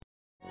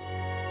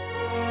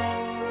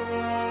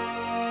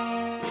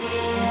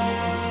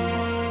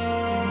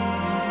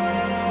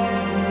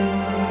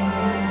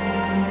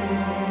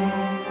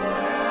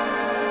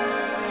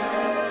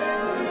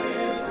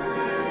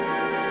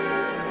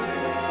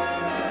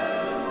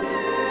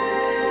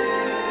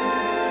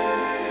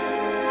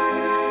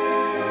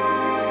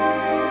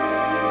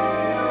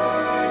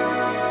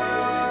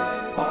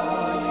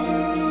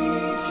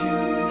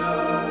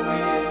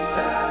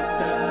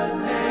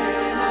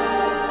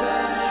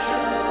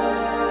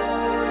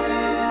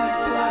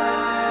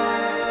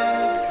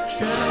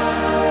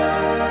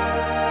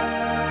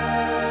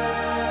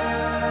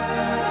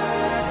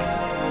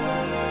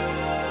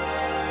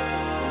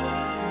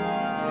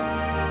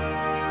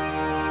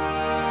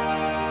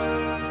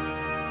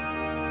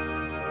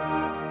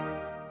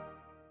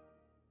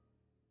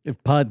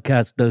If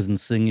podcast doesn't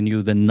sing in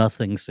you, then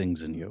nothing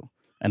sings in you.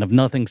 And if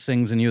nothing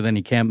sings in you, then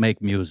you can't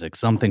make music.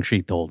 Something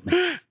she told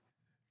me.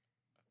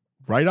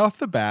 Right off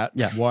the bat,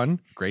 Yeah. 1,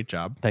 great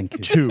job. Thank you.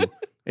 2,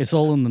 It's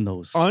all in the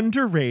nose.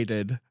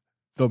 underrated.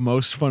 The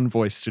most fun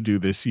voice to do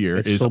this year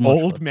It's is so much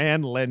Old fun.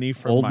 Man Lenny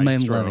from Old Man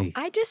Maestro. Lenny.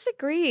 I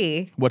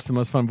disagree. What's the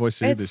most fun voice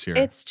to do this year?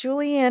 It's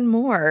Julianne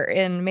Moore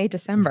in May,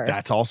 December.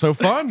 That's also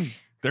fun.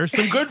 There's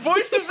some good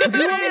voices in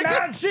Can you it.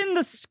 imagine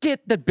the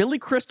skit that Billy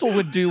Crystal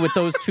would do with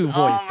those two voices?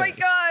 Oh my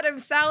God, I'm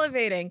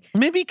salivating.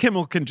 Maybe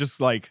Kimmel can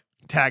just like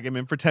tag him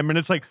in for 10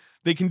 minutes. Like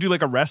they can do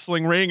like a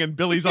wrestling ring and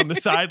Billy's on the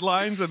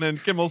sidelines and then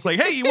Kimmel's like,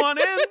 hey, you want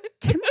in?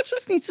 Kimmel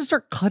just needs to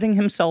start cutting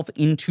himself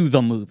into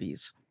the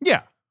movies.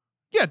 Yeah.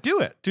 Yeah, do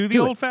it. Do the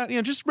old fat,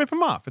 just rip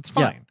him off. It's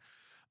fine.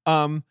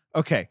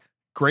 Okay,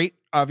 great.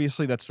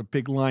 Obviously, that's a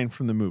big line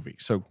from the movie.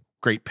 So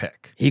great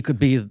pick. He could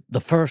be the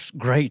first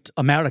great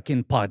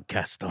American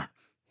podcaster.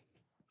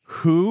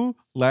 Who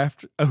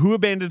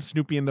abandoned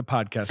Snoopy in the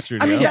podcast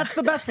studio? I mean, that's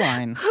the best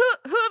line.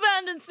 Who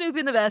abandoned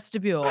Snoopy in the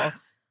vestibule?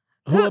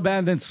 Who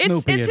abandoned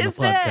Snoopy it's in the his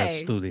podcast day.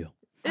 studio?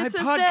 It's I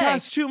his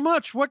podcast day. too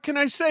much. What can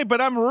I say?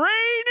 But I'm reining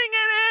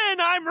it in.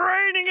 I'm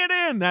reining it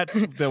in. That's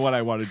what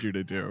I wanted you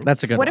to do.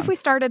 That's a good What one. if we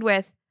started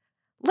with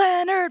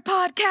Leonard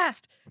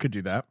Podcast? Could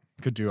do that.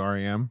 Could do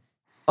REM.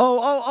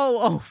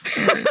 Oh.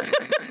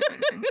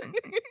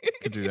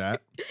 Could do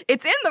that.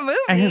 It's in the movie.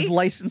 And his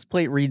license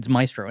plate reads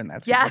Maestro in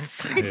that scene.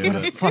 Yes. What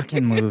a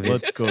fucking movie.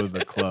 Let's go to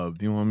the club.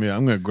 Do you want me?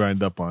 I'm going to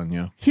grind up on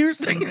you.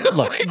 Here's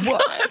look,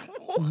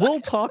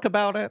 we'll talk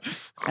about it,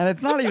 and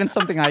it's not even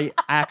something I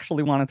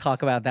actually want to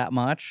talk about that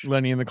much.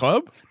 Lenny in the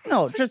club?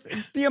 No, just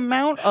the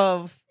amount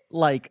of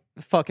like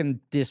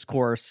fucking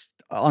discourse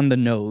on the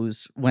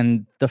nose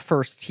when the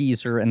first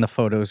teaser and the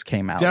photos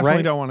came out. Definitely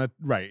right? don't want to.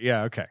 Right.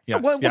 Yeah. Okay.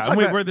 Yes. We'll talk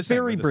about we're the same.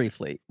 very We're the same.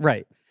 briefly,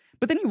 right?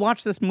 But then you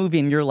watch this movie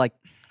and you're like,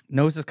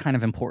 nose is kind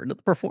of important to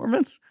the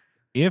performance.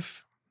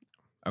 If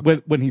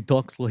okay. When he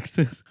talks like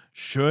this,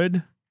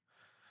 should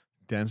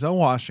Denzel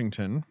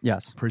Washington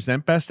yes,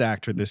 present Best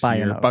Actor this By a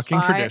year, nose. bucking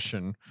By-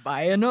 tradition,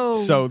 By a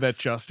nose. so that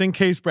just in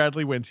case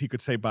Bradley wins, he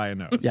could say by a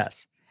nose.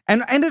 yes,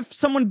 and if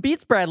someone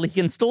beats Bradley, he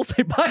can still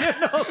say by a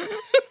nose.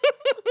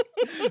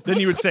 Then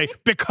you would say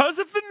because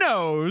of the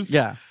nose.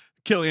 Yeah.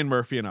 Cillian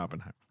Murphy and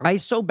Oppenheimer. I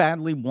so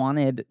badly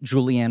wanted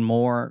Julianne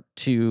Moore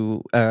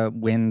to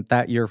win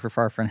that year for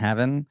Far From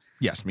Heaven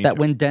Yes, me that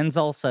too. when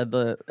Denzel said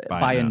the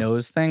by a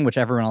nose thing, which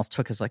everyone else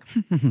took as like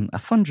a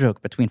fun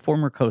joke between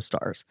former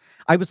co-stars,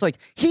 I was like,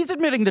 he's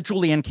admitting that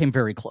Julianne came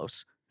very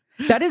close.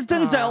 That is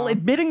Denzel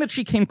admitting that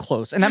she came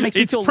close, and that makes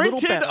me It's feel a little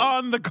printed better.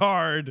 on the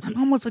card. My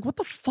mom was like, what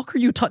the fuck are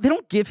you talking? They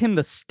don't give him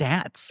the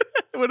stats.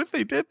 What if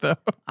they did though?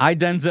 I,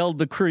 Denzel,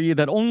 decree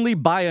that only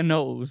by a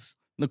nose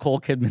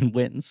Nicole Kidman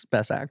wins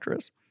Best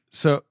Actress.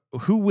 So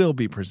who will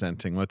be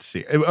presenting? Let's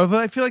see. Although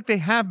I feel like they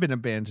have been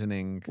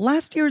abandoning.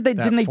 Last year,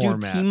 didn't they do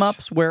format.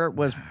 team-ups where it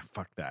was...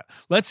 Fuck that.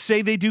 Let's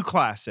say they do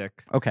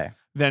classic. Okay.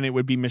 Then it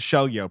would be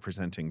Michelle Yeoh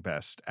presenting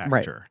Best Actor.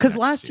 Right. Because next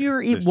last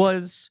year it This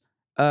was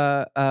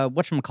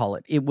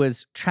whatchamacallit? It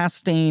was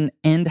Chastain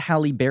and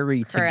Halle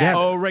Berry Correct. together.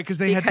 Oh, right, because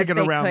they had to Because get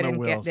they around the couldn't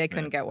Will get- they Smith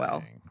couldn't get Will.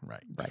 thing.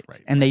 Right.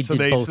 Right. And they So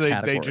did both they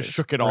categories. just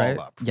shook it all right?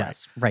 up.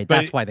 Yes, right. But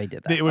That's why they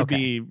did that. It would Okay.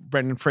 be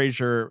Brendan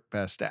Fraser,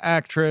 Best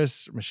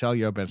Actress, Michelle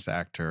Yeoh, Best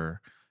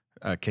Actor,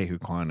 Ke-Huy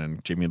Quan,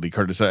 and Jamie Lee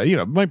Curtis.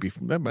 That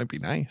might be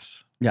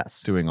nice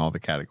Yes. doing all the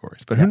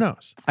categories, but who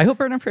knows? I hope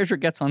Brendan Fraser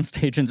gets on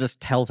stage and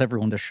just tells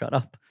everyone to shut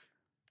up.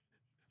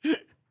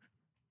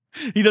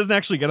 He doesn't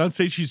actually get on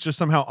stage. He's just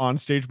somehow on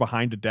stage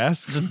behind a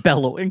desk. Just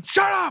bellowing.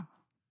 Shut up!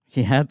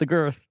 He had the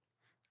girth.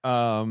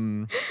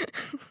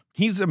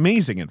 He's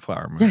amazing in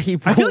Flower Moon. Yeah, he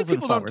I feel rules like in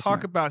people don't Flowers talk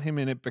Moon. about him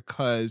in it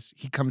because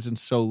he comes in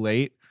so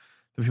late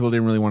that people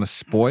didn't really want to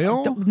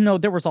spoil. No,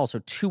 there was also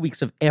 2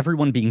 weeks of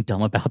everyone being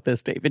dumb about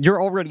this, David. You're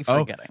already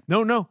forgetting.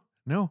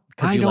 No.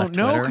 'Cause I you don't left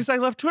know Twitter? because I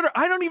left Twitter.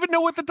 I don't even know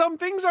what the dumb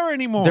things are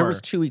anymore. There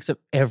was 2 weeks of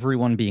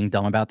everyone being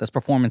dumb about this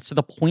performance to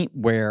the point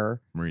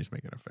where, Marie's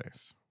making a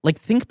face. like,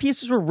 think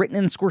pieces were written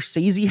and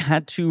Scorsese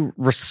had to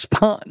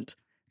respond.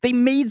 They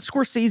made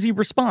Scorsese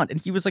respond, and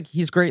he was like,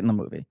 he's great in the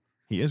movie.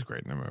 He is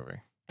great in the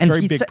movie. And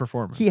Very he big said-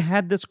 performance. He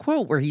had this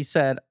quote where he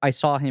said, I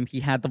saw him, he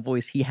had the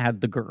voice, he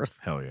had the girth,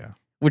 Hell yeah.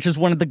 which is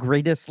one of the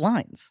greatest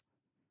lines.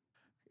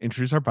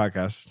 Introduce our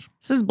podcast.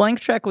 This is Blank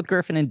Check with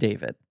Griffin and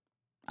David.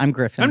 I'm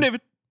Griffin. I'm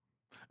David.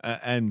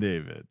 I'm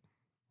David.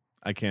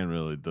 I can't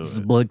really do This is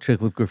it. Blank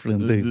Check with Griffin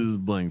and This David. is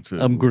blank check.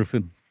 I'm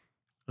Griffin.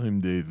 I'm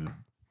David.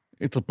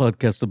 It's a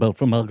podcast about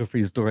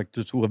filmographies,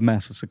 directors who have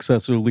massive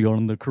success early on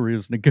in their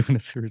careers and are given a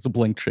series of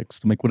blank checks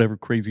to make whatever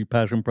crazy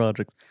passion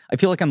projects. I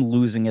feel like I'm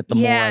losing it the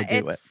more I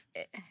do it.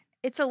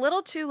 It's a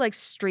little too like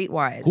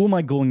streetwise. Who am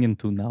I going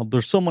into now?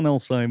 There's someone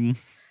else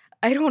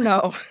I don't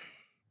know.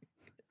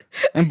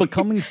 I'm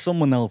becoming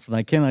someone else and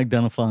I can't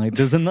identify.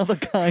 There's another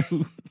guy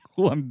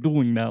who I'm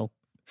doing now.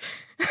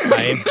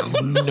 I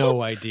have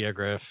no idea,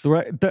 Griff.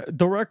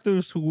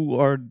 Directors who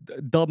are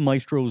dubbed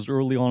maestros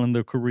early on in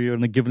their career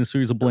and are given a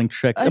series of blank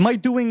checks. Am I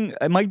doing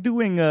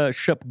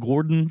Shep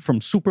Gordon from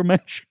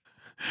Supermatch?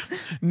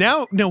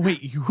 No, wait.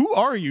 Who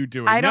are you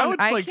doing? I Now don't.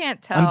 it's I like,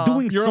 can't tell. I'm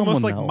doing. You're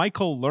almost like now.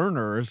 Michael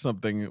Lerner or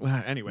something.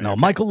 Anyway, No, okay.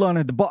 Michael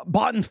Lerner, the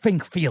Barton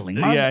Fink feeling.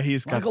 Yeah,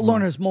 he's got Michael more.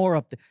 Lerner's more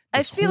up there.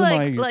 I feel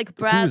like who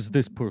Brad. is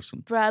this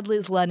person?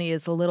 Bradley's Lenny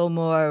is a little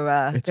more.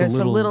 It's There's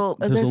a little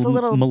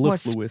more.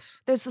 mellifluous.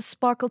 There's a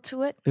sparkle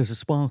to it. There's a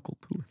sparkle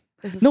to it.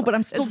 There's a No, but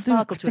I'm still there's a doing. I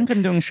sparkle to think it.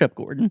 I'm doing Shep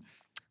Gordon.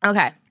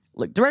 Okay.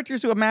 Like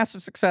directors who have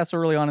massive success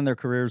early on in their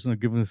careers and are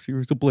given a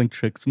series of blank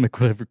checks to make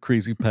whatever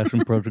crazy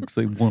passion projects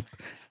they want.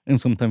 And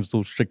sometimes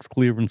those checks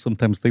clear and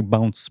sometimes they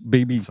bounce,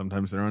 baby.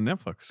 Sometimes they're on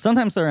Netflix,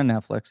 Sometimes they're on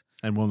Netflix.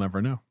 and we'll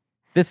never know.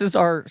 This is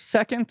our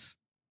second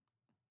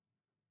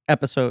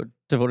episode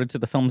devoted to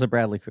the films of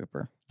Bradley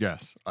Cooper.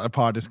 Yes, a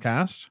pod is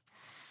cast.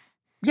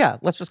 Yeah,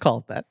 let's just call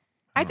it that.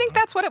 I think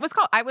that's what it was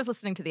called. I was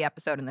listening to the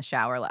episode in the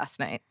shower last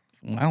night.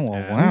 Wow,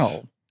 And?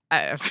 wow.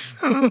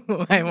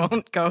 I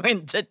won't go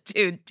into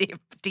too deep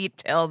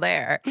detail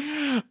there,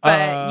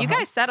 but you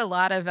guys said a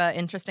lot of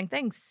interesting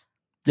things.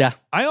 Yeah,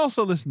 I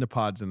also listen to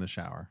pods in the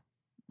shower.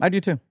 I do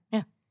too.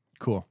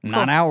 Cool.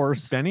 Not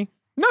ours. Benny?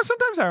 No,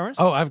 sometimes ours.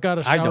 Oh, I've got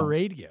a I shower don't.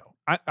 radio.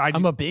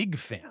 I'm a big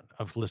fan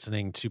of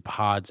listening to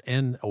pods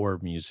and or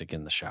music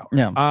in the shower.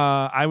 Yeah.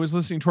 I was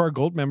listening to our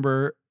gold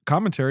member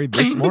commentary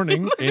this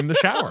morning in the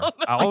shower.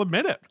 I'll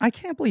admit it. I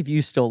can't believe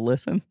you still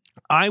listen.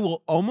 I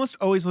will almost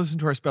always listen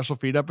to our special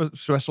feed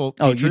special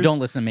Oh, features. you don't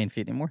listen to main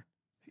feed anymore?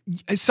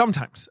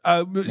 Sometimes.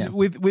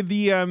 With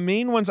the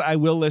main ones, I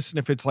will listen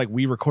if it's like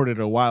we recorded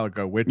it a while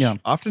ago, which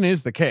often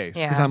is the case.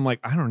 Because Yeah. I'm like,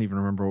 I don't even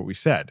remember what we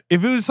said.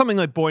 If it was something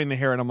like Boy in the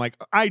Hair, and I'm like,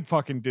 I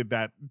fucking did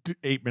that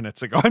 8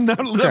 minutes ago. I'm not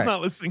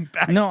listening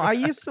back. No, to I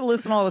that. used to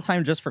listen all the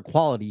time just for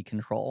quality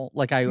control.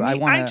 Like I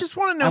want I just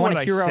want to know I what want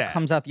I to hear said. what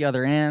comes out the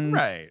other end.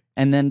 Right.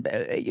 And then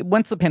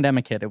once the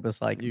pandemic hit, it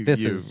was like, You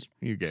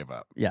gave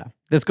up.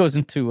 this goes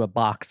into a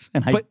box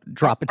and I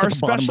drop it to the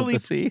bottom of the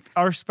sea.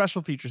 Our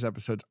special features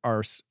episodes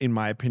are, in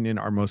my opinion,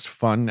 our most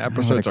fun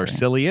episodes, our agree.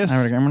 silliest.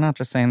 We're not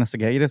just saying this to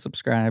get you to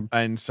subscribe.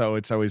 And so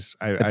it's always,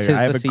 I But 'tis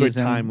have the a good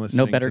season. time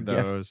listening No better to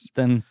those. gift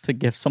than to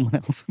give someone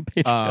else a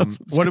Patreon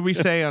What did we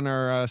subscription. say on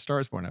our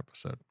Stars Born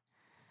episode?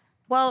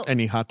 Well,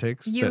 Any hot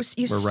takes?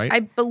 that were right?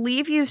 I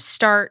believe you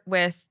start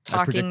with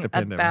I predict talking the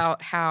pandemic.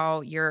 about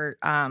how you're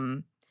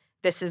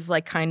this is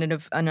like kind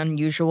of an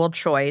unusual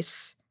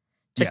choice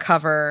to Yes.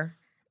 cover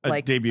A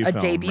like debut a film,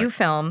 debut right.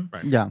 film,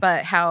 Right. Yeah.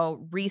 but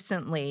how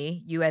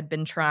recently you had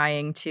been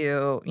trying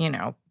to,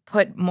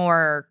 put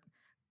more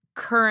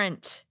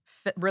current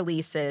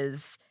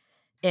releases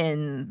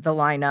in the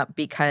lineup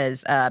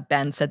because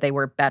Ben said they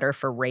were better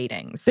for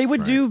ratings. They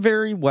would Right. do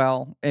very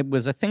well. It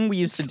was a thing we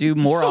used to do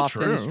more still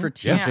often true.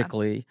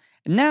 strategically.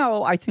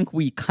 Now I think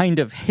we kind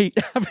of hate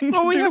having to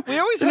Well, do we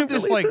always new have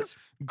this releases.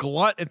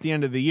 glut at the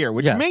end of the year,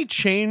 which Yes. may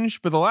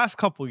change, but the last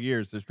couple of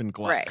years there's been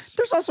gluts. Right.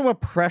 There's also a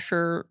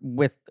pressure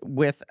with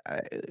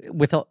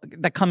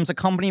that comes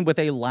accompanied with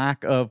a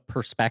lack of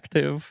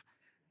perspective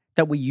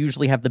that we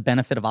usually have the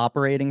benefit of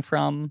operating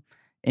from,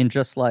 and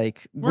just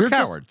like We're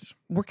cowards.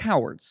 We're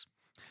cowards.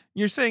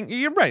 You're saying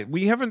you're right.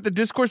 We haven't. The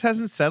discourse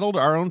hasn't settled.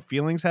 Our own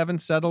feelings haven't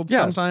settled.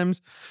 Yes.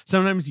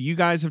 Sometimes you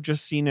guys have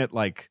just seen it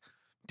like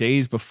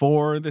days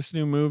before this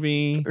new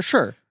movie,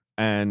 Sure.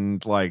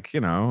 and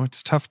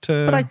it's tough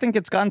to. But I think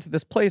it's gotten to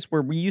this place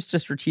where we used to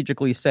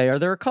strategically say, are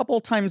there a couple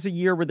times a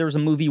year where there's a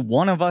movie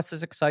one of us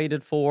is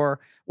excited for,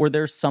 or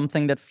there's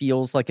something that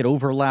feels like it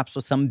overlaps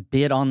with some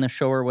bit on the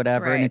show or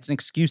whatever, and Right. it's an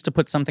excuse to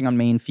put something on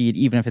main feed,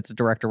 even if it's a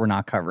director we're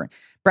not covering.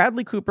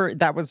 Bradley Cooper,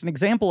 that was an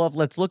example of,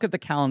 let's look at the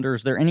calendar.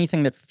 Is there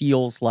anything that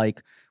feels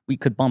like we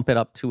could bump it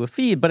up to a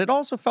feed? But it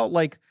also felt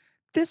like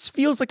this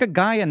feels like a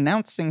guy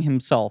announcing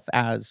himself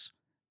as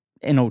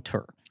an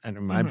auteur. and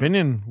in my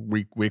opinion,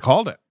 we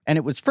called it. And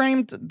it was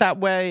framed that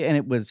way, and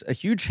it was a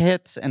huge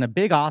hit and a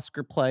big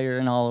Oscar player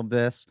and all of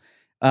this.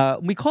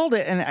 We called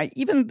it, and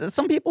even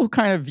some people who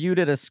kind of viewed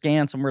it as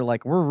scant and were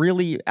like, we're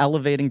really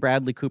elevating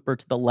Bradley Cooper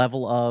to the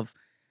level of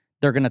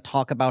they're going to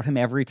talk about him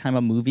every time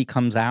a movie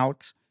comes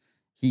out.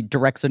 He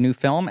directs a new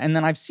film. And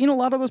then I've seen a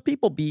lot of those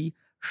people be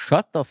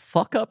shut the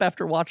fuck up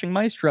after watching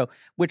Maestro,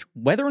 which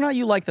whether or not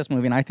you like this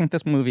movie, and I think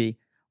this movie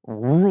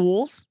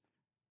rules,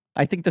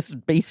 I think this is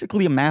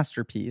basically a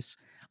masterpiece.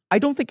 I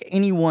don't think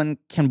anyone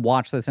can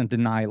watch this and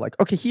deny, like,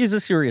 okay, he is a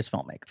serious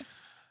filmmaker.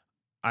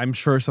 I'm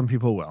sure some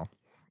people will,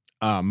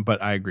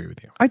 but I agree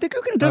with you. I think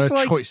you can There just are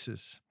like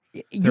choices.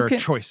 you There can, are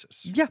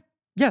choices. Yeah.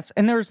 Yes.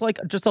 And there's like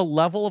just a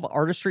level of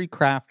artistry,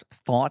 craft,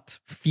 thought,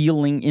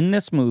 feeling in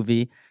this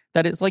movie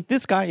that is like,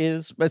 this guy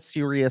is a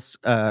serious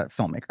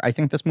filmmaker. I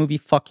think this movie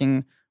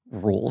fucking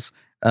rules.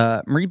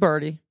 Marie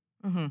Bardi,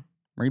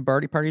 Marie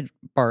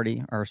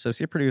Bardi, our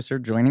associate producer,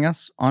 joining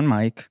us on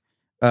mic.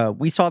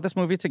 We saw this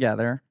movie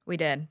together. We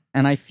did.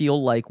 And I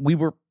feel like we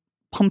were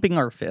pumping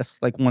our fists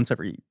like once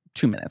every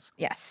 2 minutes.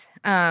 Yes.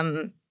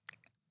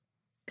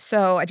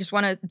 So I just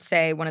want to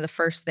say one of the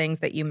first things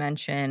that you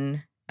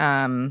mention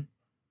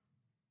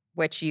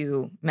which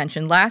you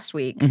mentioned last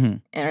week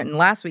in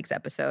last week's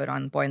episode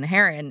on Boy and the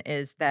Heron,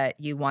 is that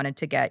you wanted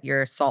to get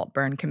your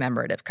Saltburn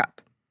commemorative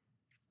cup.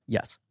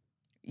 Yes.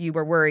 You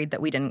were worried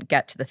that we didn't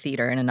get to the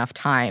theater in enough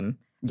time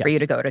for you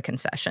to go to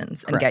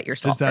concessions and get your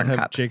Saltburn cup. Does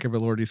that have Jacob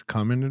Elordi's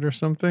cum in it or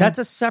something? That's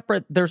a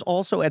separate. There's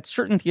also at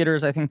certain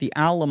theaters, I think the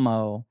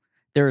Alamo,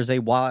 there is a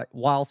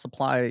while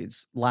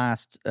supplies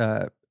last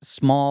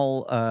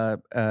small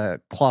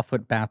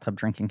clawfoot bathtub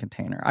drinking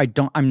container.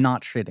 I'm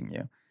not shitting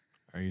you.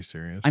 Are you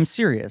serious? I'm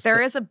serious.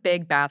 There is a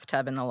big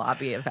bathtub in the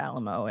lobby of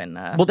Alamo in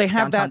well, they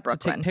have that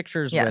Brooklyn. To take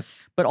pictures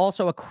with. But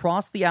also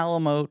across the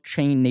Alamo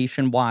chain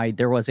nationwide,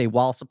 there was a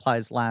while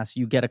supplies last.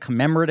 You get a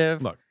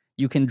commemorative. Look.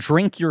 You can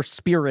drink your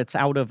spirits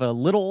out of a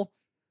little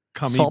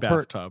cummy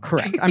bathtub.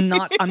 Correct. I'm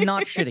not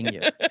shitting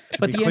you.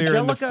 To be clear,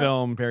 in the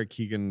film, Barry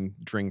Keoghan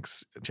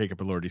drinks Jacob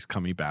Elordi's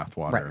cummy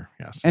bathwater. Right.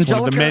 Yes, it's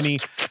one of the many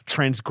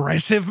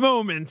transgressive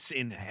moments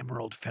in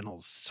Emerald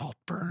Fennell's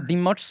Saltburn. The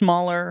much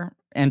smaller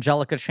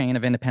Angelica chain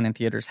of independent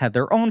theaters had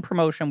their own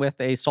promotion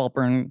with a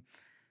Saltburn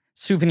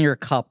souvenir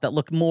cup that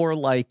looked more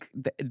like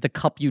the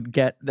cup you'd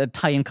get, the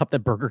tie-in cup that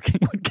Burger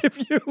King would give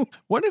you.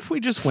 What if we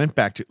just went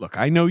back to, look,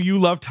 I know you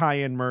love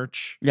tie-in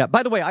merch. Yeah,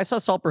 by the way, I saw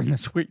Saltburn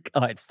this week.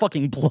 It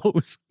fucking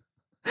blows.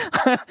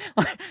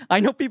 I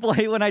know people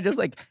hate when I just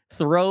like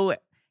throw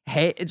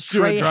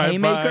stray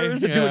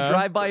haymakers and do a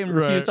drive-by and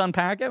refuse to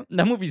unpack it.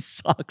 That movie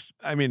sucks.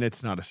 I mean,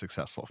 it's not a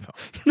successful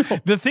film. No.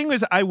 The thing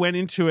was, I went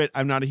into it,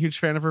 I'm not a huge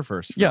fan of her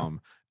first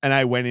film. And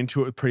I went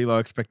into it with pretty low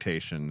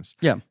expectations.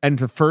 Yeah. And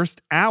the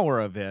first hour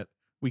of it,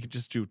 we could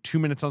just do 2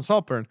 minutes on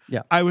Saltburn.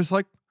 Yeah. I was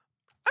like,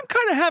 I'm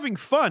kind of having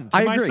fun,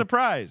 to my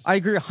surprise. I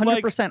agree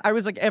 100%. I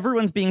was like,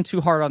 everyone's being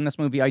too hard on this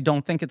movie. I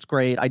don't think it's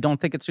great. I don't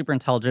think it's super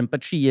intelligent,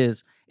 but she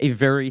is a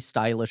very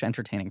stylish,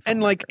 entertaining film.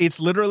 And like,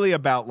 it's literally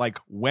about like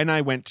when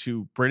I went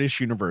to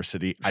British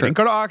University. I didn't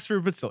go to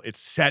Oxford, but still,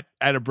 it's set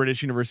at a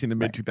British university in the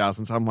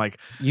mid-2000s. I'm like,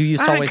 you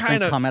used to always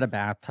come out of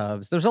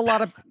bathtubs. There's a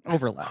lot of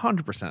overlap.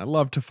 100%. I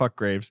love to fuck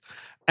graves.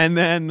 And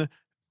then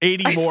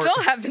 80 I more.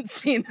 still haven't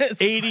seen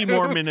this. 80 movie.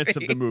 more minutes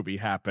of the movie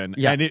happen,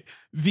 and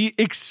the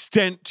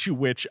extent to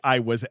which I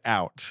was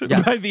out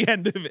by the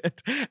end of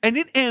it, and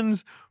it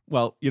ends.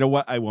 Well, you know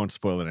what? I won't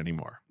spoil it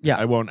anymore. Yeah,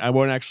 I won't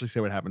actually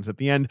say what happens at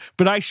the end,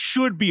 but I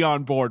should be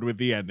on board with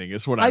the ending.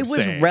 Is what I'm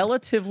saying. I was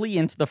relatively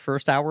into the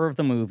first hour of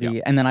the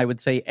movie, and then I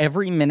would say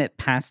every minute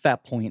past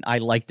that point, I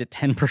liked it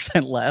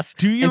 10% less.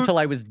 Until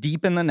I was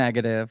deep in the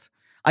negative.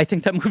 I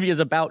think that movie is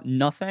about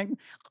nothing.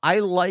 I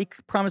like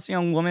Promising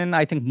Young Woman,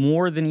 I think,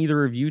 more than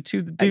either of you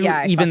two do.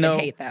 I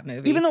hate that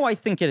movie. Even though I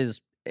think it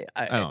is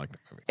I don't like that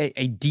movie.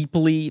 A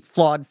deeply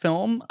flawed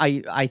film.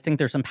 I think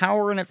there's some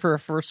power in it for a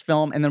first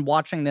film. And then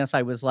watching this,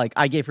 I was like,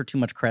 I gave her too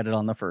much credit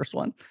on the first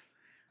one.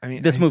 I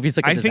mean, this movie's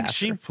like a disaster.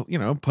 I think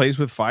she, plays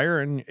with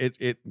fire, and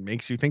it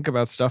makes you think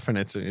about stuff, and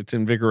it's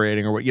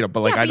invigorating, or but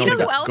like I don't think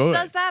that's good. Who else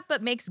does that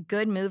but makes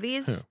good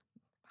movies? Who?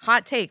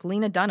 Hot take,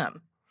 Lena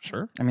Dunham.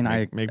 Sure. I mean,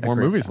 I make more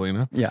movies,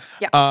 Lena. Yeah.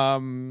 Yeah.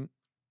 Come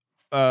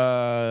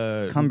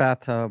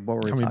bathtub. What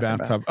were we talking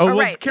about? Oh,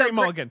 right. Carey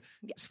Mulligan.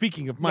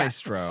 Speaking of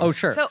Maestro. Oh,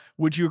 sure. So,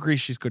 would you agree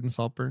she's good in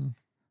Saltburn?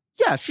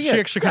 Yeah, she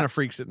actually kind of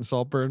freaks it in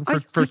Saltburn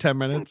for 10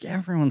 minutes.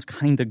 Everyone's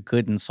kind of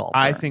good in Saltburn.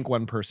 I think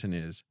one person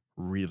is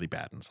really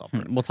bad in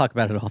Saltburn. We'll talk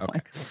about it off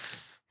mic.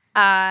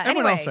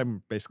 Everyone else,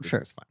 I'm basically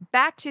is fine.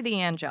 Back to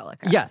the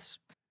Angelica. Yes.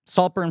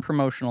 Saltburn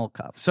promotional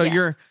cup. So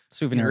you're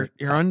souvenir.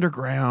 You're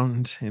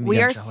underground in the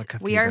Angelica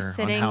Theater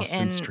on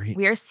Houston Street.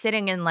 We are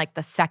sitting in like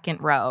the second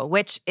row,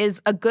 which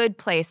is a good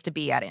place to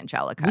be at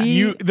Angelica.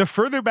 The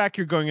further back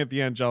you're going at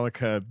the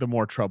Angelica, the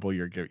more trouble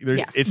you're giving.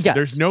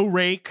 There's no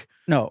rake.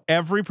 No.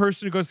 Every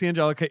person who goes to the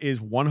Angelica is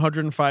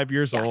 105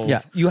 years old.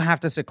 Yeah. You have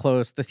to sit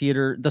close.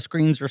 The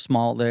screens are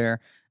small there.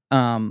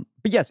 But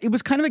yes, it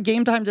was kind of a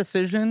game time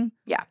decision.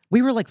 Yeah.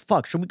 We were like,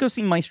 fuck, should we go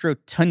see Maestro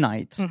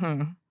tonight?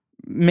 Mm-hmm.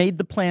 Made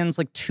the plans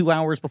like 2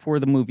 hours before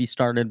the movie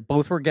started.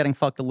 Both were getting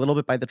fucked a little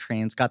bit by the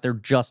trains. Got there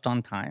just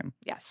on time.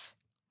 Yes.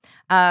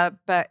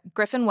 But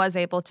Griffin was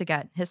able to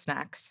get his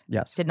snacks.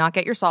 Yes. Did not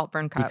get your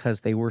Saltburn cup.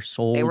 Because they were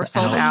sold out. They were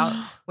sold out,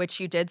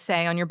 which you did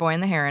say on your Boy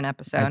and the Heron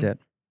episode. I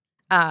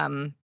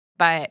did.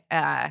 But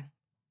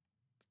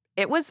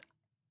it was,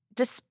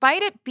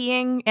 despite it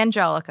being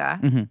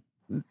Angelica,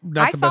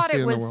 I thought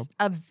it was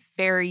a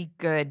very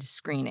good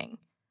screening.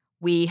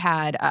 We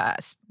had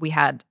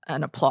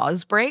an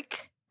applause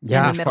break in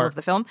the middle of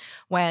the film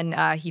when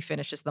he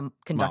finishes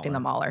conducting the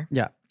Mahler.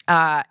 Yeah.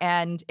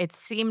 And it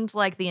seemed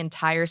like the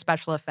entire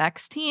special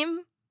effects team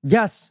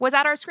was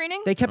at our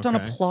screening. They kept on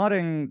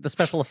applauding the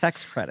special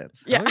effects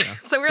credits. Yeah.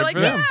 So we were like,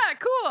 yeah,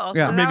 cool.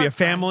 Yeah. So maybe a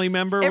family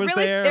member was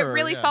there. It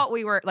really felt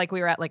we were at like a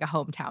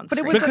hometown But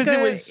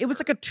screening. it was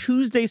like a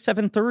Tuesday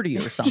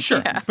 7:30 or something.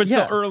 Sure. Yeah. But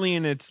still early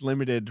in its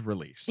limited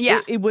release.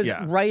 Yeah. It was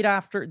right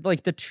after,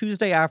 like the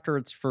Tuesday after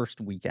its first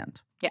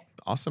weekend. Yeah.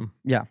 Awesome.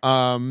 Yeah.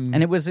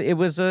 And it was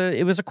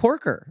a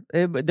corker.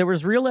 There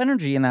was real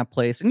energy in that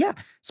place. And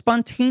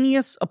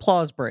spontaneous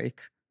applause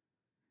break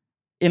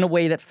in a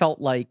way that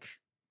felt like,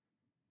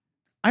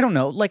 I don't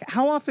know, like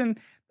how often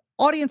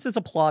audiences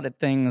applauded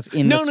things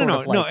in no,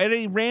 at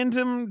a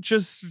random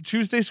just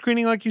Tuesday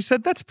screening, like you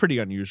said, that's pretty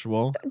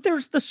unusual.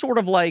 There's the sort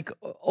of like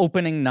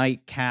opening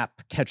night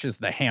Cap catches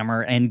the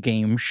hammer end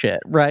game shit,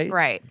 right?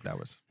 Right. That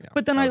was, yeah.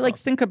 But then I like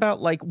think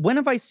about like when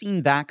have I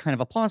seen that kind of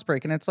applause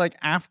break? And it's like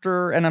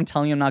after, and I'm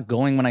telling you, I'm not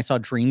going when I saw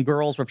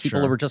Dreamgirls, where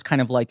people were just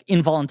kind of like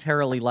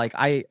involuntarily like,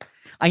 I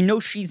know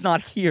she's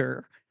not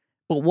here,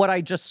 but what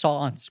I just saw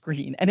on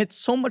screen, and it's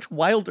so much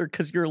wilder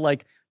because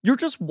you're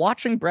just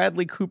watching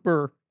Bradley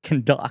Cooper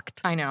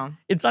conduct. I know.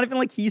 It's not even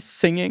like he's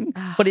singing,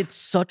 but it's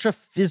such a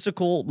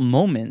physical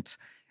moment.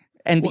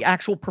 And the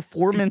actual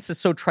performance is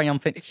so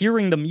triumphant.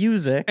 Hearing the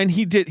music. And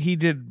he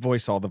did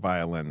voice all the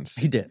violins.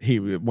 He did. He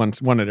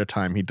one at a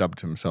time, he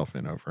dubbed himself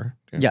in over.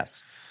 Yeah.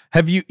 Yes.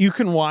 Have you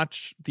can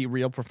watch the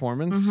real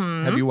performance?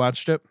 Mm-hmm. Have you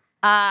watched it?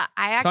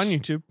 It's on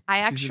YouTube. I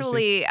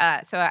actually,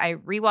 so I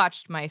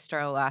rewatched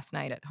Maestro last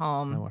night at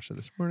home. I watched it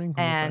this morning.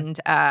 And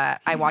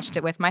I watched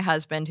it with my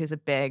husband, who's a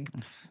big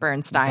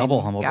Bernstein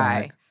double humble guy.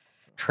 brag.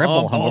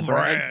 Triple humble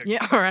brag.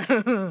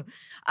 Yeah,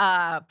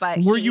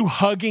 but were you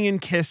hugging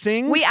and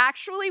kissing? We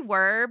actually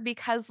were,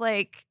 because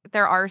like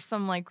there are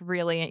some like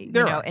really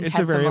intense it's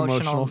a very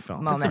emotional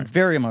film. moments. It's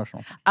very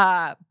emotional.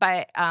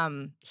 But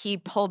he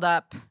pulled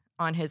up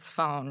on his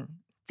phone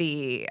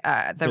the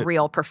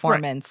real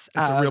performance.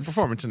 Right. It's a real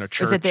performance in a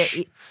church. Is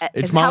it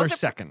it's Mahler's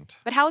second.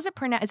 But how is it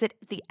pronounced? Is it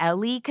the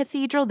Eli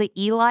Cathedral? The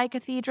Eli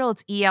Cathedral?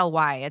 It's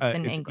ELY. It's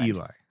in England.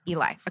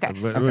 Eli.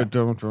 Okay.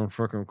 Don't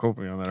fucking quote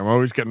me on that. I'm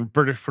always getting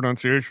British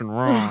pronunciation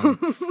wrong.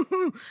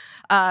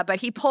 But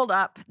he pulled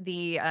up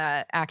the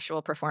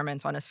actual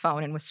performance on his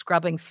phone and was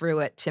scrubbing through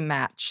it to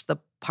match the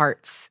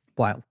parts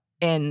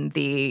in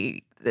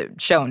the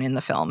shown in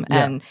the film.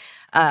 Yeah.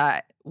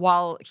 And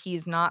while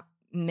he's not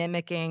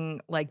mimicking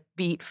like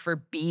beat for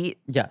beat,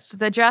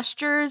 the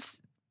gestures,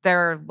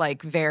 they're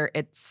like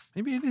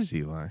maybe it is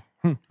Eli.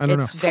 I don't know.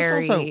 It's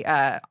very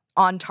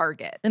on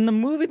target. In the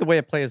movie, the way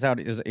it plays out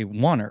is a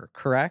oneer,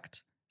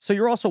 correct? So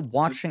you're also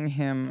watching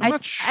him. I'm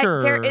not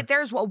sure.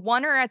 There's a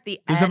oneer at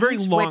the end. There's a very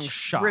long which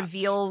shot.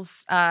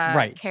 Reveals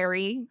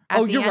Carrie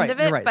at the end of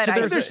it. You're right. But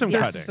so there's some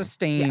cutting.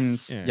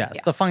 Sustained,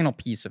 yes, the final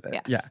piece of it.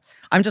 Yes. Yeah.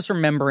 I'm just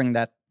remembering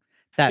that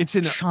it's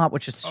shot,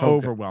 which is so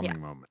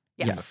overwhelming moment.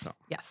 Yes. In the film.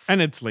 Yes.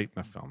 And it's late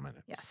in the film, and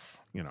it's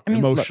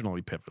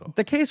emotionally pivotal.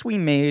 The case we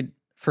made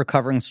for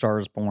covering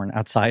Stars Born,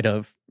 outside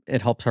of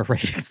it helped our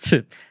ratings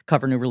to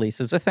cover new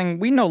releases, a thing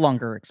we no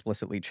longer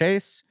explicitly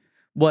chase,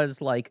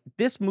 was like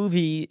this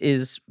movie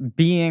is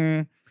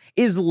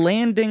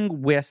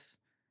landing with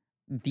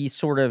the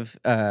sort of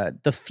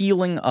the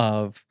feeling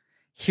of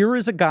here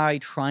is a guy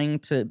trying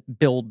to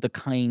build the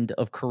kind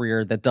of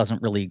career that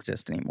doesn't really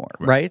exist anymore,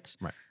 right?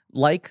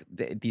 Like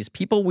these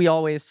people we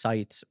always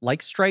cite,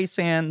 like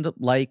Streisand,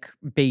 like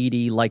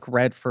Beatty, like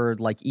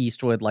Redford, like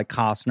Eastwood, like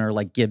Costner,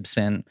 like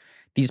Gibson,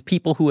 these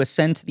people who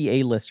ascend to the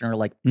A-list and are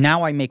like,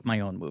 now I make my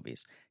own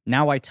movies.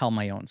 Now I tell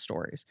my own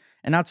stories.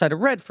 And outside of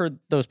Redford,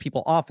 those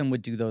people often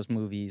would do those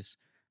movies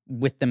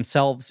with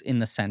themselves in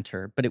the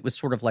center. But it was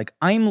sort of like,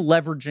 I'm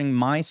leveraging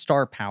my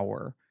star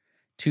power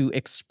to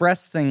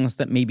express things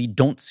that maybe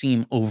don't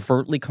seem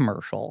overtly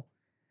commercial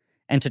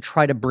and to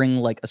try to bring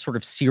like a sort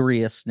of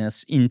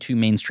seriousness into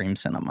mainstream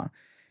cinema.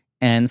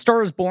 And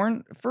Star is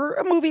Born, for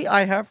a movie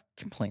I have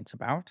complaints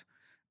about,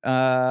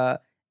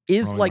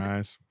 is Rolling like... my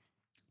eyes.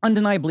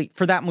 Undeniably,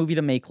 for that movie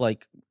to make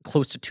like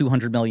close to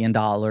 $200 million,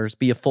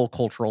 be a full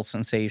cultural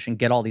sensation,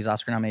 get all these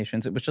Oscar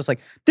nominations, it was just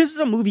like, this is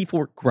a movie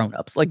for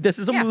grown-ups. Like, this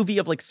is a movie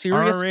of like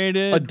serious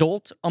R-rated,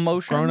 adult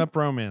emotion. Grown-up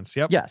romance.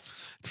 Yep. Yes.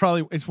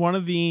 It's one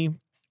of the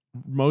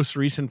most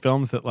recent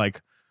films that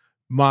like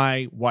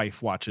my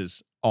wife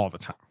watches all the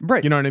time.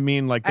 Right. You know what I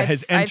mean? Like,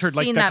 has entered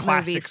like the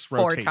classics movie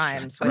 4 rotation.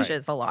 times, which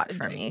is a lot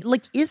for me.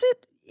 Like,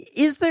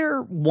 is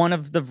there one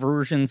of the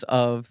versions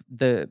of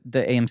the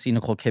AMC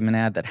Nicole Kidman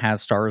ad that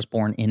has Star is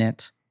Born in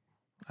it?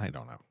 I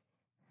don't know.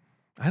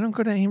 I don't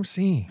go to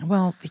AMC.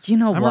 Well, you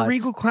know I'm what? a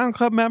Regal Clown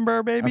Club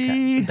member, baby.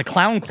 Okay. The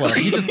Clown Club.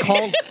 You just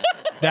called...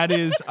 That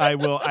is, I'm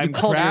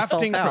called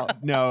drafting yourself from,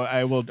 out. no,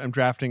 I'm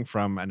drafting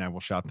from, and I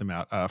will shout them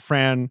out.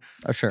 Fran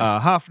sure.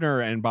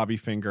 Hoffner and Bobby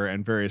Finger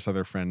and various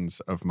other friends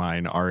of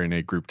mine are in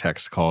a group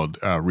text called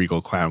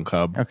Regal Clown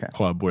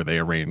Club, where they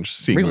arrange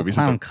seeing Regal movies.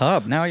 Clown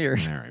Club. Now you're...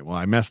 All right, well,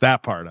 I messed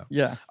that part up.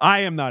 Yeah. I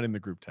am not in the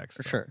group text.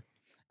 For sure.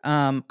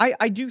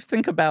 I do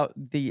think about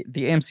the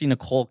AMC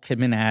Nicole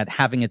Kidman ad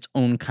having its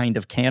own kind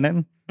of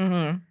canon.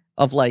 Mm-hmm.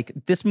 Of like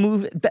this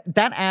movie,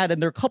 that ad,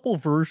 and there are a couple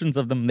versions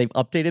of them. They've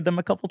updated them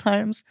a couple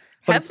times.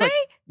 But Have it's they?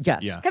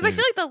 Like, yes. Because I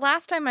feel like the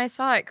last time I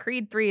saw it,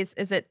 Creed 3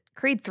 is it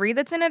Creed 3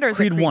 that's in it, or is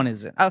Creed it Creed 1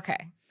 is in?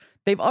 Okay.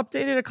 They've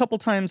updated a couple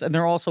times, and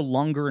there are also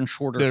longer and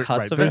shorter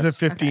cuts of There's it. a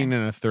 15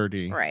 and a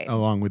 30,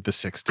 along with the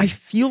 60. I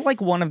feel like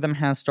one of them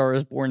has Star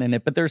is Born in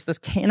it, but there's this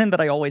canon that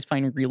I always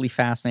find really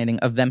fascinating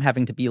of them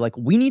having to be like,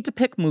 we need to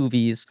pick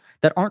movies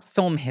that aren't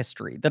film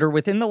history, that are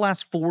within the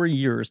last 4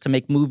 years to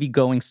make movie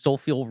going still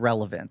feel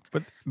relevant.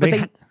 But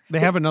they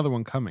have another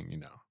one coming, you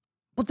know.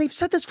 Well, they've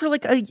said this for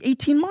like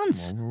 18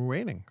 months. Well, we're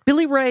waiting.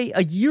 Billy Ray,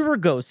 a year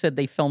ago, said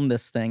they filmed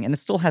this thing, and it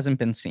still hasn't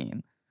been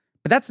seen.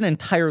 But that's an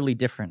entirely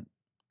different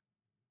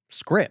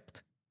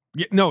script.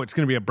 Yeah, no, it's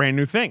going to be a brand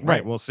new thing. Right.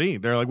 Right. We'll see.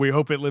 They're like, we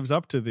hope it lives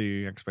up to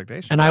the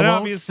expectations. And I won't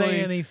obviously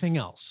say anything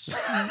else.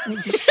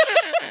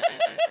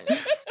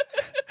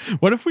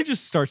 What if we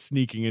just start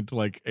sneaking into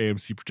like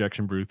AMC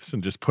projection booths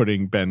and just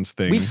putting Ben's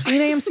things? We've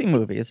seen AMC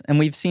movies and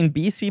we've seen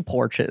BC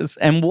porches.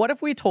 And what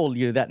if we told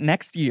you that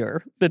next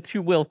year the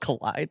two will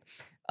collide?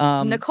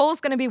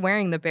 Nicole's going to be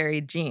wearing the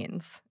buried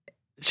jeans.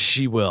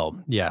 She will,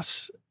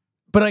 yes.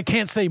 But I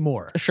can't say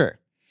more. Sure.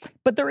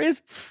 But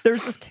there's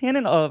this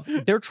canon of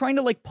they're trying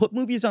to like put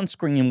movies on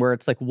screen where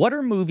it's like, what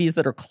are movies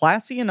that are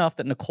classy enough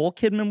that Nicole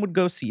Kidman would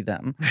go see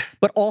them,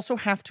 but also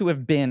have to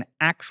have been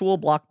actual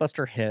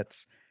blockbuster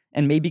hits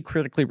and maybe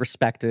critically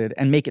respected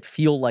and make it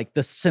feel like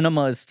the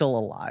cinema is still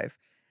alive.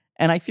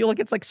 And I feel like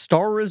it's like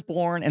Star is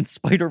Born and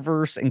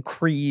Spider-Verse and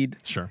Creed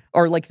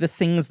are like the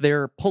things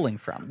they're pulling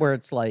from, where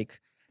it's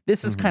like,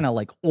 this is kind of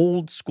like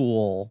old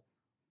school.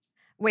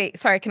 Wait,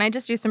 sorry, can I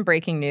just do some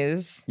breaking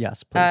news?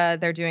 Yes, please.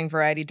 They're doing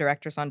variety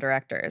directors on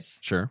directors.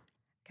 Sure.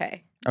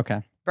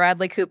 Okay.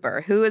 Bradley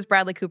Cooper. Who is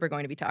Bradley Cooper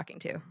going to be talking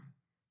to?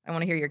 I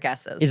want to hear your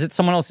guesses. Is it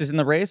someone else who's in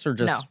the race or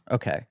just... No.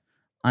 Okay.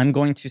 I'm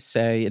going to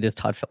say it is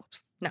Todd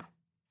Phillips. No.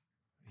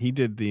 He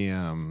did the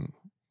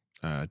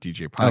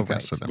DJ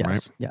podcast with them,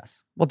 right?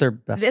 Yes. Well, they're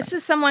best This friends.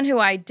 is someone who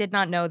I did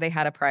not know they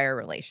had a prior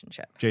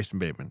relationship. Jason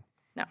Bateman.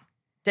 No.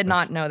 Did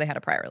not know they had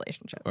a prior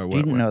relationship. Or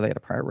Didn't know they had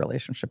a prior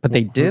relationship, but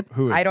they did.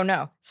 Who is I don't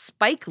know.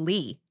 Spike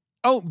Lee.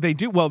 Oh, they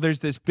do. Well, there's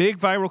this big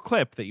viral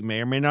clip that you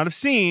may or may not have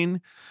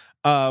seen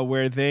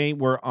where they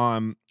were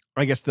on,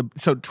 I guess,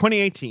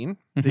 2018,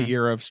 the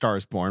year of Star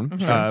is Born.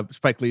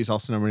 Spike Lee is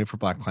also nominated for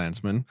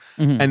BlacKkKlansman.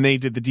 And they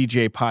did the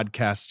DJ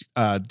podcast,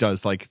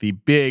 does like the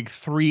big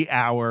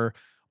 3-hour,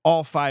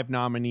 all 5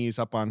 nominees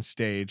up on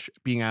stage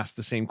being asked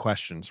the same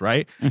questions,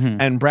 right?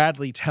 And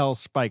Bradley tells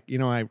Spike,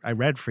 I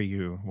read for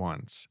you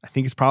once. I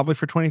think it's probably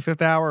for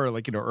 25th Hour or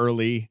like,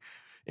 early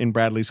in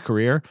Bradley's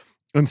career.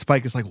 And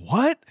Spike is like,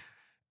 what?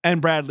 And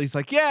Bradley's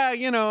like, yeah,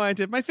 I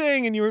did my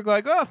thing. And you were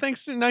like, oh,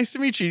 thanks. Nice to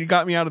meet you. You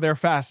got me out of there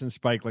fast. And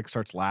Spike like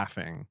starts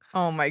laughing.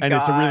 Oh my God. And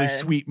it's a really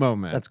sweet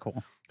moment. That's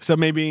cool. So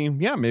maybe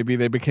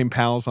they became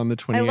pals on the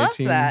 2018. I love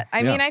that.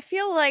 I mean, I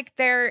feel like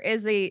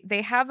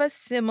they have a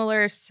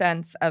similar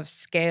sense of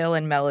scale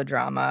and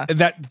melodrama.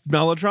 That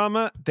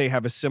melodrama, they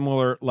have a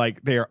similar,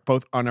 like they are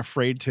both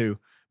unafraid to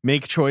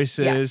make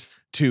choices,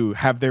 to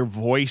have their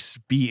voice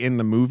be in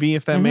the movie,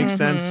 if that makes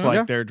sense,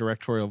 like their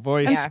directorial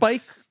voice. And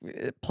Spike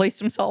placed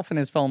himself in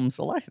his films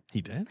a lot. He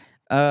did?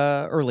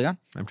 Early on.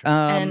 I'm sure.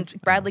 And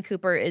Bradley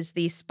Cooper is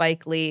the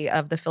Spike Lee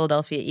of the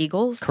Philadelphia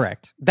Eagles.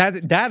 Correct.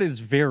 That is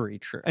very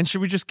true. And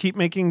should we just keep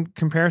making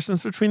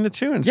comparisons between the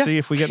two and see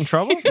if we get in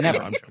trouble?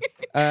 Never. I'm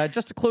joking.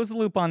 Just to close the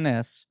loop on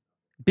this,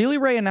 Billy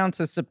Ray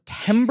announces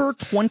September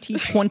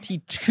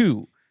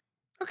 2022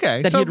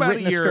 Okay, that so he had about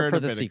written a the year script for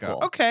and a the bit sequel.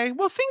 ago. Okay,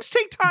 well, things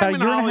take time about a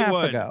in year and a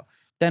Hollywood. half ago.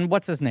 Then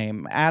what's his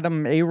name?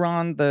 Adam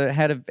Aaron, the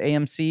head of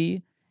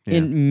AMC,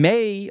 in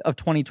May of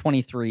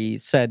 2023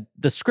 said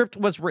the script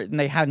was written.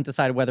 They hadn't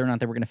decided whether or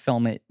not they were going to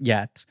film it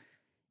yet.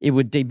 It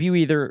would debut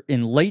either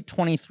in late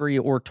 23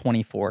 or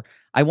 24.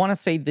 I want to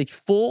say the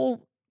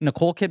full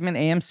Nicole Kidman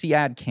AMC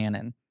ad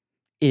canon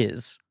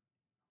is,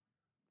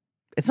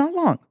 it's not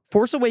long.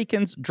 Force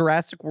Awakens,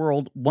 Jurassic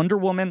World, Wonder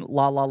Woman,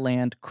 La La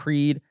Land,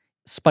 Creed,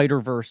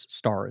 Spider-Verse,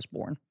 Star is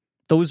Born.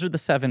 Those are the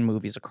 7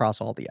 movies across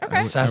all the ads.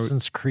 Okay.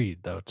 Assassin's Creed,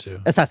 though, too.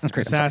 Assassin's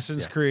Creed.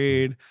 Assassin's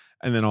Creed,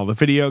 and then all the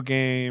video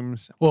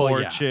games,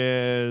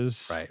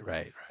 porches.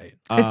 Right.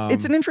 Um,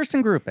 It's an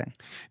interesting grouping.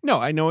 No,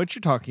 I know what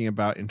you're talking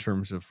about in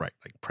terms of like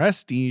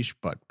prestige,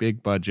 but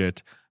big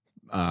budget.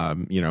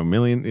 $100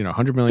 million There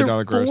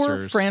are grossers.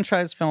 4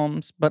 franchise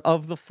films, but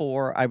of the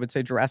 4, I would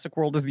say Jurassic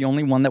World is the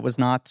only one that was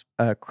not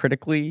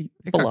critically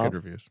It got good beloved.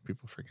 reviews.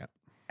 People forget.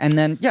 And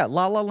then,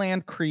 La La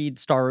Land, Creed,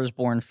 Star is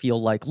Born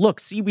feel like, look,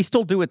 see, we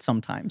still do it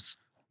sometimes.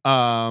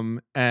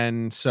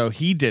 And so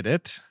he did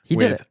it. He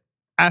did it.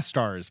 A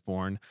Star is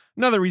Born.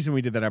 Another reason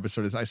we did that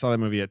episode is I saw that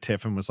movie at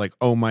TIFF and was like,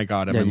 oh my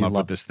God, I'm in love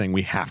with this thing.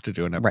 We have to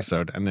do an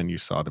episode. Right. And then you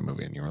saw the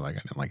movie and you were like, I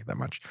didn't like it that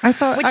much. I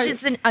thought,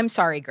 I'm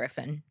sorry,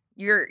 Griffin.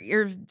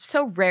 You're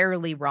so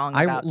rarely wrong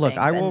about things.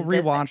 I will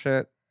rewatch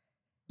it.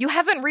 You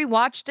haven't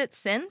rewatched it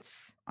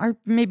since? I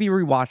maybe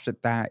rewatched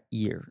it that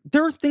year.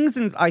 There are things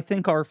that I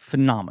think are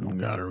phenomenal.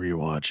 Gotta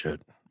rewatch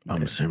it.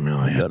 I'm Samuel.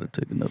 Gotta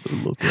take another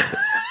look at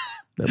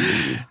that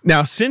movie.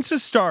 Now, since A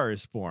Star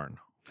is Born,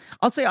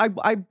 I'll say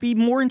I'd be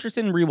more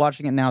interested in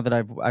rewatching it now that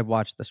I've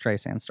watched the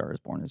Streisand Star is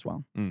Born as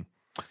well.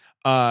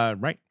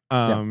 Right.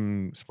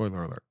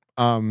 Spoiler alert.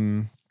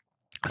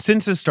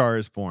 Since A Star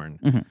is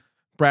Born,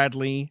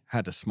 Bradley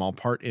had a small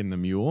part in The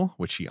Mule,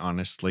 which he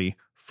honestly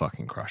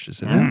fucking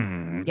crushes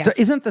in. Yes. So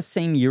isn't the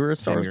same year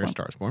as Star is Born?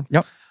 Star is Born.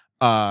 Yep.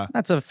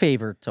 That's a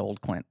favor to old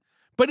Clint.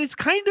 But it's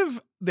kind of,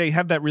 they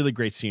have that really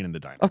great scene in the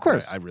diner. Of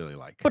course. I really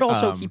like. But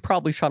also, he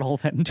probably shot all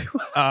that into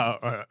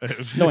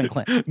knowing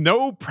Clint.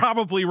 No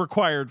probably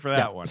required for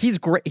that one. He's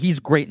great. He's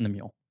great in The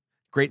Mule.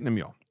 Great in The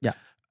Mule. Yeah.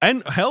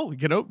 And hell,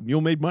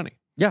 Mule made money.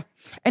 Yeah.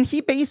 And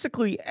he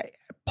basically,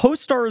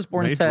 post Star is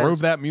Born They says... drove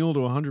that mule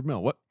to 100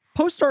 mil. What?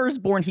 Post-Star is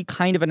Born, he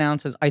kind of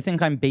announces, I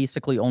think I'm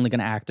basically only going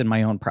to act in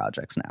my own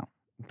projects now.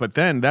 But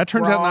then that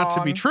turns out not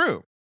to be Wrong.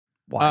 true.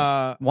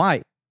 Why?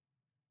 Why?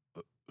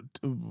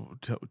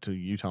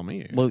 You tell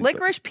me. Well,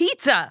 Licorice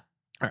Pizza.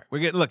 All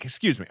right, look,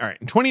 excuse me. All right,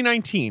 in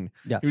 2019,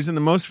 yes. he was in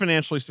the most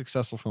financially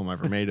successful film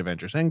ever made,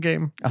 Avengers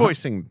Endgame, Uh-huh.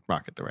 voicing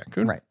Rocket the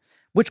Raccoon. Right.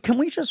 Which, can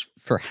we just,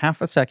 for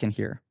half a second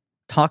here,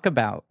 talk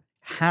about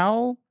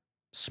how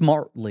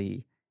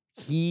smartly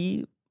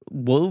he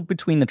wove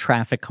between the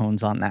traffic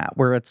cones on that,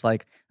 where it's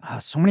like,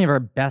 so many of our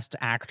best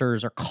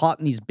actors are caught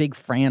in these big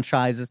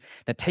franchises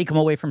that take them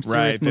away from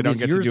serious Right, they don't movies,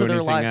 get years to do of their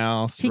anything lives.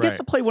 else. He gets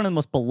to play one of the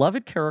most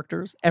beloved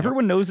characters.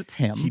 Everyone knows it's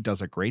him. He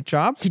does a great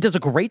job, He does a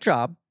great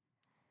job.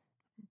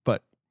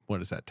 but what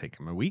does that take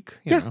him, a week?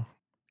 You Yeah. know?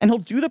 And he'll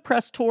do the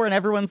press tour, and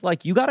everyone's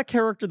like, you got a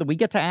character that we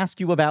get to ask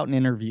you about in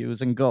interviews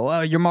and go,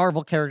 oh, your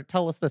Marvel character,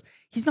 tell us this.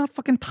 He's not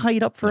fucking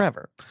tied up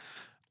forever.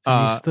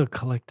 And he's still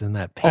collecting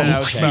that And I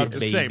was paycheck, about to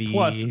say, baby.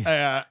 plus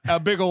a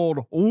big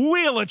old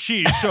wheel of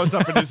cheese shows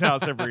up in his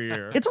house every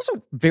year. It's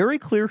also very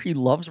clear he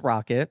loves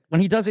Rocket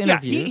when he does Yeah,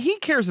 interviews. he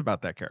cares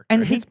about that character.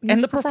 and His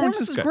the performance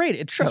is good. great.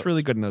 It shows. He's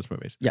really good in those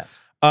movies. Yes.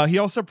 He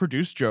also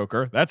produced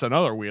Joker. That's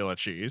another wheel of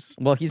cheese.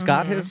 Well, he's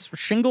got his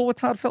shingle with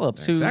Todd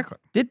Phillips. Who Exactly.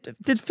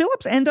 Did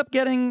Phillips end up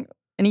getting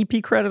an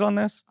EP credit on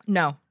this?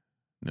 No.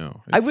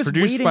 No, I it's was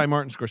produced waiting- by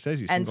Martin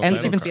Scorsese. And single And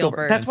Steven title Steven credit.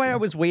 Spielberg. That's why I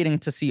was waiting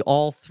to see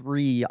all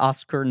three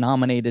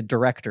Oscar-nominated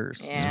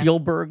directors, Yeah.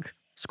 Spielberg,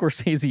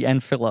 Scorsese,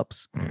 and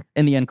Phillips,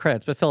 in the end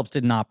credits. But Phillips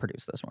did not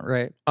produce this one,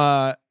 right?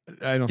 I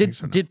don't think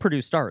so. No. Did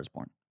produce Star is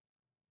Born.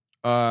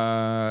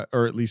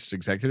 Or at least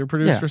executive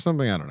produced Yeah. or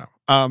something. I don't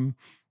know.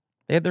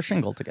 They had their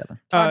shingle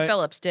together. Todd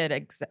Phillips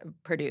did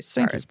produce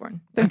Star Thank you. is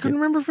Born. I Thank couldn't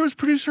you. remember if it was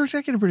produced or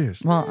executive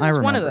produced. Well, I It's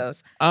remember. one of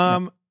those.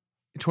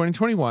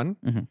 2021,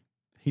 Mhm.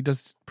 he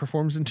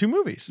performs in two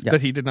movies Yes.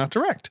 that he did not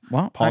direct.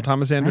 Well, Paul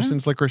Thomas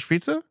Anderson's Licorice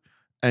Pizza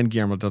and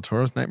Guillermo del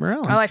Toro's Nightmare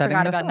Alley. Oh, I setting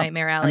forgot this about up.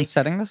 Nightmare I'm Alley.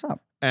 setting this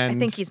up. And I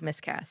think he's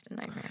miscast in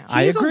Nightmare Alley.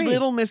 I he's agree. a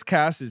little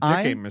miscast. His dick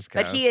ain't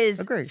miscast. But he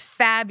is Agreed.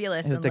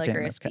 fabulous His in dick ain't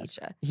Licorice miscast.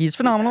 Pizza. He's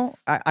phenomenal.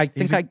 I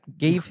think I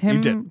gave you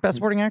him did. Best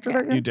Supporting Actor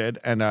that year. You did,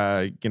 and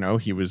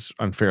he was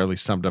unfairly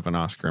subbed of an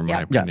Oscar in my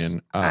Yeah. Yes.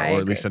 opinion, or I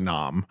at least a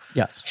nom.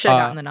 Yes. Should have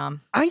gotten the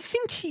nom. I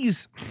think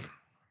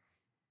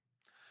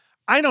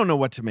I don't know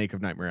what to make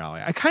of Nightmare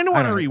Alley. I kind of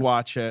want to don't either.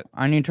 rewatch it.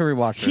 I need to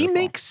rewatch it. He as well.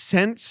 makes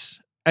sense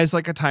as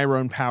like a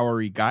Tyrone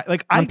Powery guy,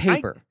 like on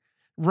paper.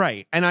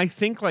 right? And I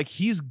think like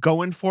he's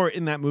going for it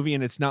in that movie,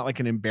 and it's not like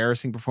an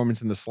embarrassing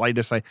performance in the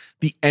slightest.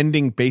 The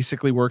ending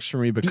basically works for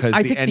me because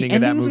I the think ending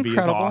of that ending's movie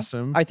incredible. is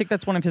awesome. I think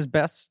that's one of his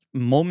best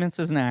moments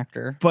as an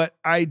actor. But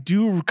I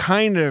do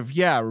kind of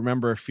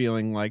remember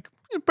feeling like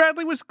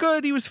Bradley was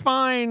good. He was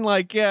fine.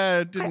 Like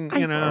didn't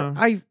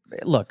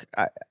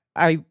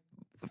I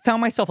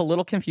found myself a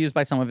little confused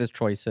by some of his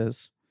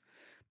choices,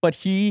 but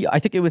I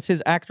think it was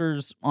his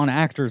actors on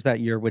actors that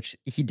year, which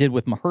he did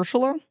with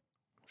Mahershala,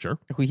 Sure.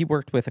 who he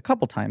worked with a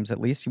couple times at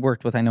least. He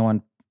worked with, I know,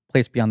 on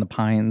Place Beyond the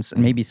Pines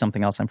and maybe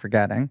something else I'm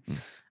forgetting.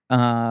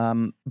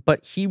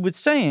 But he was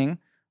saying,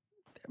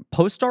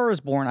 post Star is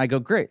Born, I go,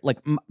 great. Like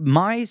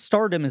my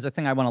stardom is a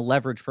thing I want to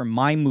leverage for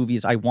my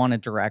movies I want to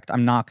direct.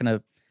 I'm not going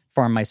to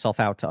farm myself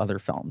out to other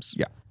films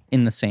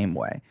in the same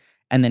way.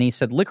 And then he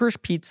said Licorice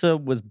Pizza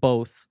was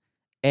both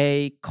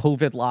a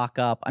COVID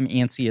lockup. I'm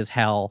antsy as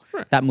hell.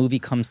 Right. That movie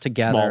comes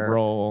together. Small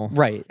role.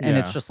 Right. And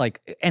Yeah. it's just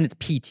like, and it's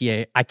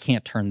PTA. I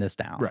can't turn this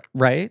down. Right.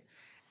 Right.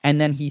 And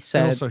then he And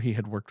said, also, he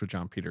had worked with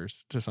John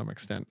Peters to some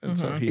extent, and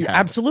so he Yeah, had,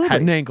 absolutely.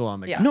 had an angle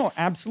on the Yeah. guy. no,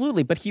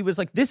 absolutely. But he was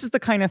like, this is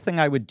the kind of thing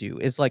I would do,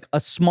 is like a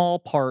small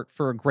part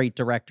for a great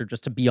director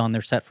just to be on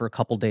their set for a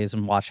couple days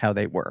and watch how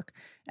they work.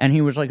 And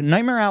he was like,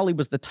 Nightmare Alley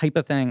was the type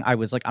of thing I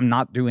was like, I'm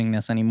not doing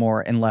this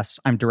anymore unless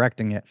I'm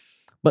directing it.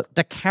 But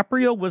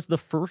DiCaprio was the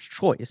first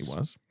choice. He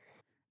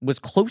Was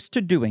close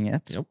to doing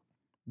it. Yep.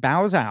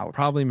 Bows out.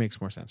 Probably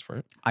makes more sense for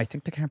it. I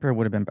think DiCaprio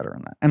would have been better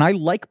in that. And I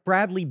like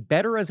Bradley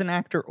better as an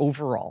actor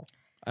overall.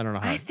 I don't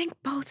know how. I think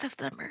both of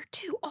them are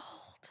too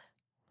old.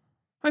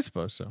 I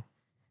suppose so.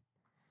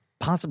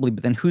 Possibly,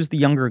 but then who's the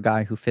younger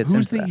guy who fits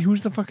into that?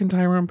 Who's the fucking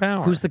Tyrone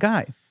Power? Who's the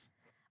guy?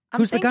 I'm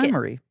Who's the guy, thinking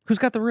Marie? Who's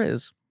got the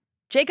Riz?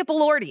 Jacob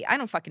Elordi. I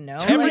don't fucking know.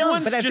 Too Like, young.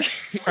 Everyone's but just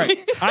all right.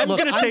 I'm Look,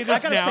 going to say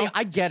this I gotta now. say,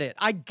 I get it.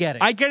 I get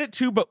it. I get it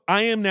too, but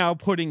I am now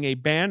putting a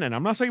ban, and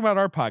I'm not talking about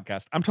our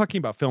podcast. I'm talking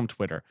about film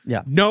Twitter.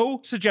 Yeah. No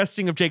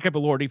suggesting of Jacob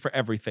Elordi for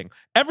everything.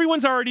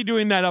 Everyone's already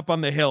doing that up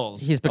on the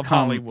hills. He's of become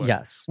Hollywood.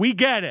 yes. We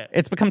get it.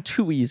 It's become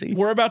too easy.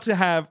 We're about to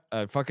have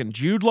a fucking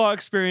Jude Law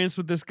experience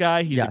with this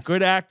guy. He's Yes. a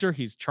good actor.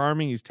 He's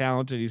charming. He's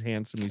talented. He's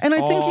handsome. He's And I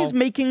think tall. he's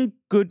making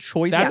good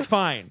choices. That's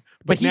fine.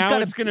 But he's now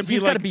gotta- it's going to be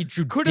he's like, gotta be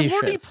could judicious.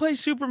 Elordi play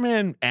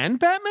Superman and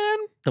Batman?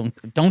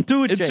 Don't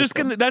do it. It's just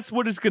Jacob. gonna. That's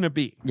what it's gonna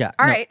be. Yeah.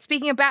 All no. right.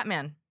 Speaking of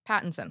Batman,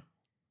 Pattinson.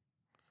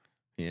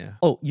 Yeah.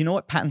 Oh, you know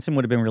what? Pattinson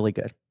would have been really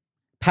good.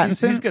 He's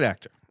Pattinson. a good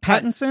actor.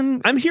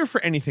 Pattinson. I'm here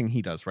for anything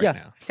he does right Yeah.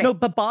 now. Same. No,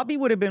 but Bobby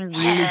would have been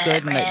really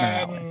good in Nightmare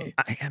Alley.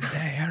 I am the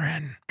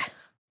heron.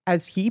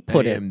 As he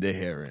put I it, am the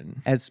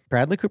heron. as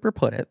Bradley Cooper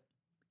put it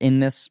in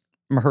this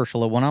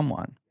Mahershala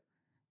one-on-one,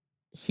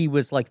 he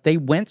was like, they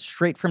went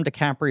straight from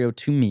DiCaprio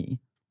to me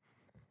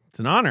It's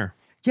an honor.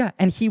 Yeah,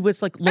 and he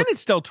was like, look, And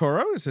it's Del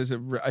Toro. This is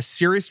a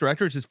serious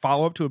director. It's his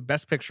follow-up to a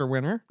Best Picture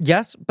winner.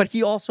 yes, but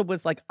he also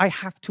was like, I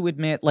have to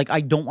admit, like,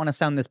 I don't want to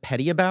sound this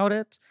petty about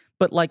it,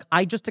 but like,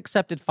 I just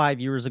accepted 5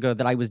 years ago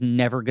that I was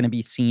never going to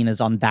be seen as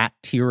on that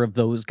tier of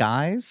those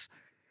guys,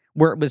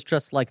 where it was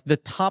just like the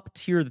top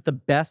tier that the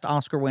best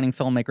Oscar-winning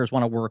filmmakers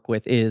want to work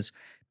with is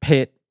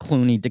Pitt,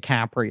 Clooney,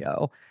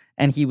 DiCaprio.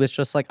 And he was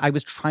just like, I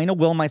was trying to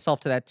will myself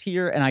to that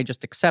tier, and I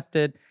just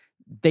accepted.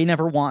 They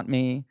never want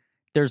me.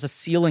 There's a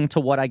ceiling to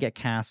what I get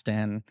cast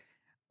in.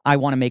 I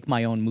want to make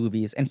my own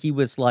movies. And he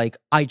was like,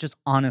 I just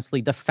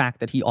honestly, the fact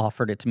that he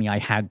offered it to me, I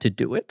had to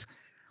do it.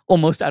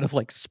 Almost out of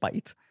like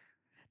spite.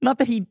 Not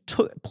that he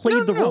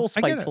played the role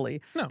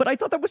spitefully, but I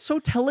thought that was so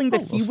telling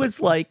that he was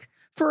like,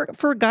 for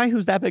a guy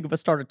who's that big of a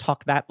star to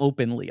talk that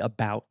openly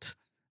about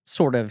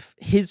sort of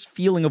his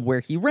feeling of where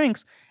he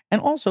ranks.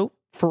 And also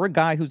for a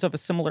guy who's of a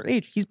similar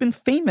age, he's been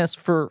famous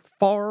for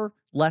far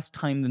less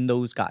time than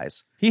those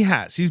guys. He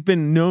has. He's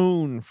been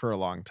known for a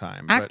long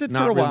time, Acted but for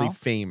not a while. really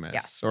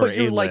famous or But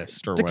you're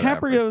A-list or whatever.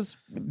 DiCaprio's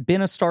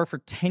been a star for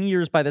 10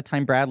 years by the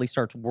time Bradley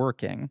starts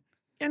working.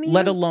 And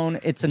Let alone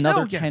it's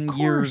another Oh, yeah, 10 of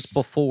years course.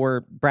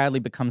 before Bradley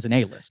becomes an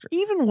A-lister.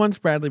 even once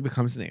Bradley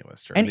becomes an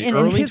A-lister, And in in the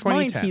early his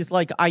mind, 2010s, he's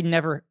like, I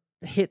never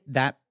hit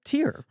that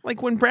tier.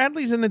 like when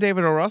Bradley's in the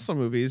David O. Russell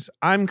movies,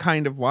 I'm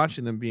kind of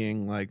watching them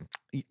being like,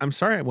 I'm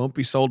sorry, I won't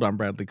be sold on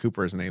Bradley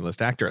Cooper as an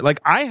A-list actor. Like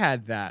I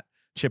had that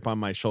chip on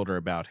my shoulder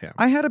about him.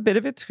 I had a bit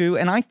of it too,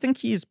 and I think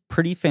he's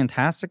pretty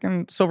fantastic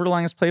in Silver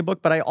Linings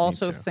Playbook, but I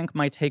also too. think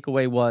my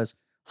takeaway was,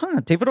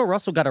 David O.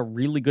 Russell got a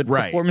really good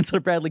Right. performance out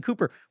of Bradley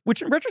Cooper,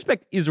 which in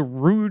retrospect is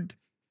rude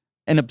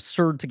and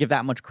absurd to give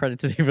that much credit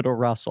to David O.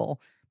 Russell,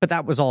 but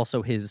that was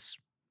also his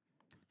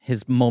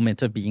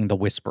moment of being the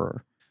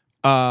whisperer.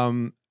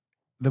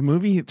 The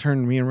movie that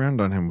turned me around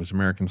on him was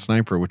American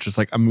Sniper, which is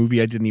like a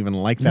movie I didn't even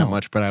like that No.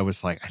 much, but I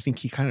was like, I think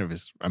he kind of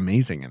is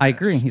amazing in I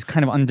this. agree. He's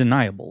kind of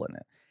undeniable in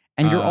it.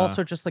 And you're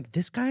also just like,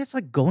 this guy is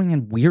like going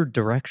in weird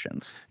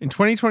directions. In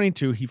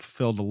 2022, he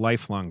fulfilled a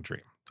lifelong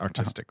dream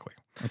artistically.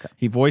 Okay.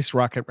 He voiced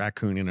Rocket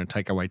Raccoon in a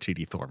Taika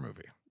Waititi Thor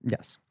movie,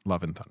 Yes,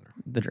 Love and Thunder.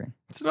 the dream.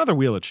 It's another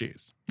wheel of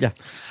cheese. Yeah.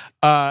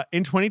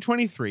 In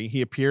 2023,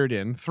 he appeared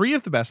in 3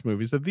 of the best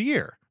movies of the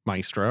year: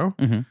 Maestro,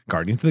 Mhm.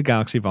 Guardians of the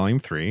Galaxy Volume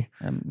 3.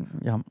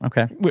 Yeah,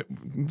 okay.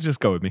 Just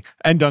go with me.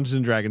 And Dungeons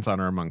and Dragons: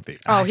 Honor Among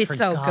Thieves. Oh, I he's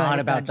so good. forgot at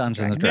about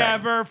Dungeons and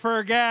Dragons. Never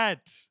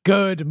forget.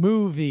 Good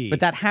movie.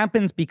 But that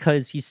happens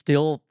because he's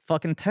still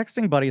fucking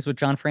texting buddies with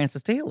John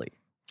Francis Daley.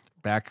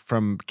 Back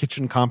from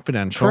Kitchen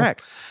Confidential.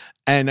 Correct.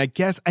 And I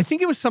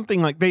think it was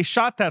something like they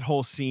shot that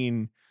whole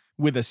scene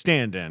with a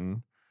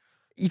stand-in,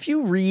 If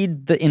you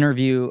read the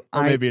interview,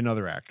 or maybe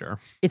another actor.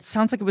 it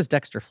sounds like it was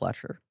Dexter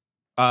Fletcher.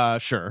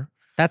 Sure.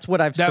 That's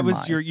what I've That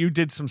was surmised. you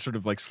did some sort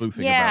of like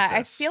sleuthing Yeah, about I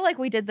this. feel like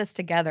we did this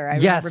together. I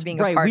Yes, remember being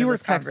right, a part we of were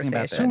this texting about conversation.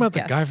 that. Talking about the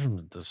Yes. guy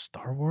from the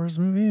Star Wars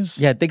movies?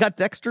 Yeah, they got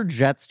Dexter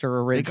Jetster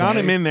originally. They got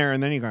him in there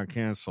and then he got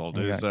canceled.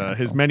 He got His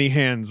canceled. many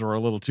hands were a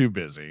little too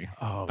busy.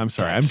 Oh, I'm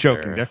sorry. Dexter. I'm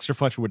joking. Dexter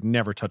Fletcher would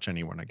never touch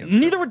anyone against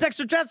Neither him. would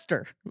Dexter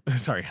Jetster.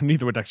 Sorry,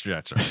 neither would Dexter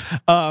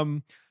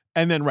Jetster.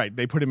 And then, right,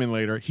 they put him in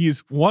later.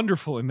 He's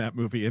wonderful in that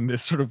movie in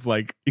this sort of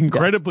like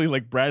incredibly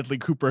like Bradley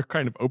Cooper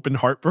kind of open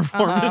heart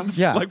performance,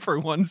 Yeah. like for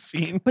one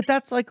scene. But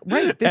that's like,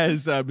 right.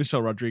 This As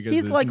Michelle Rodriguez's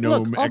he's like,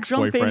 gnome look, I'll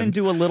jump in ex-boyfriend. and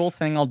do a little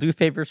thing. I'll do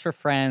favors for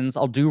friends.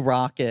 I'll do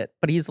Rocket.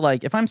 But he's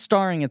like, if I'm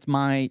starring, it's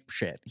my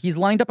shit. He's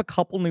lined up a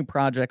couple new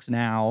projects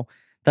now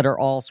that are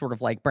all sort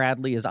of like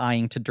Bradley is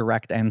eyeing to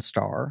direct and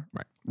star.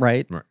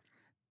 Right.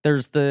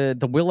 There's the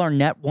Will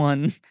Arnett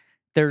one.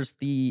 There's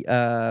the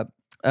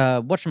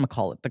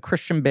whatchamacallit, the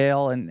Christian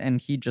Bale,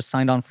 and he just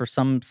signed on for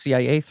some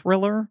CIA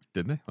thriller.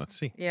 Did they? Let's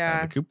see. Yeah.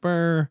 Bradley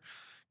Cooper,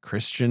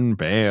 Christian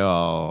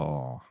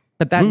Bale.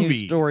 But that Movie. news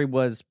story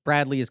was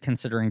Bradley is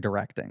considering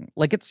directing.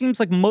 Like, it seems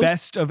like most...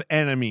 Best of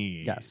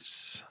Enemies.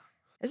 Yes.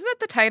 Isn't that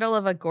the title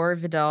of a Gore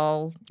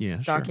Vidal Yeah,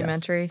 sure.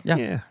 documentary? Yeah.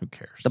 Yeah, who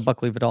cares? The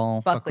Buckley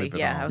Vidal. Buckley, Buckley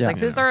yeah. I was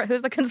Vidal. like,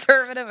 who's the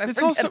conservative? I It's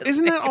forget also his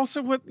isn't that name.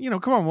 also what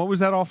come on, what was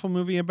that awful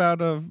movie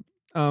about of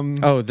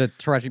Oh, the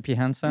Taraji P.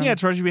 Henson? yeah,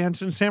 Taraji P.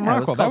 Henson and Sam Yeah, it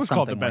was Rockwell. That called was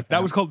called the something best. like that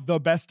that. was called The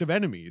Best of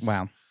Enemies.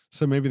 Wow.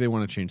 So maybe they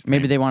want to change the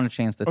Maybe name. they want to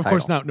change the Of title.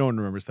 course not. No one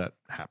remembers that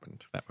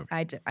happened, that movie.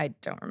 I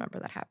don't remember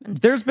that happened.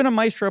 There's been a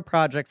Maestro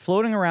project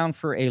floating around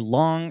for a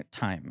long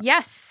time.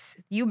 Yes,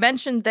 you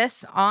mentioned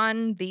this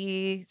on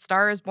the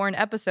Star is Born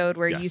episode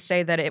where you Yes.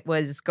 say that it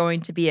was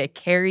going to be a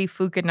Cary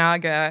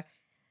Fukunaga,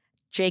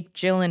 Jake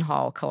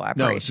Gyllenhaal No,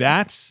 collaboration.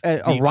 that's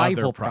A the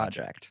rival other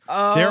project.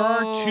 Oh. There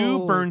are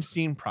 2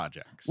 Bernstein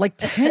projects. Like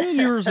 10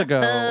 years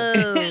ago,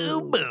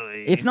 oh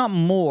boy. if not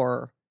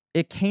more,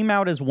 it came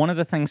out as one of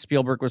the things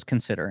Spielberg was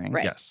considering.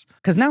 Right. Yes.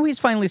 Because now he's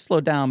finally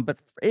slowed down, but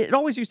it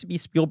always used to be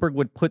Spielberg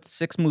would put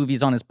 6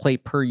 movies on his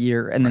plate per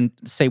year and then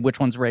say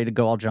which one's ready to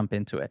go, I'll jump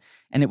into it.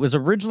 And it was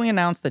originally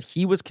announced that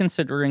he was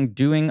considering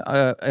doing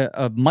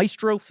a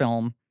Maestro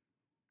film,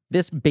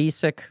 this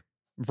basic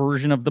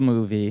version of the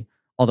movie,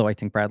 although I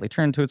think Bradley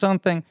turned to its own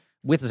thing,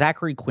 with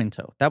Zachary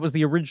Quinto. That was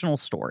the original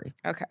story.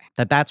 Okay.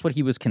 That's what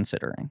he was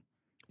considering.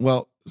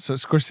 Well, so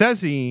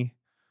Scorsese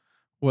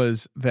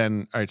was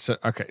then all right. So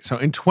so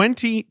in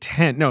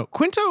 2010, no,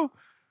 Quinto.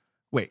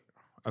 Wait,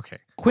 okay,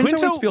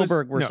 Quinto and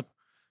Spielberg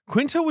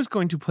Quinto was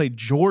going to play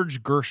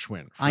George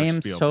Gershwin. For I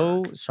am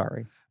Spielberg. so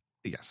sorry.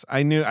 Yes,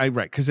 I knew.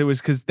 Because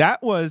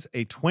that was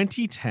a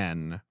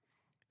 2010.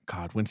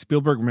 God, when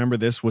Spielberg, remember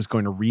this, was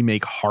going to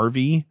remake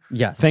Harvey.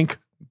 Yes, thank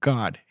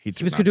God he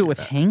was going to do it with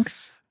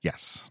Hanks.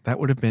 Yes, that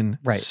would have been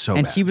so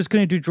and bad. he was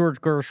going to do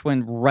George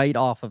Gershwin right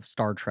off of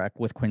Star Trek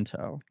with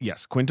Quinto.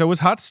 Yes, Quinto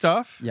was hot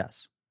stuff.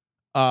 Yes.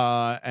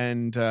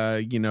 And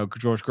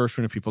George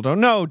Gershwin, if people don't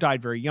know,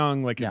 died very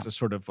young. Like it's a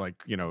sort of like,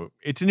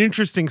 it's an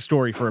interesting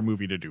story for a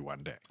movie to do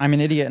one day. I'm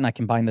an idiot and I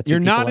combine the two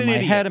people in my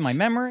head and my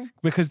memory.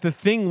 Because the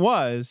thing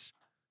was,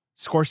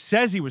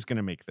 Scorsese was going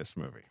to make this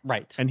movie.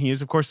 Right. And he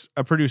is, of course,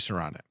 a producer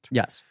on it.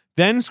 Yes.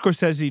 Then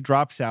Scorsese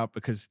drops out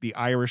because The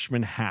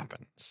Irishman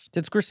happens.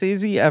 Did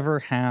Scorsese ever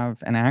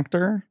have an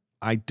actor?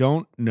 I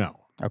don't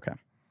know. Okay.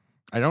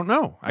 I don't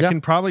know. I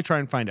can probably try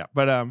and find out.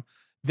 But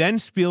then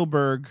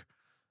Spielberg...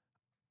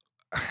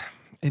 all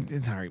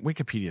right,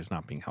 Wikipedia is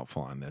not being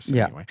helpful on this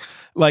anyway.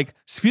 Like,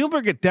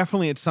 Spielberg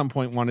definitely at some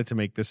point wanted to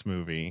make this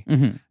movie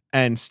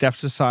and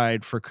steps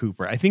aside for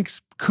Cooper. I think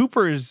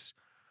Cooper is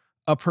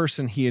a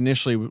person he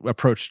initially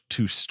approached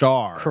to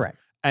star. Correct.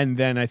 And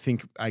then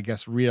I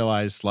guess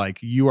realized, like,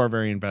 you are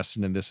very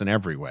invested in this in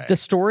every way. The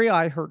story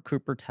I heard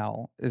Cooper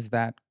tell is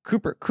that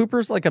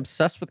Cooper's like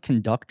obsessed with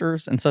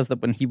conductors and says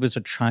that when he was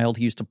a child,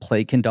 he used to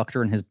play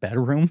conductor in his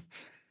bedroom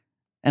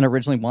and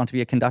originally wanted to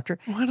be a conductor.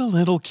 What a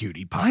little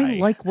cutie pie. I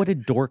like what a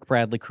dork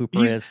Bradley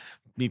Cooper is.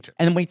 Me too.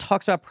 And then when he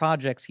talks about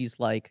projects, he's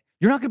like,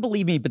 you're not going to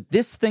believe me, but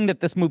this thing that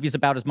this movie's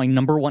about is my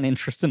number one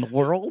interest in the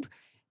world.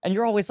 And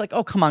you're always like,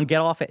 oh, come on,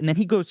 get off it. And then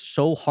he goes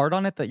so hard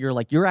on it that you're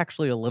like, you're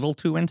actually a little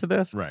too into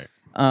this. Right.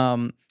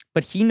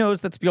 But he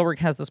knows that Spielberg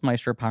has this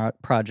Maestro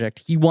project.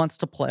 He wants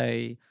to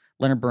play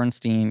Leonard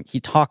Bernstein. He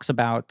talks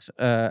about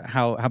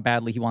how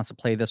badly he wants to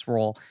play this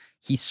role.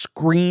 He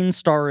screens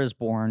Star is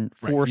Born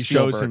for He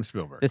Spielberg. shows him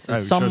Spielberg. This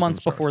is some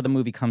months before the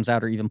movie comes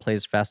out or even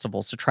plays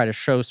festivals to try to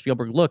show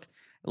Spielberg, look,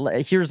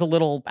 here's a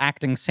little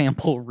acting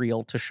sample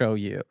reel to show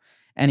you.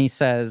 And he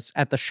says,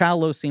 at the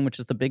shallow scene, which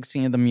is the big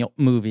scene of the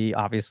movie,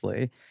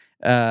 obviously,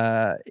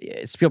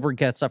 Spielberg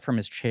gets up from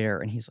his chair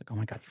and he's like, oh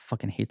my God, he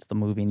fucking hates the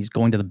movie. And he's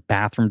going to the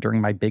bathroom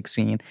during my big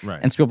scene. Right.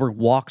 And Spielberg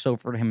walks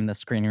over to him in the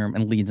screening room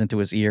and leans into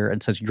his ear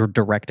and says, you're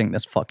directing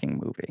this fucking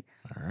movie.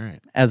 All right.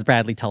 As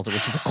Bradley tells it,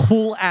 which is a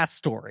cool ass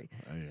story.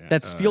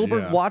 That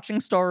Spielberg watching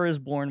Star is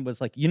Born was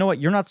like, you know what?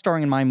 You're not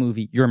starring in my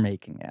movie. You're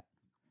making it.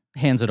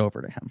 Hands it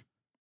over to him.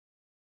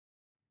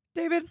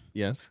 David?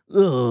 Yes?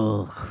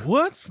 Ugh.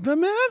 What's the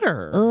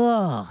matter?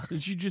 Ugh.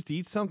 Did you just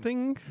eat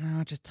something?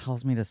 No, it just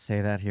tells me to say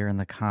that here in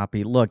the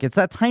copy. Look, it's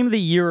that time of the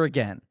year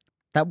again.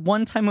 That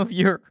one time of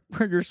year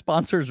where your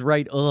sponsors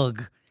write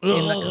ugh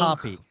in the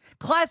copy.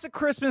 Classic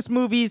Christmas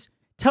movies,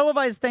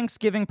 televised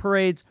Thanksgiving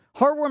parades,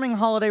 heartwarming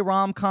holiday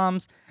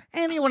rom-coms.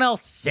 Anyone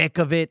else sick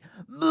of it?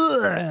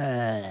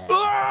 I'm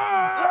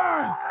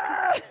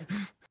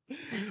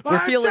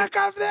sick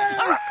of this!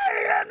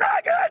 I'm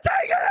not going to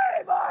take it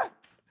anymore!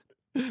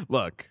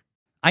 Look,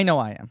 I know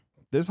I am.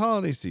 This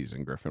holiday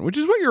season, Griffin, which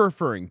is what you're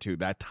referring to,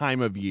 that time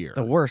of year.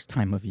 The worst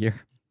time of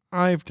year.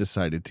 I've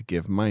decided to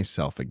give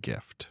myself a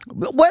gift.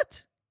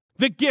 What?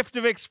 The gift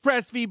of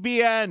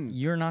ExpressVPN.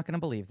 You're not going to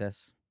believe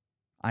this.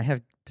 I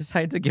have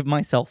decided to give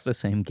myself the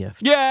same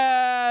gift.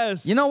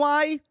 Yes! You know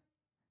why?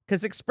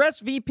 Because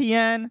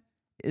ExpressVPN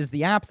is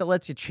the app that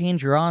lets you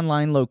change your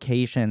online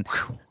location,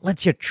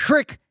 lets you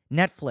trick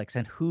Netflix,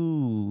 and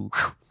who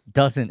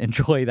doesn't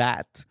enjoy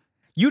that?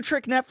 You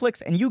trick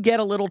Netflix and you get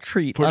a little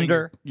treat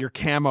under your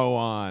camo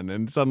on,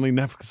 and suddenly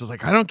Netflix is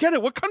like, I don't get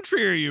it. What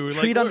country are you?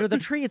 Treat under the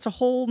tree. It's a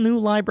whole new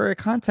library of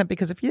content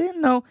because if you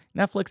didn't know,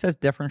 Netflix has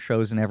different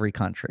shows in every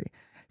country.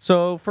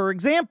 So, for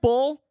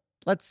example,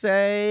 let's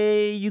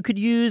say you could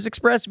use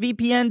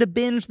ExpressVPN to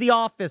binge The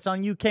Office on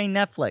UK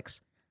Netflix.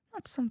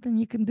 That's something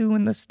you can do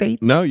in the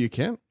States. No, you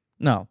can't.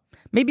 No.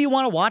 Maybe you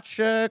want to watch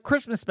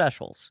Christmas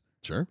specials.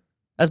 Sure.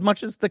 As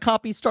much as the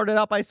copy started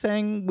out by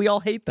saying we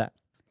all hate that.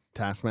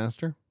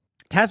 Taskmaster,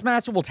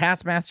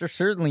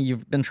 certainly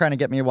you've been trying to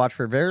get me to watch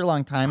for a very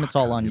long time. It's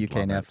all on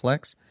UK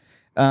Netflix.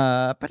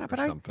 But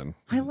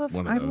I love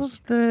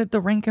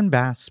the Rankin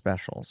Bass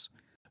specials.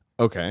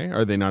 Okay,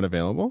 are they not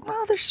available?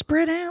 Well, they're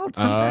spread out.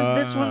 Sometimes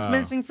this one's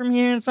missing from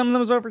here, and some of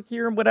them's over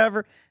here, and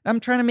whatever. I'm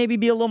trying to maybe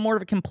be a little more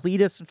of a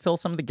completist and fill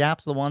some of the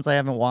gaps of the ones I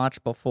haven't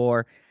watched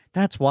before.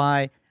 That's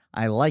why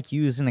I like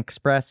using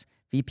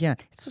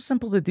ExpressVPN. It's so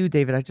simple to do,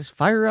 David. I just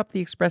fire up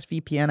the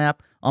ExpressVPN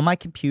app on my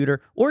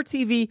computer or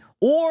TV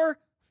or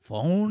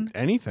phone,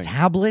 anything,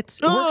 tablet.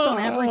 It works on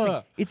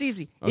everything. It's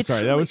easy. Oh,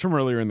 sorry, that was from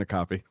earlier in the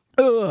copy.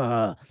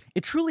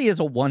 It truly is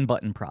a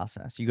one-button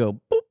process. You go,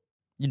 boop.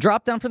 You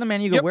drop down from the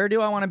menu, you go, where do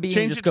I want to be?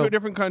 Change it to a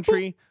different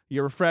country,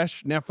 you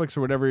refresh Netflix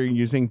or whatever you're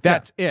using.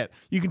 That's it.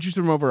 You can choose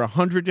from over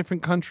 100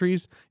 different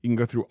countries. You can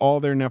go through all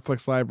their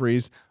Netflix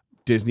libraries,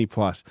 Disney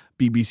Plus,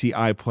 BBC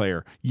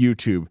iPlayer,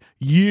 YouTube,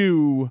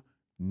 you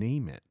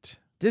name it.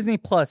 Disney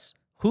Plus,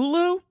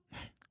 Hulu,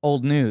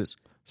 old news.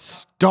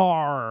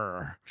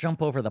 Star.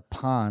 Jump over the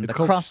pond. It's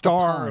called across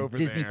Star the pond. over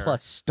Disney there.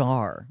 Plus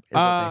Star is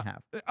what they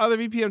have. Other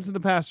VPNs in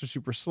the past are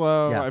super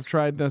slow. Yes. I've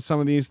tried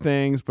some of these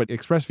things, but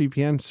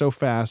ExpressVPN so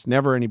fast,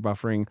 never any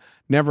buffering,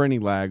 never any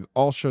lag.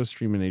 All shows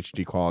stream in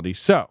HD quality.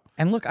 So,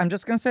 and look, I'm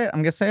just going to say it.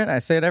 I'm going to say it. I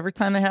say it every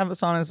time they have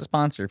us on as a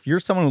sponsor. If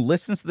you're someone who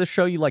listens to the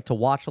show, you like to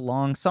watch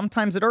along,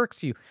 sometimes it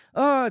irks you.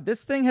 Oh,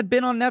 this thing had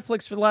been on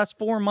Netflix for the last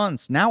 4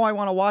 months. Now I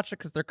want to watch it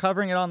because they're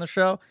covering it on the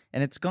show,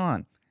 and it's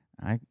gone.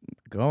 I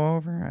go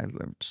over, I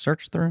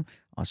search through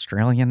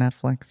Australian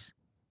Netflix,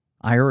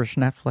 Irish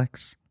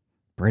Netflix,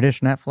 British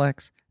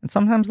Netflix, and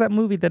sometimes that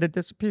movie that had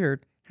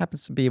disappeared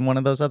happens to be in one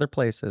of those other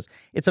places.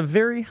 It's a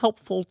very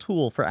helpful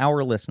tool for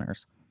our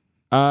listeners.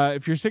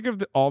 If you're sick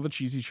of all the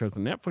cheesy shows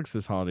on Netflix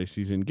this holiday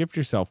season, gift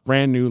yourself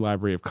brand new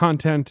library of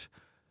content.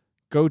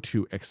 Go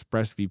to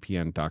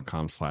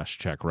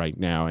expressvpn.com/check right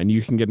now, and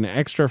you can get an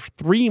extra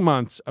 3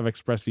 months of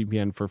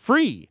ExpressVPN for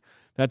free.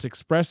 That's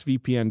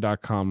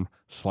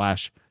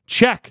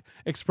expressvpn.com/check.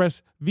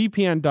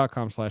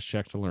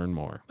 expressvpn.com/check to learn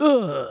more.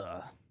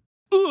 Ugh.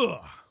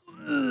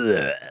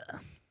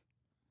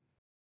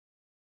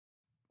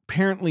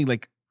 Apparently,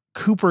 like,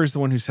 Cooper is the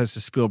one who says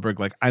to Spielberg,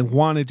 like, I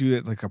want to do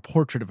it like a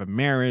portrait of a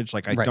marriage.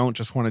 Like, I don't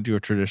just want to do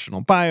a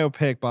traditional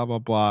biopic, blah, blah,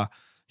 blah.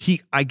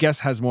 He, I guess,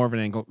 has more of an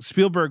angle.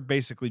 Spielberg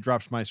basically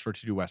drops Maestro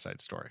to do West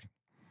Side Story.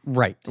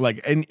 Right.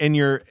 Like, and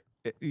your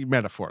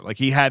metaphor. Like,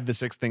 he had the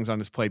 6 things on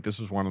his plate. This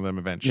was one of them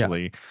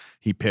eventually. Yeah.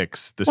 He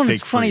picks the steak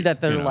it's funny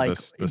that they're like,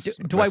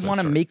 do I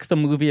want to make the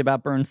movie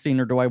about Bernstein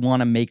or do I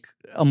want to make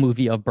a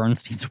movie of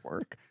Bernstein's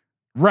work?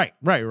 Right.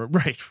 I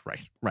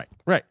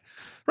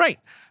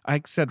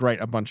said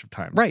right a bunch of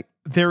times. Right.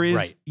 There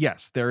is,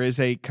 yes, there is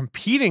a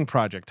competing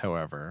project,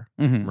 however,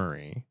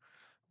 Marie,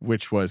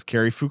 which was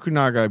Cary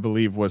Fukunaga, I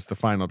believe, was the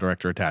final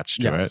director attached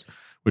to it,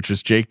 which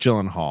is Jake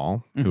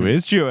Gyllenhaal, who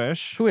is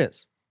Jewish. Who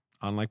is?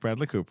 Unlike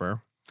Bradley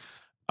Cooper.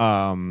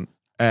 And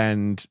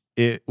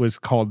it was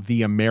called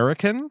The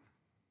American.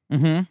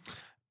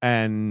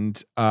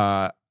 And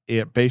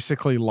it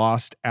basically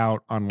lost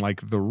out on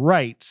like the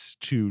rights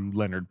to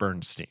Leonard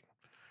Bernstein,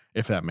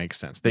 if that makes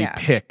sense. They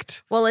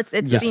picked. Well, it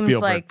seems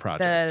Spielberg like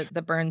project.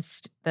 the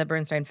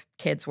Bernstein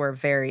kids were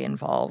very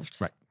involved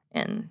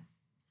in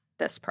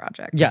this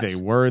project. Yes. They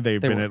were.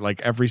 They've been at like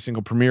every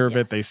single premiere of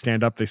it. They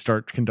stand up, they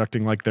start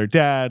conducting like their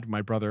dad.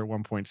 My brother at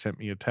one point sent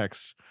me a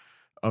text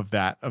of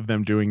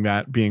them doing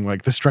that, being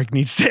like, the strike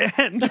needs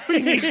to end. We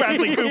need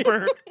Bradley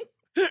Cooper.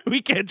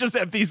 We can't just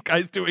have these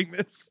guys doing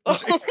this. No.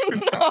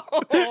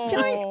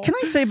 Can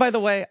I say, by the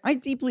way, I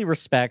deeply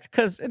respect,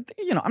 because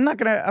I'm not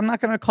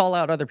gonna call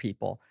out other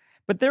people,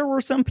 but there were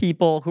some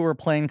people who were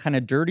playing kind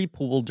of dirty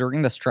pool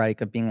during the strike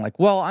of being like,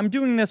 well, I'm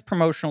doing this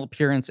promotional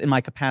appearance in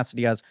my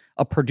capacity as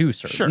a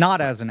producer,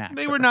 not as an actor.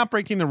 They were not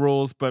breaking the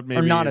rules, but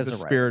maybe not as the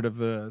spirit of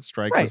the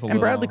strike was a little.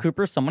 And Bradley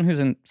Cooper is someone who's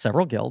in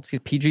several guilds.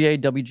 He's PGA,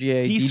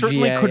 WGA, he DGA,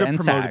 certainly could have and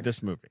promoted SAG.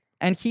 this movie.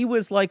 And he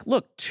was like,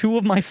 look, 2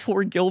 of my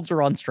 4 guilds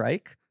are on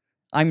strike.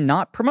 I'm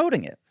not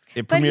promoting it.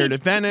 It premiered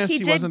at Venice. He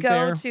did wasn't go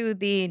there. to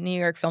the New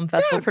York Film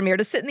Festival premiere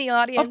to sit in the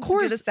audience. Of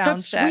course, and do the sound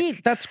that's check,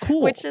 sweet. That's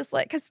cool. Which is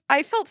like, because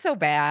I felt so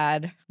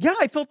bad. Yeah,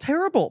 I felt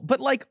terrible. But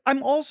like,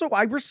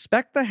 I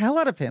respect the hell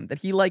out of him that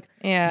he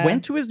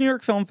went to his New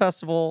York Film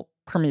Festival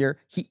premiere.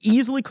 He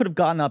easily could have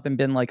gotten up and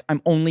been like,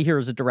 I'm only here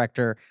as a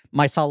director.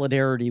 My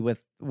solidarity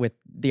with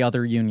the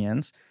other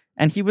unions.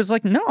 And he was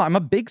like, no, I'm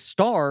a big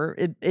star.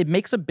 It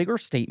makes a bigger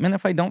statement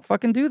if I don't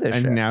fucking do this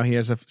shit. And now he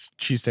has a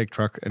cheesesteak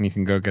truck, and you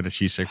can go get a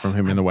cheesesteak from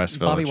him in the West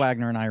Village. Bobby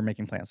Wagner and I are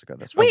making plans to go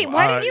this week. way. Wait,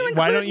 why didn't you include me?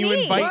 Why don't you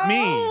invite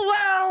me?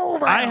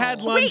 Well. I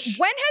had lunch. Wait,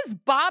 when has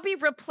Bobby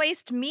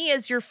replaced me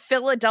as your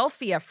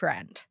Philadelphia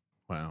friend?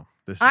 Wow.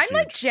 This is I'm huge.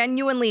 like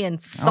genuinely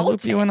insulted. I'll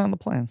loop you in on the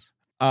plans.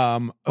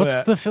 What's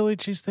the Philly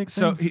cheesesteak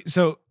thing?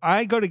 So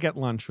I go to get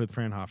lunch with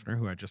Fran Hoffner,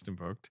 who I just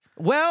invoked.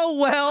 Well.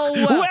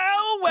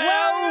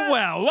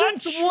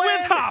 Lunch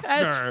with Hoffner.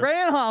 As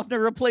Fran Hoffner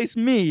replaced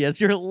me as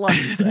your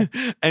lunch.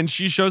 And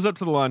she shows up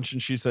to the lunch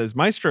and she says,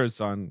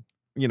 Maestro's on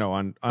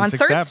 6th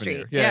 3rd Avenue.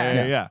 Street.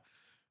 Yeah.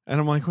 And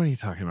I'm like, what are you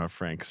talking about,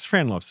 Fran? Because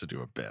Fran loves to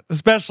do a bit,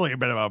 especially a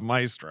bit about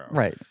Maestro.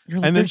 Right.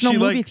 And then there's no she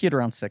movie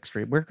theater on 6th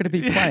Street. Where could it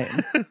be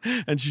playing?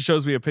 And she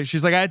shows me a picture.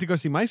 She's like, I had to go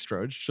see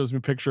Maestro. She shows me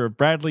a picture of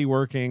Bradley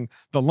working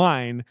the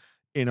line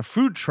in a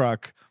food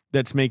truck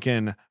that's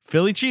making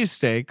Philly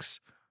cheesesteaks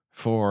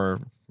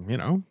for,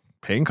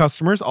 paying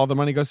customers. All the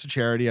money goes to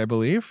charity, I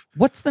believe.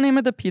 What's the name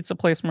of the pizza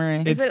place,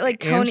 Marie? Is it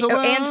like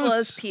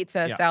Angela's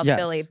Pizza, South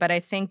Philly? But I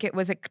think it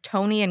was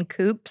Tony and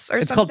Coops or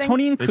something. It's called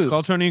Tony and Coops. It's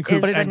called Tony and Coops.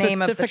 Is but it's the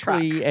name of the truck.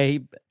 specifically a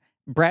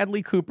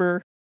Bradley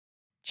Cooper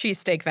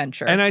cheesesteak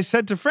venture. And I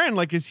said to Fran,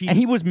 like, is he? And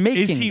he was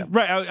making them.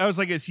 Right. I was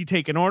like, is he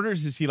taking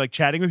orders? Is he like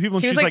chatting with people?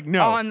 And She was she's like,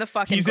 no. on the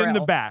fucking He's grill. in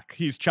the back.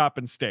 He's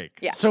chopping steak.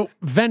 Yeah. So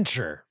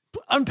venture.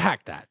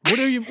 unpack that.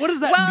 What does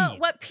that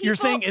mean? You're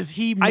saying is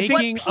he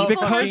making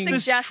because the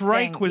suggesting,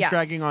 strike was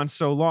dragging on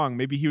so long,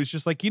 maybe he was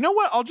just like, you know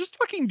what? I'll just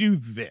fucking do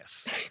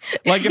this.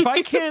 Like if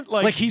I can't do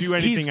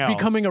anything else, he's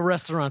becoming a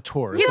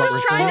restaurateur. He's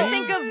just trying to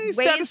think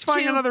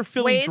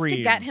of ways dream.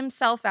 to get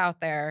himself out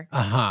there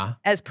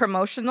as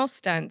promotional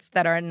stunts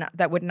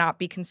that would not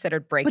be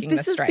considered breaking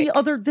the strike.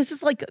 This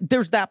is like,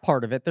 there's that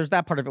part of it. There's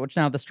that part of it, which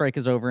now the strike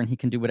is over and he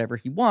can do whatever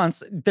he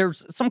wants.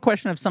 There's some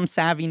question of some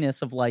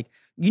savviness of like,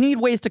 you need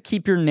ways to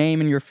keep your name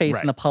and your face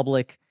in the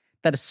public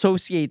that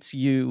associates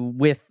you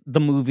with the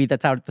movie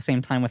that's out at the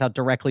same time without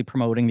directly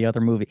promoting the other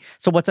movie.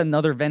 So what's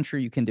another venture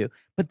you can do?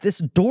 But this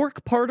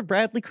dork part of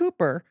Bradley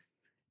Cooper,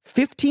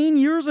 15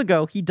 years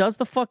ago, he does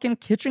the fucking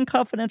Kitchen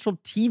Confidential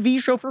TV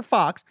show for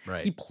Fox.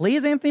 Right. He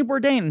plays Anthony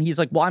Bourdain, and he's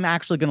like, well, I'm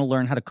actually going to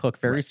learn how to cook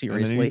very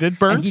seriously. And he did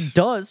Burnt. And he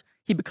does.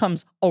 He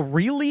becomes a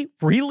really,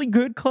 really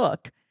good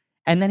cook.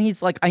 And then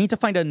he's like, I need to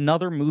find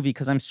another movie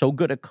because I'm so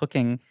good at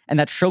cooking, and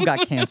that show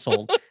got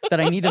canceled, that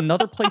I need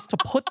another place to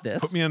put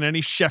this. Put me on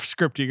any chef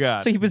script you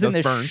got. So he was in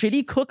this Burnt.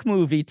 shitty cook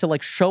movie to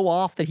like show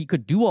off that he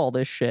could do all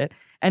this shit.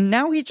 And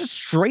now he's just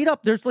straight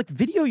up, there's like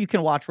video you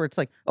can watch where it's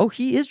like, oh,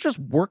 he is just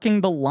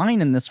working the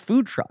line in this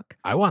food truck.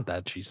 I want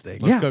that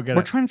cheesesteak. Let's go get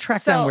we're it. trying to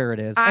track down where it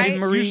is. And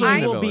Marie, usually in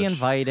you the will be village.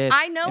 invited.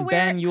 I know and where-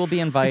 Ben, you will be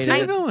invited.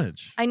 It's in the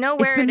village. I know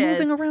where It's been it is.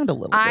 moving around a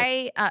little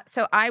bit.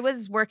 So I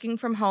was working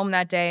from home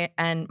that day,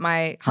 and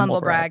my humble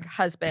brag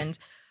husband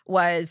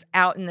was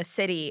out in the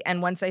city.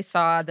 And once I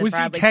saw the Was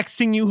he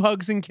texting you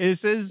hugs and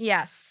kisses?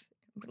 Yes.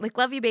 Like,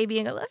 love you, baby,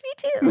 and I love you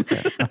too.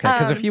 Okay,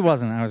 because if he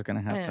wasn't, I was going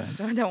to have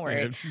to. Don't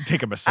worry. Yeah, just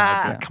take him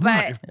aside. Come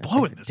on, you're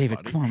blowing this, David,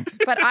 buddy. come on.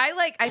 But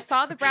I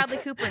saw the Bradley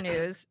Cooper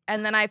news,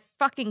 and then I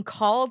fucking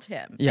called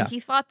him. Yeah. And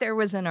he thought there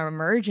was an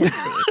emergency.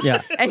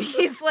 Yeah. And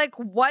he's like,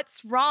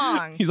 what's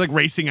wrong? He's like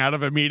racing out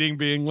of a meeting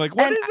being like,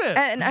 "What is it?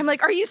 And I'm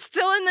like, are you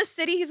still in the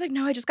city? He's like,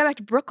 no, I just got back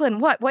to Brooklyn.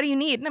 What do you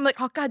need? And I'm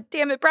like, oh, God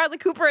damn it. Bradley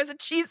Cooper has a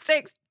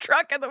cheesesteak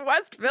truck in the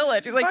West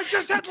Village. He's like, I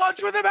just had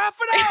lunch with him half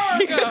an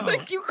hour ago.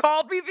 like, you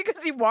called me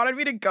because he wanted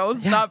me to go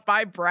stop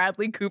by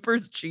Bradley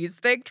Cooper's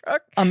cheesesteak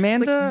truck?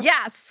 Amanda, like,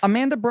 yes.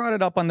 Amanda brought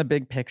it up on the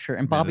big picture,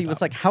 and Bobby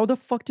was like, how the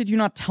fuck did you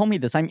not tell me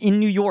this? I'm in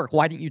New York.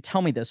 Why didn't you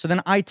tell me this? So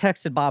then I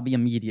texted Bobby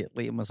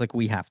immediately and was like,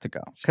 we have to go,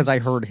 because I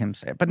heard him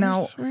say it. But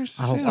now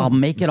I'll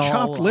make it all.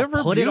 Chopped liver,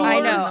 I'll put it all. I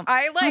know. in the-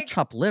 I like not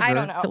chopped liver. I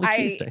don't know. Philly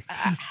cheesesteak.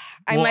 I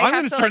Well, might I'm have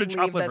gonna to start like a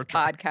chopped leave liver this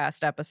truck.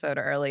 podcast episode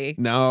early.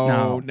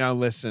 No. Now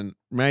listen,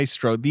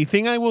 Maestro, the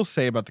thing I will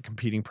say about the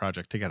competing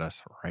project to get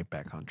us right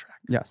back on track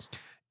Yes.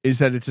 is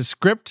that it's a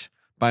script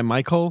by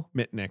Michael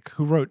Mitnick,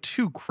 who wrote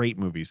two great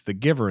movies, The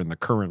Giver and The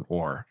Current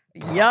War.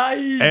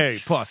 Yikes. A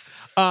plus.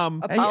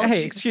 Apologies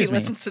Hey, excuse if he me.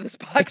 listens to this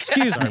podcast.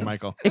 Excuse Sorry, me,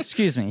 Michael.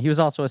 Excuse me. He was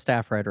also a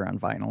staff writer on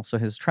Vinyl, so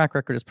his track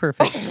record is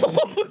perfect.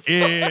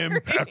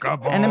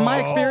 Impeccable. And in my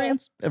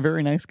experience, a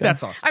very nice guy.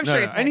 That's awesome. I'm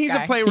sure he's a and nice he's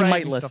guy. a playwright. He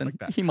might and stuff listen. like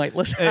that. He might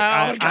listen.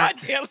 Oh,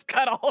 goddamn, let's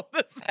cut all of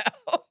this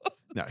out.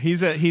 No,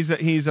 he's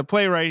a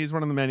playwright. He's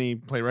one of the many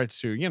playwrights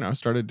who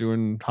started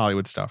doing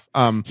Hollywood stuff.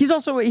 He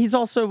has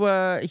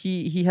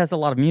a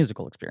lot of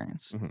musical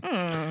experience.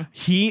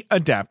 He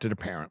adapted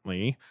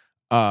apparently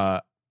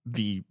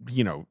the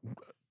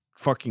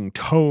fucking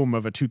tome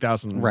of a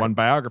 2001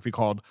 biography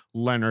called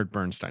Leonard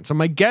Bernstein. So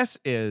my guess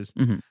is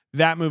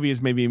that movie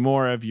is maybe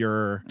more of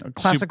your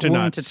Classic soup to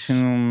Womb nuts. to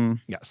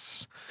Tomb.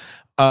 Yes.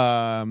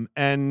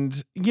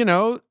 And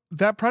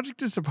that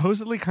project is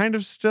supposedly kind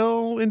of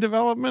still in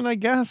development, I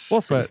guess.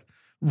 We'll see. But,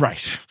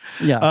 right.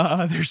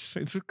 Yeah.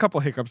 It's a couple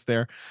hiccups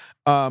there.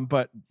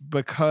 But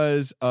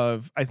because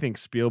of, I think,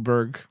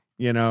 Spielberg,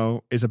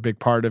 is a big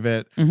part of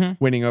it,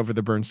 winning over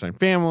the Bernstein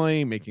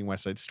family, making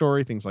West Side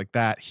Story, things like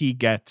that. He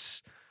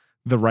gets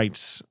the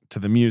rights to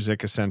the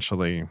music,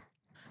 essentially.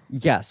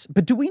 Yes,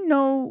 but do we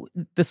know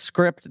the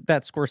script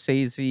that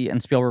Scorsese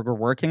and Spielberg were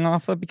working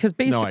off of? Because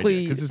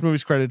basically, because this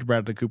movie's credited to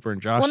Bradley Cooper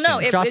and Josh. Well, no,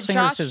 Singer. Josh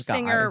Singer's his guy.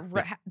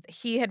 Singer,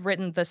 he had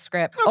written the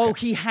script. Oh,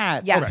 he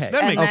had. Yes, Okay.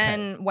 That and makes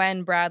then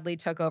when Bradley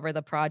took over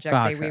the project,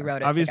 Gotcha. they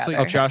rewrote it Obviously,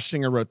 together. Josh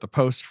Singer wrote the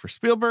post for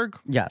Spielberg.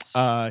 Yes.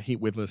 He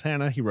with Liz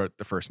Hannah, he wrote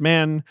The First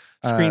Man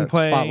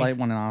screenplay. Spotlight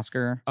won an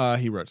Oscar.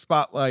 He wrote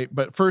Spotlight,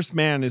 but First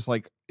Man is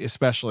like,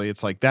 especially,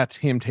 it's like that's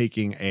him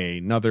taking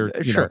another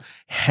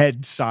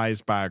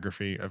head-sized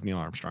biography of Neil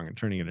Armstrong and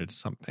turning it into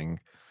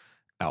something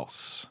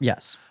else.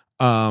 Yes.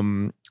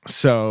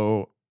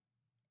 So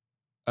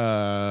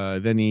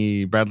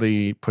then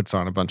Bradley puts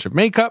on a bunch of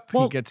makeup.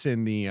 Well, he gets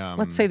in the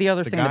Let's say the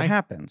other thing guy. that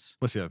happens.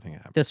 What's the other thing that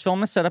happens? This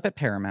film is set up at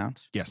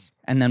Paramount. Yes.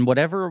 And then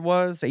whatever it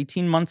was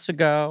 18 months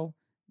ago,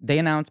 they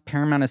announced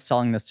Paramount is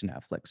selling this to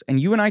Netflix. And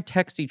you and I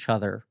text each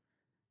other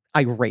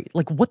irate.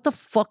 Like, what the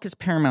fuck is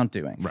Paramount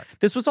doing? Right.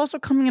 This was also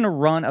coming in a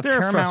run of They're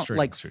Paramount, frustrating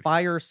like,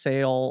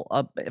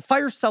 studio.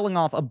 fire selling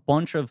off a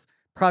bunch of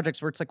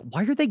projects where it's like,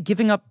 why are they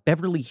giving up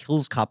Beverly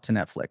Hills Cop to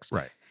Netflix?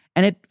 Right.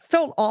 And it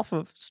felt off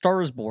of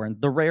Star is Born,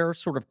 the rare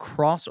sort of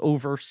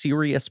crossover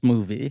serious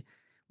movie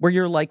where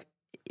you're like,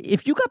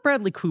 if you got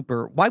Bradley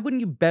Cooper, why wouldn't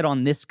you bet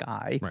on this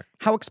guy? Right.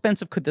 How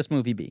expensive could this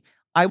movie be?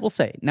 I will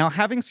say, now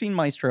having seen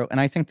Maestro,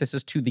 and I think this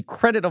is to the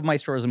credit of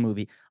Maestro as a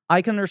movie,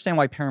 I can understand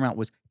why Paramount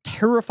was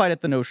terrified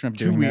at the notion of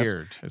doing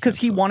this. Because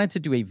he wanted to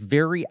do a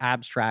very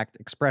abstract,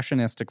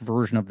 expressionistic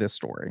version of this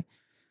story.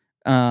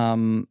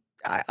 I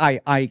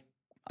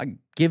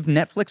give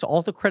Netflix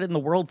all the credit in the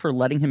world for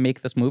letting him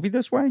make this movie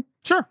this way.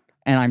 Sure.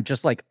 And I'm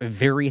just like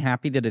very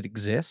happy that it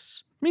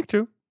exists. Me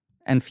too.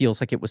 And feels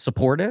like it was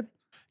supported.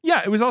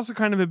 Yeah, it was also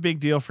kind of a big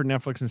deal for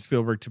Netflix and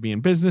Spielberg to be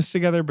in business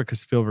together because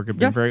Spielberg had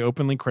been very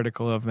openly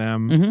critical of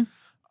them.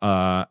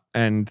 Mm-hmm.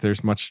 And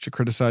there's much to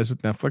criticize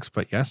with Netflix,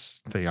 but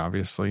yes, they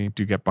obviously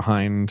do get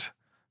behind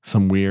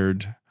some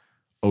weird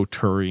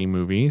auteur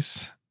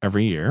movies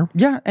every year.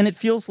 Yeah, and it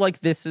feels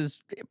like this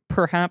is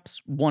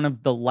perhaps one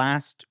of the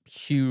last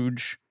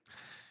huge...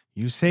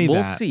 You say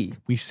we'll that. See.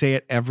 We say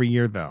it every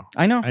year, though.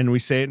 I know. And we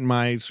say it in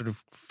my sort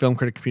of film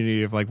critic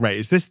community of like, right,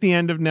 is this the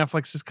end of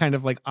Netflix's kind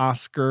of like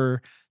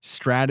Oscar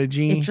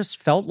strategy? It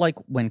just felt like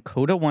when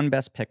Coda won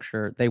Best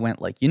Picture, they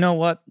went like, you know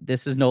what?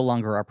 This is no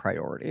longer our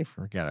priority.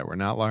 Forget it. We're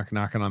not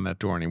knocking on that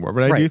door anymore.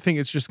 But I do think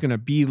it's just going to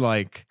be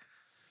like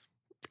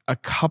a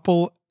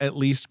couple, at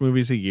least,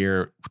 movies a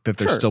year that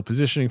they're still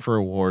positioning for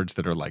awards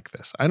that are like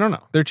this. I don't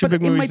know. They're two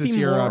big movies this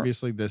year,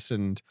 obviously, this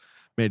and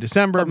May,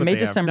 December, but they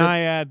have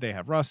Naiad, they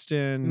have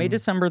Rustin. May,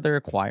 December, they're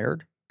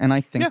acquired. And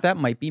I think that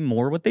might be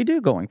more what they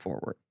do going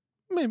forward.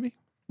 Maybe.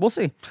 We'll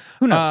see.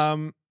 Who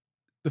knows?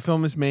 The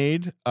film is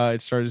made.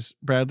 It stars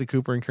Bradley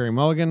Cooper and Carey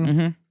Mulligan.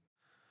 Mm-hmm.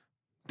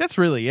 That's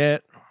really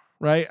it,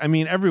 right? I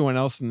mean, everyone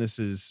else in this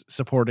is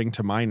supporting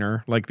to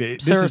minor. Like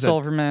this Sarah is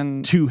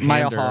Silverman, two-hander.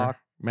 Maya Hawke.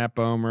 Matt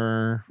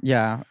Bomer.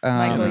 Yeah.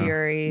 Michael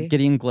Urie.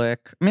 Gideon Glick.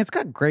 I mean, it's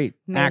got great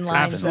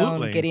Mainline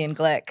Zone, Gideon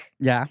Glick.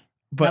 Yeah.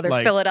 But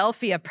another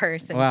Philadelphia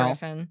person,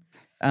 Griffin.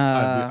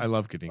 I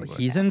love Gideon Glick.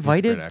 He's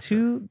invited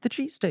to the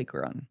cheesesteak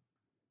run.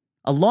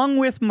 Along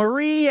with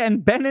Marie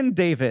and Ben and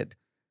David.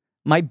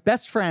 My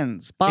best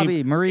friends,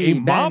 Bobby, Marie,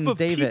 Ben, mob of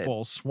David.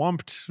 people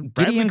swamped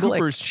Bradley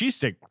Cooper's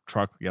cheesesteak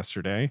truck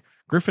yesterday.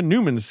 Griffin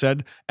Newman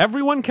said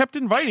everyone kept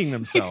inviting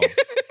themselves.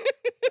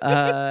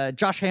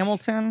 Josh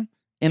Hamilton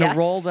in a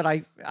role that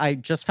I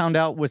just found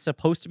out was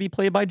supposed to be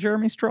played by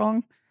Jeremy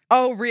Strong.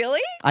 Oh,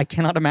 really? I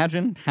cannot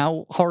imagine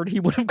how hard he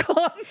would have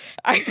gone.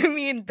 I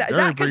mean,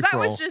 because that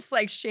was just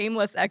like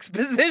shameless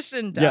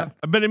exposition. Dump.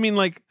 Yeah, but I mean,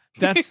 like,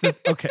 that's the...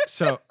 Okay,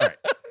 so, all right.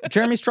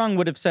 Jeremy Strong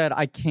would have said,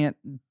 I can't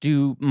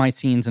do my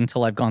scenes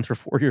until I've gone through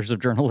 4 years of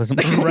journalism.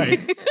 Right.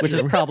 Which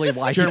is probably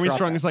why Jeremy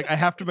Strong is like, I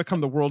have to become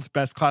the world's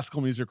best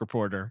classical music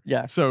reporter.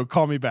 Yeah. So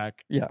call me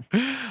back. Yeah.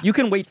 You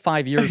can wait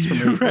 5 years for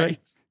me. Right.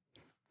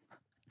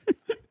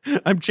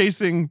 I'm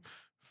chasing...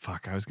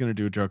 Fuck, I was going to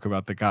do a joke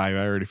about the guy.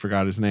 I already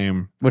forgot his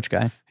name. Which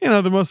guy? You know,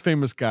 the most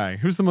famous guy.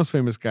 Who's the most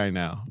famous guy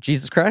now?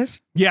 Jesus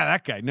Christ? Yeah,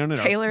 that guy. No.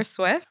 Taylor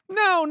Swift?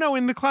 No,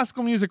 in the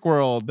classical music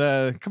world.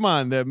 Come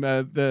on,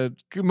 the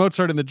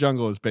Mozart in the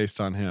Jungle is based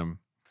on him.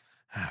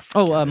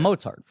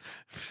 Mozart.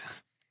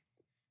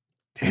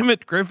 Damn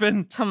it,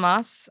 Griffin.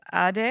 Tomas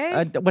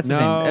Ade? What's his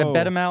name?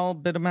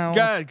 Bedemel?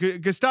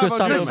 Gustavo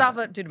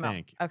Dudamel.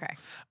 Thank you. Okay.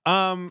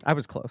 I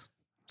was close.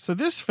 So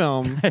this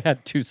film... I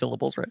had 2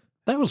 syllables right.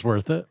 That was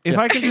worth it. If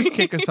I can just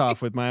kick us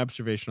off with my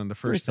observation on the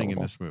first thing in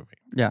this movie.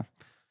 Yeah.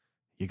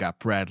 You got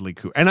Bradley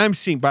Cooper. And I'm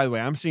seeing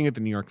at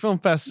the New York Film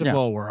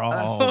Festival. Yeah. We're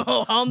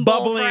all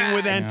bubbling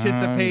with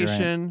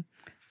anticipation.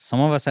 Right. Some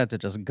of us had to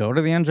just go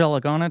to the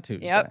Angelica on a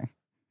Tuesday. Yep.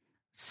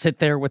 Sit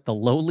there with the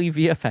lowly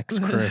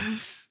VFX crew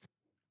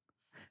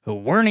who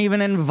weren't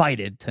even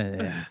invited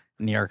to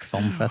New York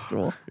Film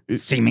Festival,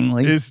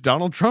 seemingly. Is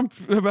Donald Trump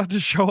about to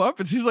show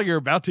up? It seems like you're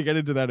about to get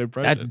into that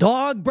impression. That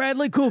dog,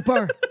 Bradley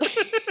Cooper.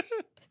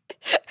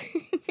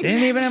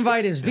 Didn't even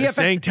invite his VFX.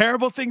 Saying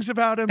terrible things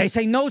about him. They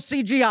say no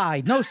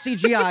CGI, no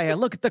CGI. I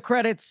look at the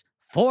credits,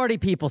 40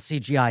 people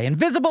CGI.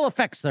 Invisible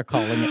effects, they're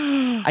calling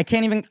it. I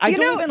can't even, I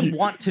don't even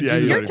want to do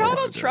that. Your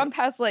Donald Trump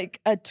has like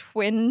a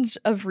twinge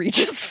of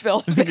Regis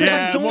film.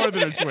 More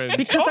than a twinge.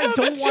 Because I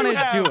don't want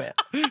to do it.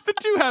 The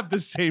two have the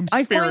same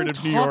spirit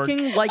of New York. I find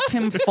talking like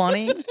him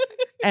funny,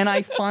 and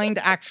I find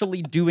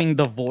actually doing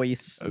the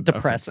voice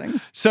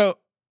depressing. So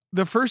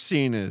the first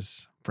scene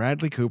is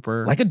Bradley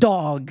Cooper. Like a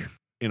dog.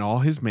 In all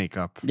his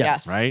makeup.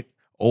 Yes. Right?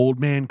 Old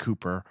man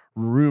Cooper,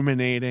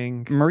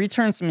 ruminating. Marie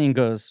turns to me and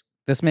goes,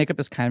 this makake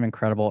is kind of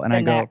incredible. And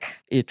I go,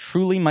 it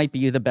truly might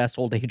be the best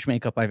old age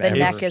makeup I've ever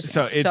seen. The neck is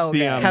so it's the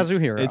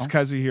Kazuhiro. It's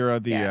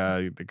Kazuhiro,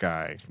 the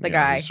guy. The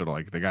guy. Sort of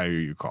like the guy who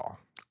you call.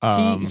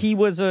 He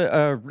was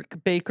a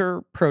Rick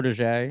Baker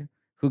protege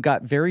who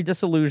got very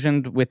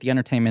disillusioned with the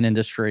entertainment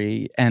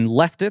industry and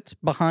left it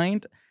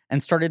behind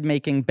and started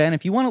making, Ben,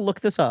 if you want to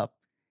look this up,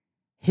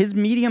 his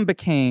medium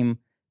became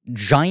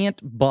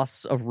giant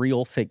busts of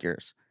real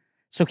figures.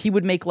 So he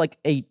would make like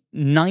a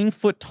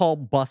 9-foot tall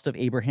bust of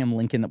Abraham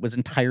Lincoln that was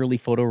entirely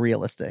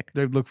photorealistic.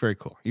 They look very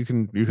cool. You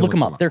can look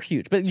them up. They're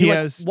huge. But you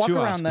walk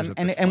around them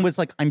and was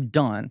like, I'm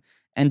done.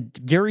 And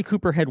Gary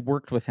Cooper had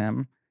worked with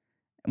him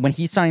when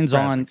he signs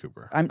Bradley on.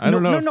 Cooper. I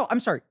don't know. No, I'm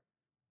sorry.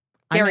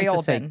 Gary meant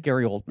to say Oldman.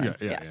 Gary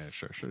Oldman. Yeah, Yes.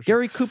 sure.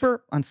 Gary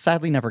Cooper,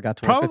 sadly never got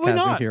to work Probably with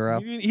not.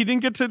 Kazuhiro. He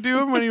didn't get to do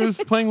him when he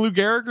was playing Lou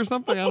Gehrig or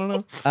something. I don't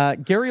know.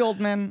 Gary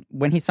Oldman,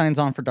 when he signs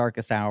on for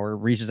Darkest Hour,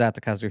 reaches out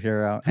to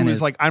Kazuhiro And and he's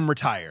is like, I'm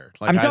retired.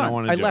 Like, I'm I done. don't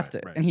want to I do left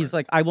it. Right, and he's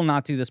like, I will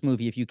not do this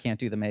movie if you can't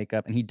do the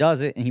makeup. And he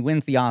does it, and he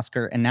wins the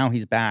Oscar, and now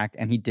he's back,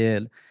 and he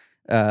did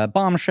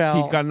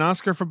Bombshell. He got an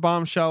Oscar for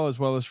Bombshell as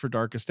well as for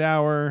Darkest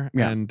Hour.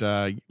 Yeah.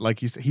 And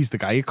like you said, he's the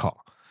guy you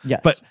call.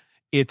 Yes. But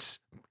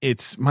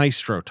it's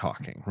Maestro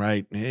talking,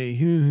 right?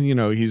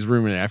 He's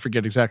ruminating. I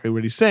forget exactly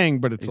what he's saying,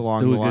 but it's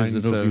along the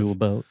lines of,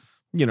 about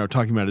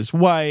talking about his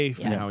wife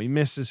and Yes. how he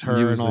misses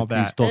her and all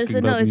that.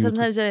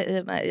 Sometimes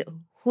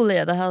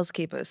Julia, the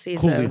housekeeper,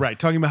 sees her. Right,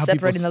 talking about how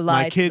Separating the my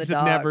lights and kids the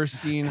have never dogs.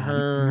 seen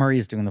her.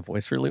 Marie's doing the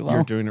voice really well.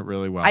 You're doing it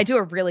really well. I do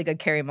a really good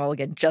Carrie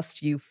Mulligan.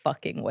 Just you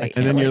fucking wait.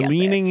 And then till I you're get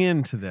leaning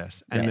into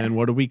this. And Yeah. then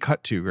what do we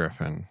cut to,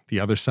 Griffin? The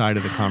other side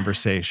of the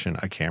conversation,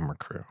 a camera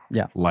crew.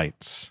 Yeah.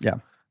 Lights. Yeah.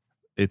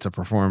 It's a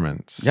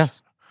performance.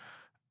 Yes.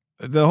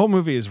 The whole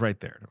movie is right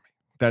there to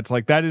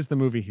me. That is the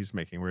movie he's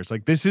making, where it's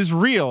like, this is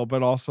real,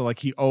 but also like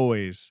he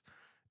always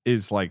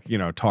is like,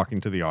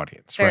 talking to the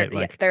audience, There- right? yeah,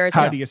 Like, there's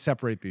how a- do you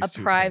separate these there.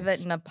 two A private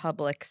things? and a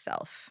public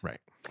self. Right.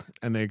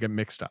 And they get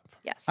mixed up.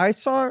 Yes. I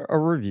saw a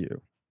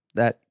review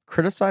that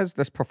criticized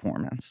this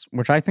performance,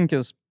 which I think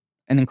is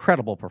an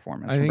incredible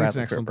performance. I from think it's an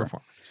Bradley excellent Cooper.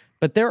 performance.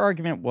 But their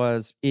argument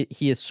was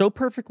he is so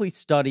perfectly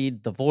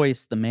studied, the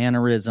voice, the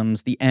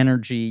mannerisms, the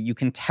energy. You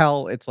can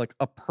tell it's like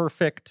a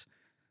perfect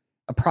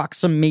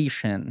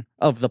approximation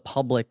of the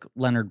public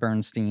Leonard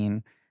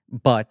Bernstein,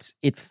 but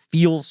it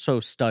feels so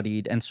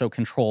studied and so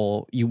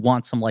controlled. You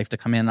want some life to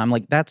come in. I'm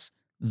like, that's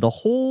the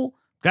whole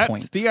That's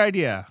point. the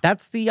idea.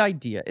 That's the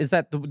idea, is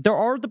that there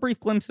are the brief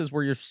glimpses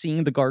where you're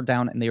seeing the guard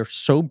down, and they are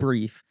so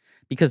brief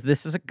because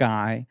this is a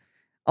guy.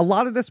 A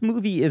lot of this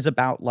movie is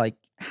about like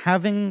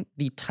having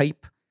the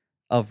type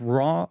of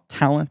raw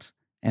talent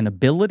and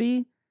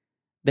ability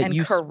that and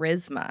you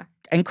charisma.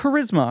 and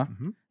charisma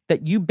Mhm.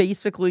 that you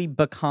basically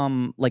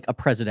become like a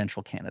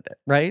presidential candidate,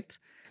 right?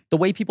 The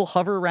way people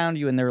hover around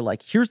you and they're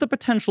like, here's the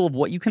potential of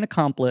what you can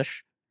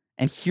accomplish,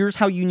 and here's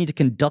how you need to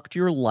conduct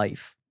your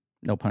life,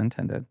 no pun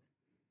intended,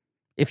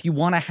 if you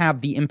want to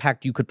have the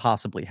impact you could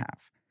possibly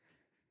have.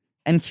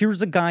 And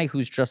here's a guy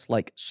who's just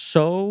like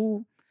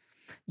so,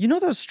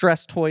 those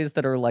stress toys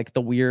that are like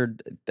the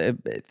weird,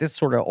 this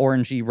sort of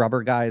orangey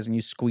rubber guys, and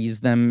you squeeze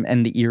them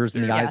and the ears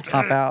and the eyes Yes.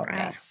 pop out?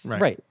 Yes.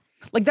 Right.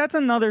 Like, that's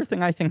another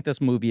thing I think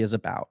this movie is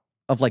about,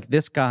 of like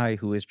this guy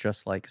who is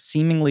just like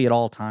seemingly at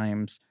all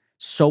times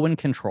so in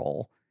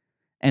control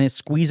and is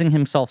squeezing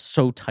himself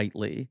so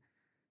tightly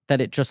that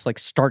it just like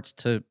starts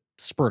to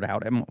spurt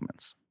out at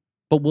moments,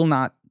 but will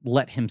not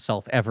let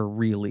himself ever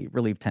really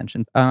relieve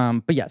tension.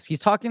 But yes, he's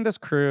talking to this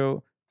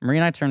crew. Marie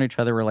and I turned to each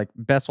other. We're like,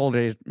 best old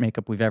age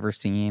makeup we've ever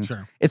seen.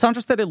 Sure. It's not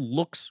just that it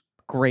looks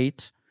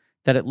great,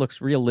 that it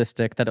looks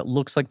realistic, that it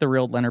looks like the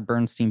real Leonard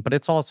Bernstein, but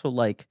it's also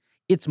like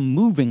it's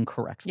moving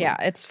correctly. Yeah,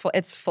 it's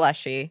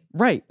fleshy.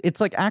 Right.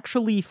 It's like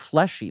actually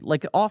fleshy.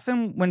 Like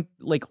often when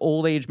like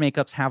old age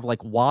makeups have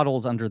like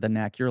waddles under the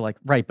neck, you're like,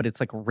 right, but it's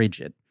like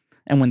rigid.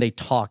 And when they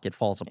talk, it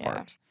falls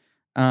apart.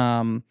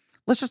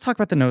 Let's just talk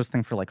about the nose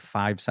thing for like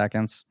 5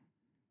 seconds.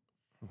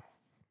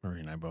 Marie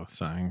and I both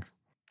sang.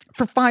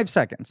 For 5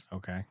 seconds.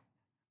 Okay.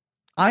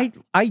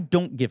 I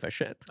don't give a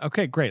shit.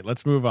 Okay, great.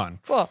 Let's move on.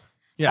 Cool.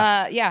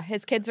 Yeah. Yeah.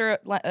 His kids are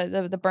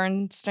the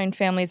Bernstein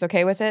family's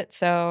okay with it.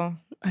 So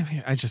I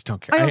mean, I just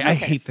don't care. I also I don't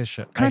hate care. this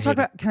shit. Can I hate talk it.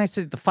 about, can I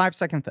say the 5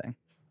 second thing?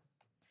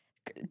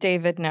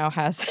 David now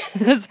has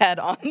his head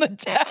on the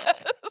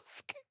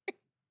desk.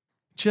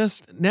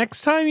 Just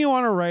next time you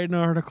want to write an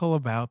article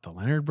about the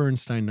Leonard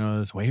Bernstein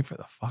nose, wait for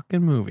the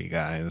fucking movie,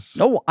 guys.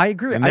 No, I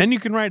agree. And then you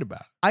can write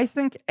about it. I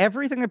think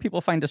everything that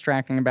people find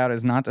distracting about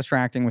is not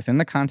distracting within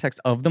the context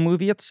of the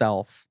movie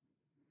itself.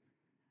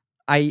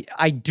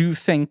 I do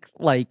think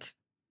like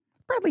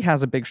Bradley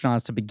has a big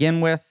schnoz to begin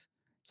with.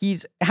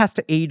 Has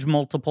to age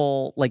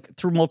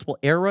through multiple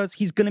eras.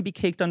 He's going to be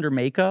caked under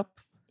makeup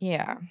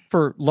Yeah.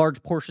 for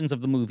large portions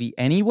of the movie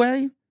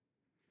anyway.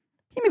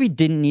 He maybe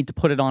didn't need to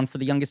put it on for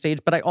the youngest age,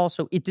 but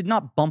it did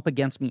not bump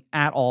against me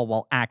at all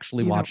while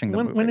actually watching the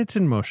movie. When it's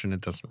in motion,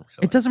 it doesn't really.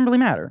 It doesn't really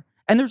matter.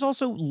 And there's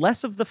also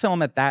less of the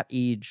film at that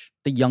age,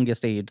 the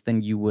youngest age,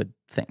 than you would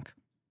think.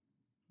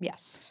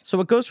 Yes.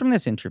 So it goes from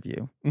this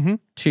interview Mhm.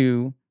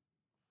 to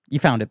you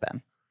found it,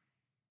 Ben.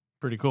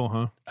 Pretty cool,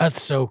 huh? That's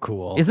so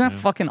cool. Isn't that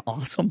Yeah. fucking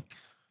awesome?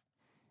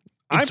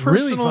 It's I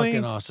really personally-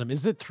 fucking awesome.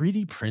 Is it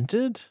 3D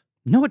printed?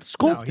 No, it's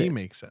No, sculpted. he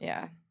makes it.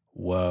 Yeah.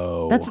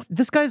 Whoa.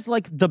 This guy's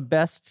like the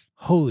best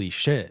Holy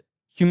shit.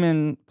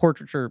 human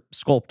portraiture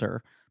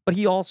sculptor. But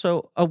he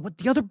also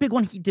the other big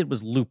one he did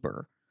was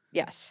Looper,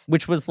 Yes.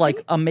 which was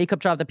like a makeup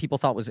job that people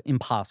thought was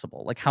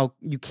impossible. Like how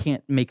you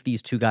can't make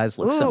these two guys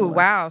look Ooh, similar.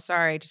 wow.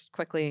 Sorry. Just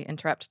quickly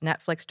interrupt.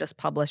 Netflix just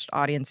published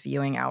audience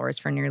viewing hours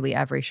for nearly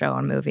every show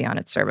and movie on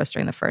its service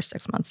during the first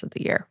 6 months of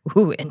the year.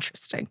 Ooh,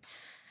 interesting.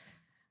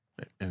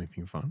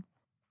 Anything fun?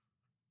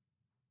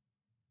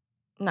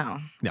 No.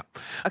 No.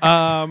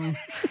 Okay.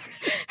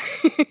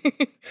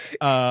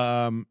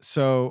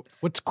 So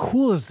what's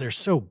cool is they're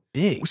so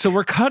big. So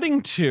we're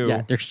cutting to.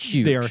 Yeah, they're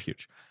huge. They are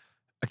huge.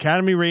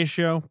 Academy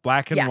ratio,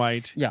 black and Yes.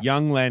 white, Yeah.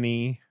 young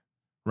Lenny,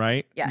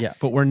 right? Yes. Yeah.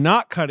 But we're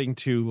not cutting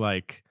to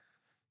like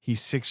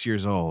he's 6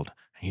 years old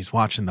and he's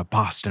watching the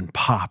Boston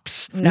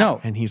Pops.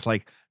 No. And he's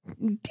like,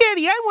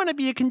 Daddy, I want to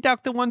be a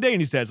conductor one day.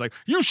 And his dad's like,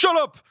 you shut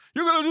up.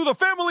 You're going to do the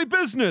family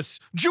business,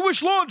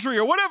 Jewish laundry,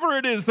 or whatever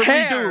it is that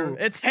we do.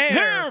 It's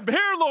hair.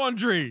 Hair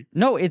laundry.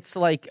 No, it's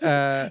like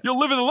You'll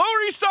live in the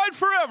Lower East Side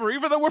forever,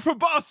 even though we're from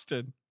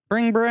Boston.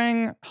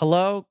 bring.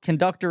 Hello,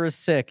 conductor is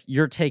sick.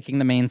 You're taking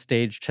the main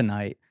stage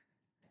tonight.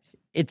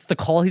 It's the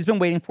call he's been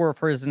waiting for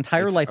his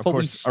entire life. Of but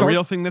course, we a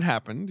real thing that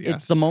happened. Yes.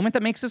 It's the moment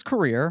that makes his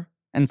career.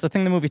 And it's the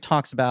thing the movie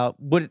talks about.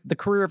 Would the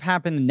career have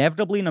happened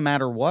inevitably no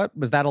matter what?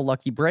 Was that a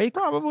lucky break?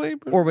 Probably.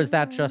 But, Or was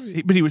that just...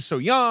 But he was so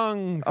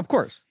young. Of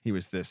course. He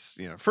was this,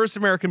 first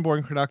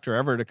American-born conductor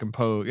ever to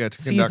compose, to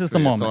Seizes conduct the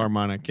moment.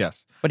 Philharmonic.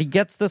 Yes. But he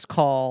gets this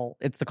call.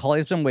 It's the call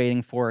he's been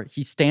waiting for.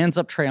 He stands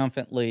up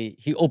triumphantly.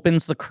 He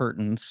opens the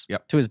curtains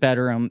to his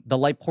bedroom. The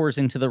light pours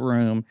into the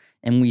room,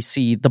 and we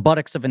see the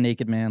buttocks of a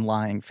naked man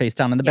lying face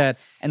down in the bed.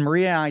 And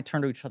Maria and I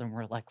turn to each other, and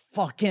we're like,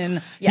 fucking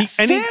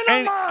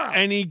cinema!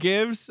 And he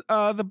gives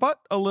the butt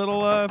a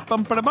little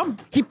bum.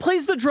 He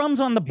plays the drums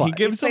on the butt. He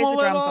gives him a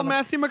little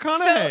Matthew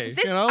McConaughey,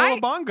 a little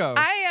bongo.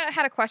 I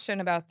had a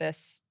question about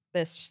this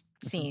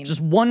scene.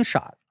 Just one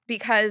shot.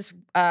 Because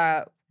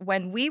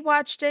when we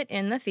watched it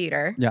in the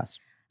theater, yes,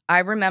 I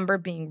remember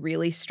being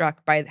really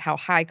struck by how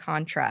high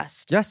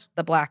contrast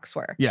the blacks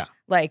were. Yeah.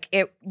 Like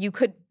you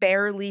could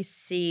barely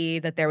see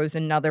that there was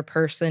another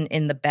person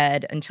in the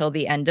bed until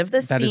the end of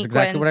the sequence. That is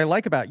exactly what I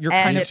like about it. You're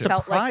kind of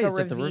surprised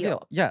at the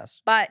reveal.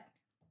 Yes. But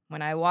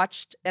when I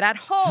watched it at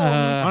home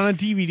on a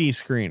DVD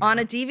screener. On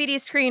a DVD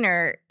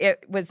screener,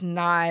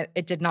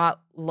 it did not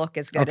look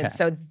as good. And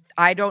so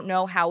I don't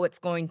know how it's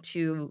going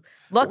to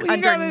look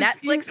under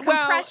Netflix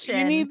compression.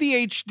 You need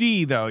the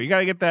HD though. You got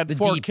to get that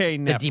 4K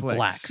Netflix. The deep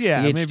blacks.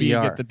 Yeah, the maybe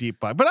you get the deep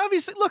black. But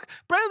obviously, look,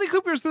 Bradley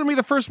Cooper is going to be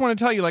the first one to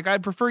tell you, like, I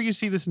prefer you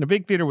see this in a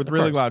big theater with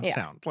really loud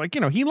sound. Like,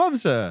 he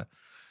loves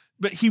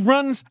but he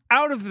runs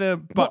out of the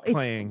butt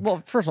playing.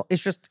 Well, first of all,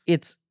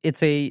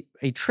 it's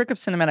a trick of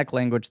cinematic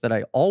language that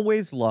I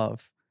always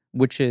love,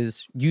 which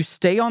is you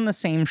stay on the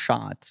same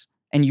shot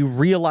and you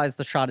realize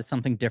the shot is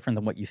something different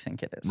than what you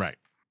think it is. Right.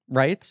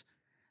 Right?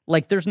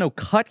 Like, there's no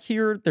cut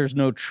here. There's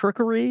no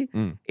trickery.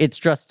 It's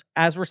just,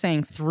 as we're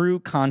saying,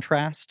 through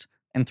contrast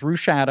and through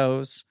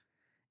shadows,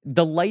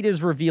 the light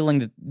is revealing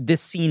that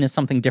this scene is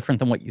something different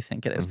than what you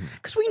think it is.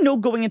 Because we know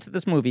going into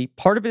this movie,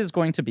 part of it is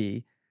going to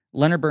be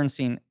Leonard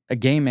Bernstein, a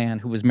gay man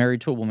who was married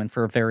to a woman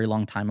for a very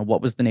long time. And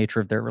what was the nature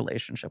of their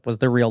relationship? Was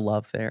there real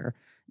love there?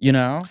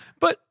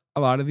 But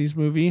a lot of these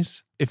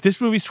movies, if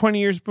this movie's 20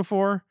 years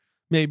before,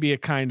 maybe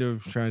it kind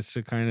of tries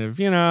to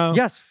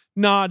yes,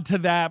 nod to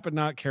that, but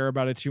not care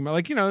about it too much.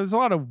 Like, there's a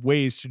lot of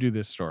ways to do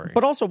this story.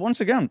 But also, once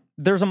again,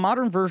 there's a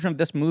modern version of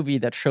this movie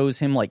that shows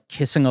him like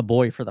kissing a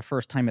boy for the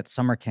first time at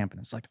summer camp.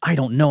 And it's like, I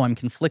don't know. I'm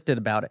conflicted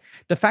about it.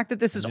 The fact that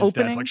this is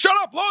opening. Dad's like, shut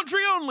up,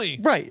 laundry only.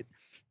 Right.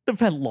 The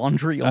pet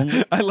laundry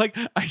only. I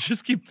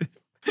just keep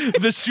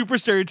the super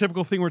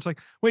stereotypical thing where it's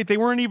like, wait, they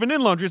weren't even in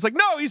laundry. It's like,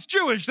 no, he's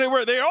Jewish. They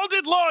all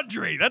did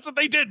laundry. That's what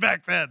they did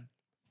back then.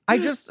 I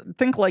just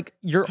think like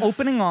you're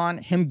opening on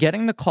him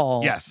getting the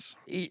call. Yes.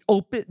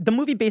 The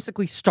movie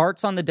basically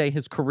starts on the day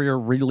his career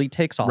really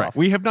takes off. Right.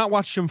 We have not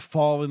watched him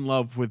fall in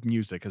love with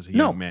music as a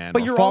young man.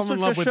 But or you're fall also in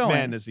love just with showing,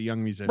 men as a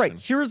young musician. Right.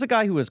 Here's a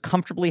guy who is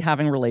comfortably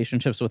having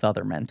relationships with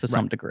other men to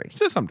some degree.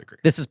 To some degree.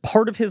 This is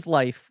part of his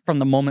life from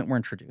the moment we're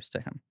introduced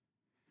to him.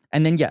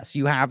 And then, yes,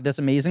 you have this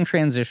amazing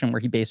transition where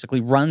he basically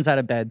runs out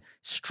of bed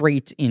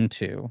straight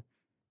into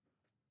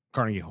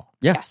Carnegie Hall.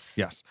 Yeah.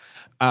 Yes.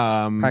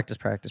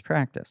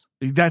 Practice.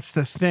 That's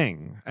the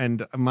thing.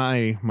 And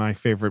my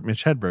favorite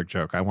Mitch Hedberg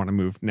joke, I want to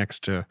move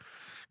next to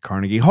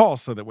Carnegie Hall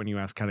so that when you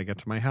ask how to get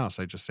to my house,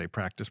 I just say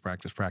practice,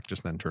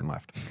 then turn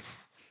left.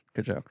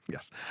 Good joke.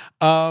 Yes.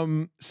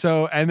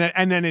 So and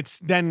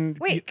then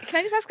Wait, can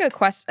I just ask a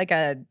question, like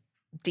a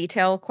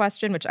detail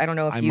question, which I don't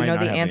know if you know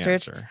the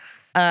answer.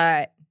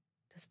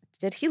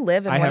 Did he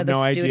live in one of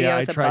the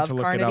studios above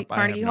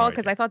Carnegie Hall?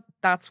 Because I thought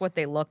that's what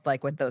they looked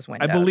like with those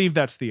windows. I believe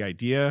that's the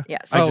idea.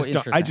 Yes.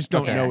 I just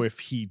don't know if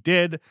he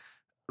did.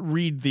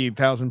 Read the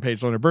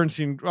 1,000-page Leonard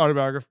Bernstein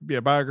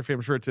biography. I'm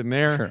sure it's in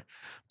there. Sure.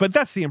 But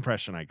that's the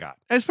impression I got,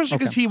 especially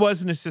because he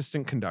was an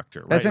assistant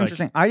conductor. Right? That's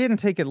interesting. I didn't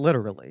take it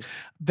literally.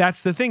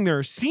 That's the thing. There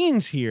are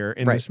scenes here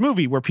in this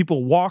movie where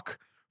people walk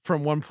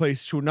from one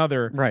place to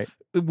another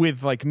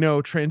with like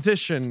no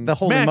transition. It's the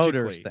Holy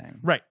Motors thing.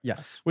 Right.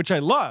 Yes. Which I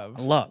love.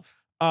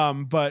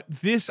 But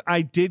this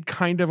I did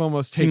kind of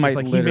almost take as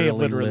like he may have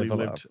literally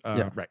lived.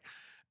 Right.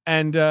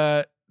 And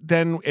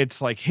then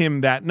it's like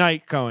him that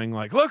night going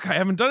like, look, I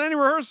haven't done any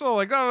rehearsal.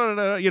 Like,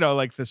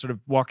 like the sort of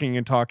walking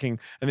and talking.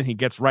 And then he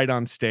gets right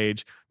on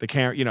stage. The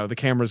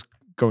camera's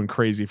going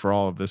crazy for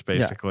all of this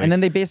basically. Yeah. And then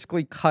they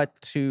basically cut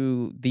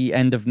to the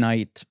end of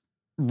night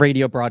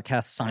radio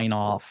broadcast sign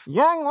off.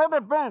 Young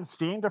Leonard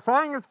Bernstein,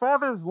 defying his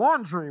father's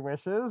laundry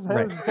wishes,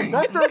 has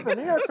conducted the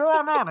New York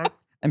Philharmonic.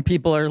 And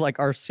people are like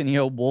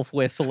Arsenio wolf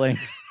whistling.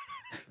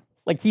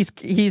 Like he's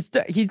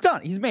done.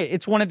 He's made it.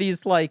 It's one of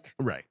these like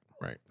Right.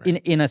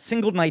 In a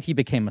single night he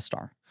became a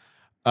star.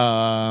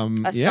 A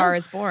star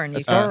is born. You A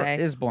star can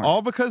say. is born.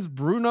 All because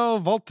Bruno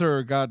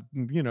Walter got,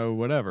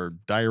 whatever,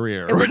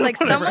 diarrhea. It was like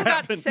whatever someone got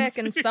happens. sick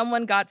and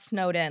someone got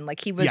snowed in. Like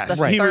he was Yes,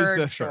 the he was third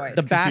the choice. third.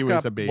 The 'cause he was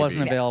backup a baby.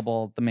 wasn't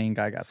available. The main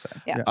guy got sick.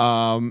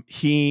 Yeah.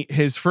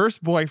 His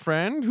first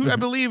boyfriend, who I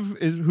believe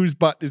whose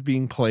butt is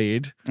being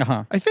played.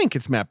 Uh-huh. I think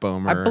it's Matt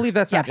Bomer. I believe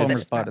that's Matt Yes,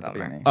 Bomer's it's butt Matt at the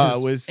Bomer. beginning.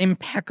 His was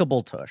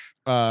impeccable tush.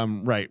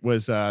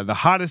 Was the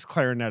hottest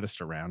clarinetist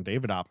around,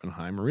 David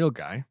Oppenheim, a real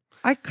guy.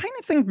 I kind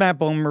of think Matt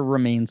Bomer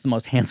remains the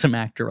most handsome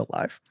actor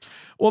alive.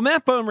 Well,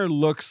 Matt Bomer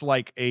looks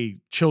like a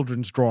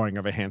children's drawing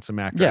of a handsome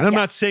actor. Yeah. And I'm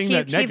not saying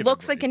that He negatively.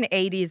 looks like an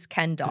 80s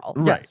Ken doll.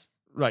 Right. Yes.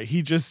 Right.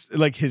 He just,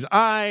 like his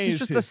eyes, He's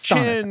just his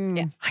astonishing. chin.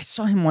 Yeah. I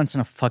saw him once in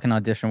a fucking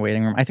audition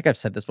waiting room. I think I've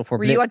said this before.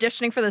 Were but you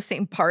auditioning for the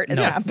same part as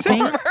No. Matt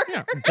Same- Bomer?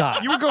 Yeah.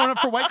 God, You were going up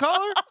for White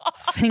Collar?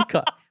 thank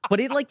God. But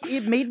it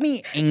made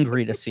me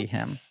angry to see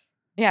him.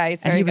 Yeah,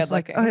 he's And very he good was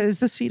like, looking. "Is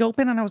the seat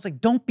open?" And I was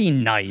like, "Don't be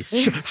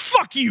nice."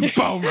 Fuck you,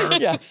 Bomer.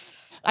 Yeah,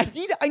 I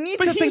need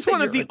But to he's think that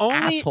one of you're the an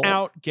only asshole.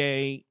 out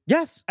gay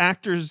Yes.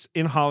 actors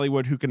in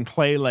Hollywood who can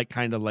play like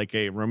kind of like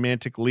a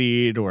romantic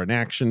lead or an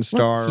action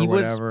star Look, he or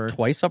whatever. was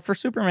twice up for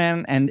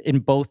Superman, and in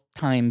both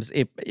times,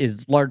 it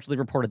is largely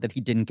reported that he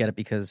didn't get it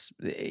because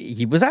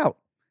he was out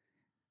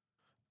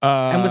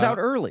and was out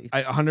early.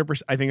 I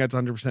 100%. I think that's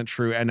 100%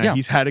 true, and Yeah.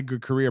 he's had a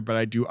good career. But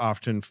I do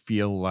often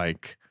feel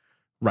like,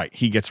 right,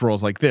 he gets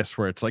roles like this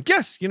where it's like,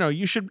 yes,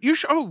 you should.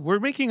 Oh, we're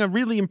making a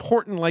really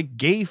important like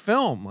gay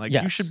film. Like you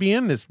Yes. should be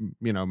in this.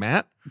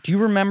 Matt. Do you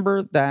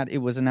remember that it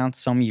was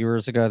announced some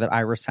years ago that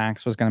Ira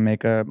Sachs was going to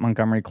make a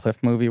Montgomery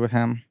Clift movie with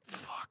him?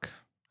 Fuck.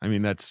 I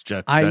mean, that's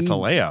a I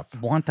layup.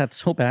 Want that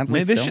so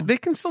badly. They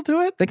can still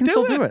do it. They can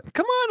still do it.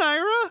 Come on,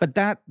 Ira. But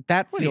that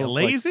What are you, feels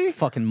lazy? like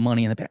fucking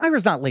money in the bank.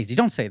 Ira's not lazy.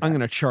 Don't say that. I'm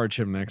gonna charge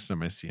him next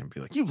time I see him.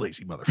 Be like, "You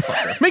lazy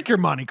motherfucker! Make your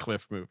Monty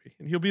Clift movie,"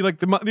 and he'll be like,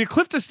 "The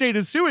Clift estate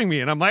is suing me,"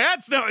 and I'm like,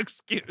 "That's no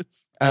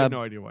excuse." I have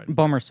no idea why.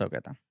 Bomer's so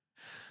good though.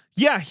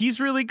 Yeah, he's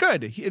really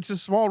good. It's a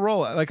small role.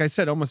 Like I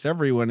said, almost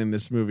everyone in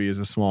this movie is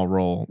a small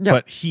role. Yeah.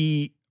 But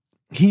he's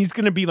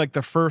going to be like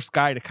the first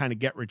guy to kind of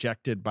get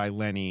rejected by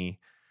Lenny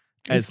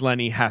as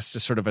Lenny has to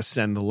sort of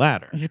ascend the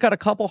ladder. He's got a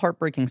couple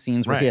heartbreaking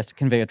scenes where he Right. has to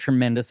convey a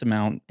tremendous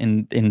amount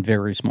in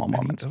very small And he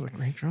moments. does a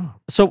great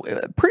job. So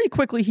pretty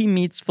quickly he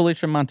meets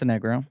Felicia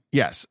Montenegro.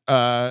 Yes.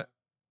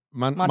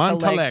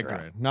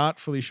 Montalegre, not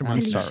Felicia I'm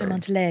Montalegre. sorry.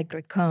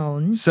 Montalegre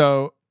Cone.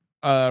 So,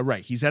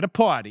 right, he's at a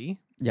party.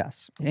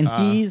 Yes. And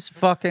he's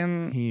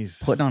fucking He's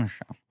putting on a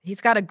show. He's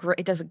got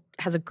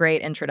has a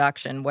great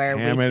introduction where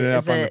we hammering see it up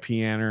is on the it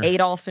piano.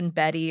 Adolf and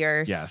Betty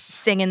are Yes.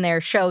 singing their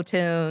show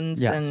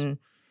tunes, Yes. and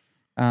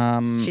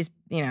she's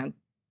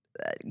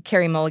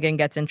Carrie Mulligan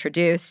gets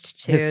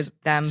introduced to His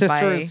them sister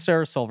by is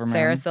Sarah Silverman.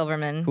 Sarah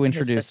Silverman, who his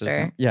introduces sister.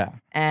 him. Yeah.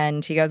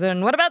 And he goes,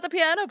 "And what about the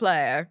piano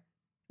player?"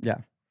 Yeah.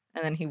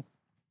 And then he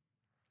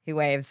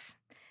waves.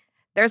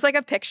 There's like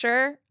a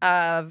picture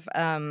of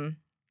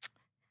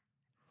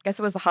I guess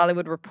it was the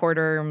Hollywood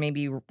Reporter,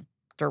 maybe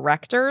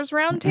directors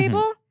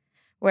roundtable,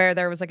 where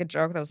there was like a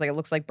joke that was like, it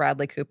looks like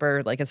Bradley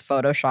Cooper like is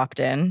photoshopped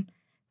in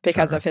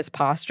because Sure. of his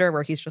posture,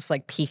 where he's just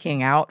like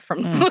peeking out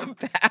from the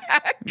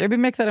back. Maybe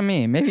make that a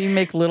meme. Maybe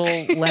make little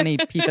Lenny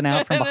peeping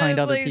out from behind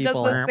It's other like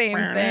people. Just the same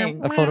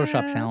thing. A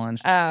Photoshop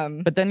challenge.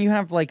 But then you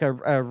have like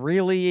a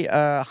really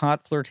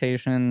hot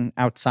flirtation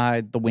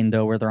outside the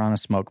window where they're on a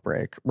smoke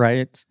break,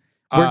 right?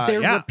 Where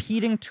they're yeah.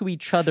 repeating to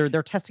each other.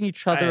 They're testing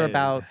each other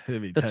about Let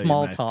me the tell you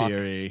small my talk.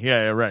 theory.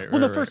 Yeah, right. Well,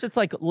 no, right, first it's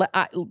like,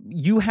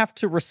 you have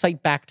to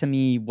recite back to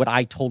me what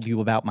I told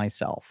you about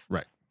myself.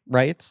 Right.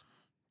 Right?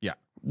 Yeah.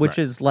 Which Right.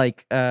 is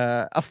like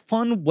a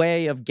fun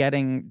way of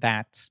getting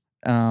that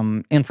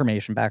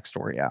information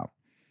backstory out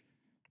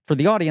for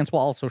the audience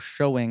while also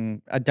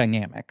showing a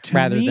dynamic To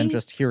rather than me-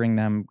 just hearing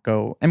them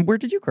go, and where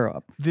did you grow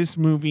up? This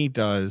movie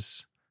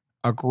does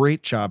a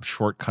great job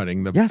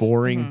shortcutting the Yes.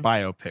 boring Mhm.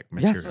 biopic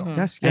material.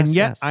 Yes, And yet,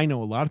 yes. I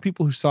know a lot of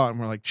people who saw it and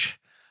were like,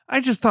 I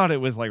just thought it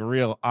was like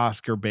real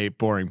Oscar bait,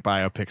 boring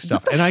biopic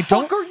stuff. What the And I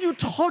fuck don't. are you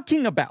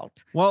talking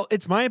about? Well,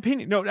 it's my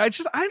opinion. No, I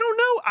don't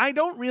know. I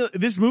don't really.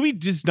 This movie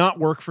does not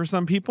work for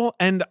some people,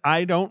 and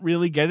I don't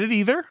really get it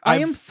either. I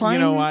am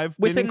fine I've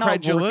with been it not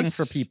working incredulous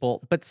for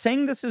people, but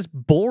saying this is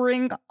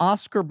boring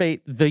Oscar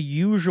bait, the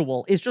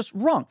usual, is just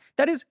wrong.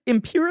 That is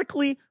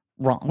empirically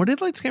wrong. What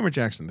did Lights Camera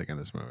Jackson think of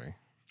this movie?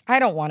 I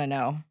don't want to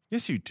know.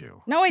 Yes, you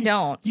do. No, I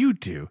don't. You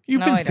do. You've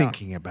No, been I don't.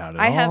 thinking about it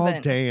I all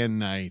haven't. day and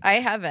night. I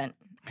haven't.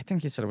 I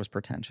think he said it was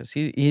pretentious.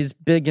 He's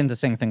big into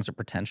saying things are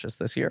pretentious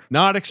this year.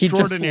 Not He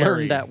just extraordinary.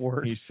 learned that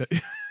word. He said.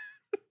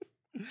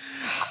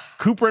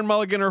 Cooper and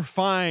Mulligan are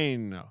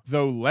fine,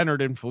 though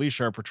Leonard and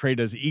Felicia are portrayed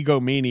as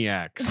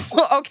egomaniacs.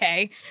 Well,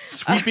 okay.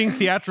 Sweeping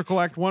theatrical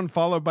act one,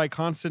 followed by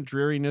constant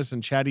dreariness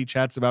and chatty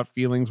chats about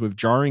feelings with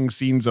jarring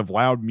scenes of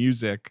loud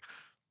music.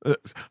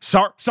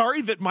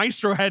 Sorry that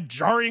Maestro had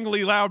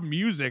jarringly loud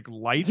music.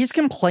 Lights. He's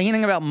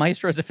complaining about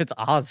Maestro as if it's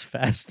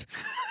Ozfest.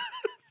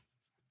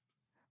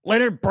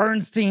 Leonard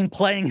Bernstein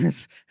playing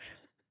his.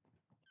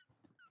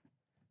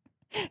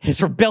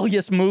 his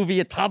rebellious movie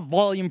at top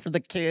volume for the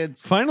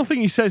kids. Final thing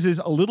he says is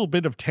a little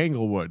bit of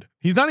Tanglewood.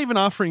 He's not even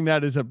offering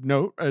that as a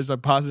note, as a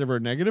positive or a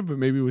negative, but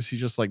maybe was he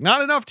just like,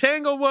 not enough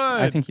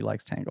Tanglewood? I think he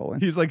likes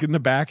Tanglewood. He's like in the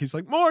back. He's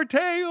like, more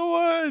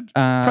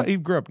Tanglewood. He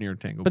grew up near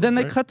Tanglewood. But then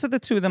they right? cut to the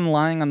two of them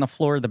lying on the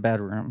floor of the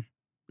bedroom.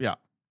 Yeah.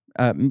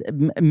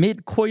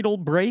 Mid-coital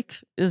break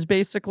is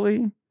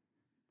basically...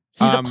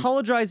 He's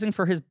apologizing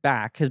for his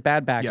bad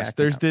back. Yes,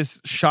 there's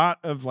this shot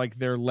of like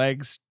their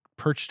legs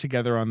perched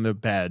together on the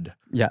bed.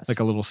 Yes.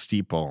 Like a little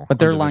steeple. But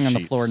they're lying on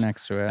the floor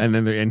next to it. And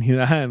then they're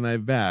in my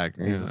back.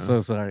 He's so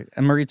sorry.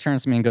 And Marie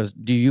turns to me and goes,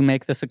 do you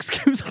make this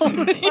excuse all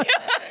the time?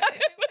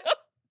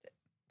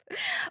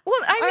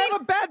 Well, I have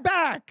a bad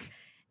back.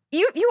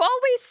 You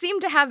always seem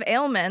to have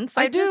ailments.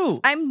 I do.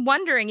 I'm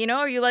wondering,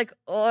 are you like,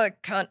 oh, I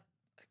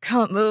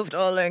can't move,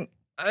 darling.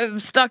 I'm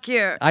stuck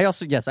here. I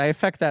also, yes, I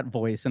affect that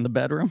voice in the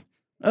bedroom.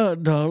 Oh,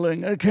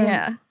 darling, I can't.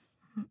 Yeah.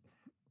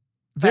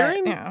 They're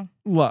in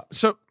love.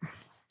 So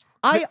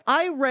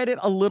I read it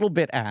a little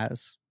bit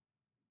as,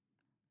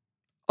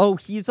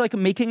 he's like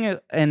making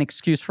an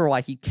excuse for why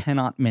he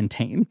cannot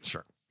maintain.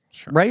 Sure.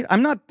 Right?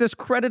 I'm not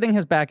discrediting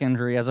his back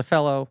injury as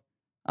a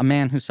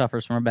man who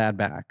suffers from a bad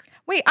back.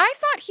 Wait, I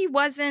thought he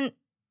wasn't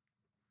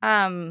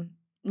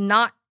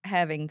not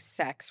having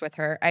sex with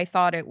her. I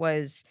thought it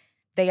was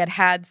they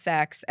had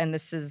sex and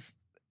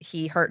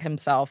he hurt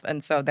himself,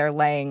 and so they're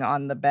laying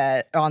on the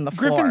bed, on the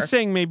floor. Griffin's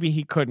saying maybe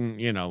he couldn't,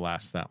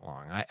 last that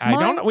long. I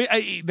don't know.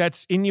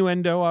 That's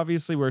innuendo,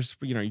 obviously, where,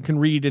 you can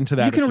read into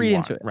that. You can read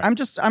into it. Right.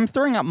 I'm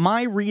throwing out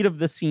my read of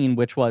the scene,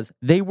 which was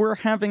they were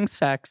having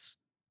sex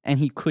and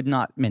he could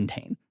not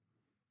maintain.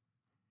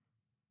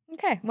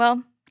 Okay,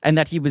 well. And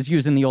that he was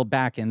using the old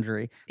back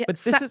injury. Yeah, but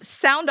this is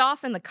sound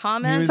off in the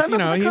comments.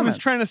 He was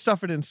trying to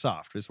stuff it in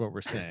soft, is what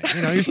we're saying.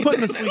 He was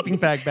putting the sleeping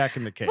bag back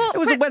in the case. Well, it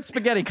was a wet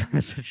spaghetti kind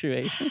of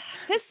situation.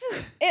 This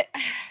is it.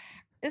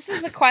 This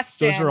is a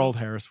question. Those are old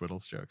Harris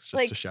Whittles jokes,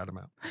 just to shout them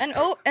out.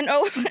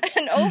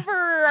 An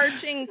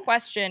overarching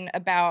question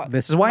about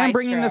this is why Maestro. I'm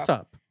bringing this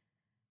up.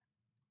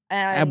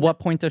 At what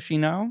point does she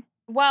know?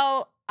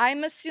 Well,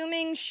 I'm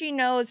assuming she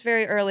knows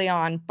very early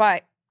on,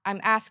 but I'm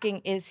asking,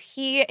 is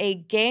he a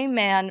gay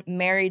man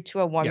married to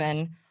a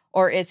woman,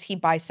 or is he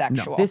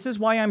bisexual? No, this is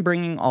why I'm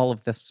bringing all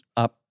of this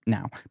up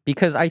now.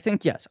 Because I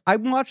think, yes,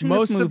 I'm watching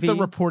Most this movie. Most of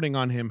the reporting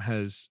on him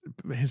his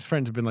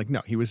friends have been like,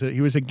 no, he was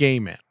a gay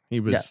man. He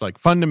was like,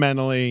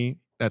 fundamentally,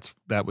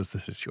 that was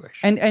the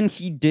situation. And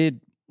he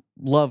did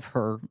love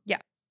her. Yeah.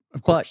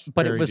 Of course.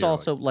 But it was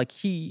also like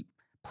he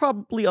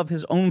probably of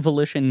his own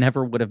volition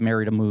never would have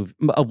married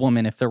a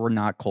woman if there were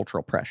not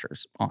cultural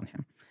pressures on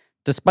him.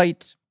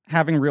 Despite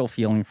having real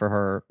feeling for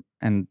her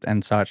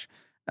and such.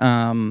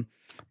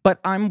 But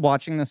I'm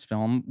watching this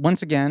film,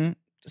 once again,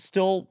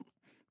 still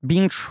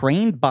being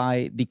trained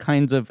by the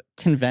kinds of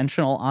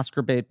conventional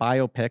Oscar bait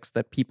biopics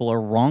that people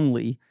are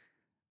wrongly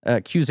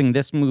accusing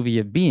this movie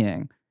of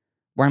being,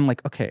 where I'm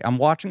like, okay, I'm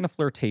watching the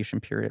flirtation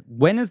period.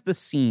 When is the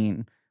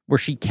scene where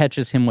she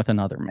catches him with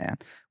another man?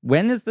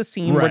 When is the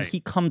scene where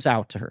he comes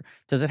out to her?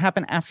 Does it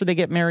happen after they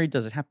get married?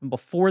 Does it happen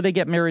before they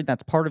get married?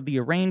 That's part of the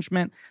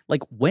arrangement.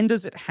 Like, when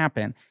does it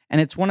happen? And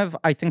it's one of,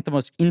 I think, the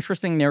most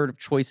interesting narrative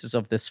choices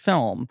of this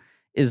film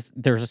is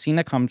there's a scene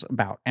that comes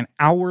about an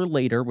hour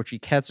later, where she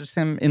catches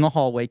him in the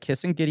hallway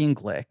kissing Gideon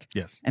Glick.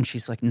 Yes. And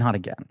she's like, not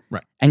again.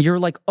 Right. And you're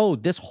like, oh,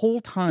 this whole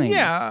time.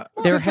 Yeah.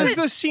 There's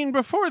this scene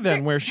before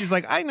then where she's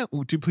like, I know,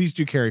 please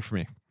do carry for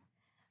me.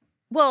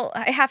 Well,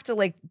 I have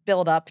to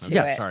build up to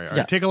it. Sorry. All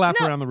right. Take a lap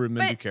around the room,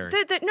 then do carry.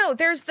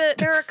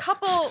 There are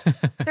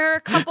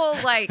a couple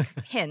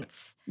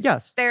hints.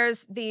 Yes.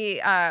 There's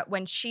the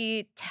when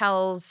she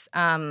tells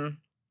I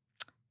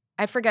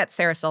forget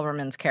Sarah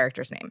Silverman's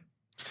character's name.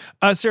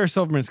 Sarah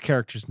Silverman's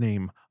character's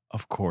name,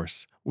 of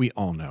course, we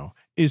all know,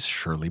 is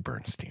Shirley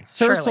Bernstein.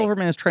 Sarah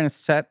Silverman is trying to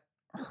set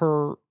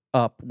her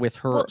up with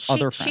her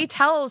other friend. She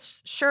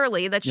tells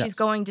Shirley that she's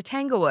going to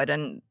Tanglewood,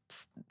 and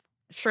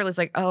Shirley's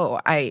like, oh,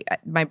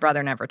 my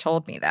brother never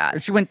told me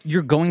that. She went,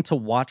 you're going to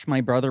watch my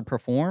brother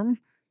perform?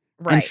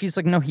 Right. And she's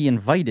like, no, he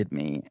invited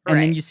me.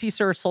 And then you see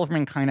Sarah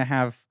Silverman kind of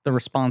have the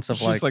response of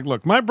she's like,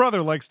 look, my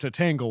brother likes to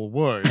tangle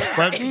wood,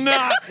 but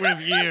not with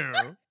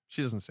you.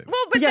 She doesn't say that.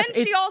 Well, but then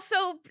she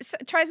also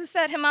tries to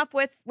set him up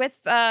with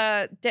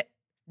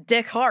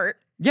Dick Hart.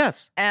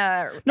 Yes.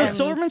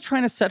 Silverman's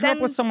trying to set her up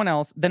with someone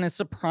else, then is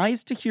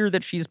surprised to hear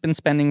that she's been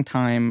spending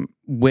time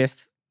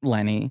with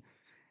Lenny.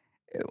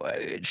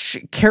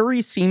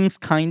 Carrie seems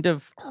kind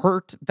of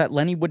hurt that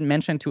Lenny wouldn't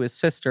mention to his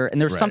sister,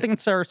 and there's something in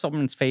Sarah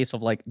Silverman's face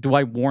of like, do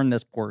I warn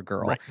this poor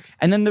girl? Right.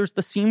 And then there's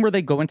the scene where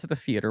they go into the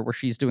theater where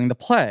she's doing the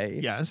play.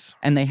 Yes.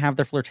 And they have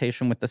their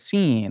flirtation with the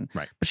scene.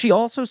 Right. But she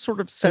also sort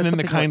of says, and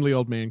then the kindly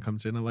old man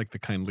comes in. I like the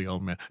kindly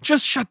old man.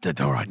 Just shut the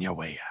door on your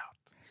way out.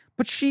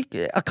 But she,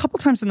 a couple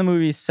times in the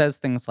movie, says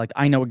things like,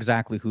 I know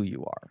exactly who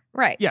you are.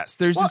 Right. Yes,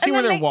 there's the scene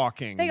where they're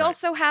walking. They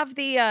also have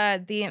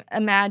the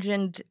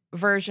imagined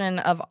version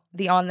of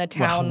the On the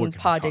Town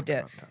Pas de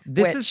Deux.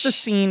 This is the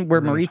scene where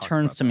Marie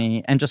turns to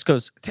me and just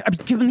goes, I'm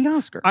giving the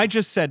Oscar. I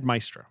just said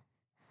Maestro.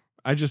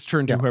 I just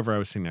turned to whoever I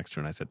was sitting next to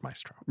and I said,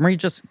 Maestro. Marie,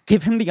 just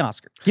give him the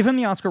Oscar. Give him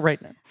the Oscar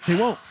right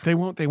now. They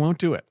won't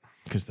do it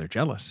because they're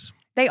jealous.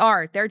 They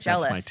are. They're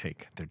jealous. That's my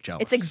take. They're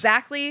jealous. It's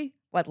exactly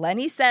what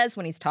Lenny says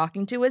when he's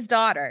talking to his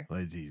daughter.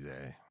 What does he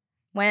say?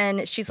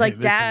 When she's like,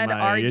 listen, Dad,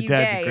 Maya, are your you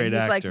dad's a gay? great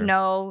And he's like, actor.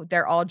 no,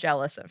 they're all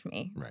jealous of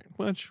me. Right.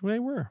 Which they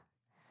were.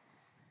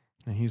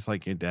 And he's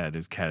like, your dad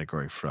is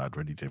category fraud.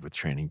 What he did with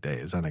Training Day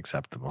is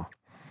unacceptable.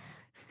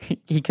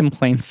 He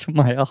complains to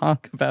Maya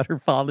Hawke about her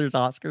father's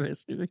Oscar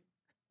history.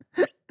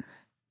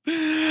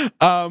 They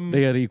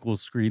had equal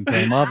screen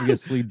time.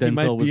 Obviously,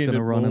 Denzel was going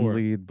to run and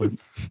lead, but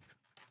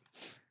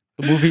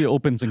the movie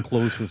opens and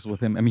closes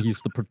with him. I mean,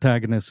 he's the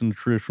protagonist in the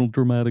traditional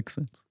dramatic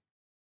sense.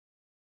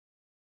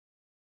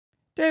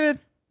 David.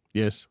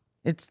 Yes.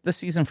 It's the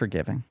season for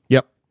giving.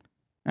 Yep.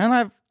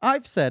 And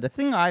I've said, a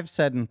thing I've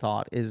said and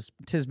thought is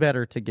 'tis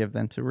better to give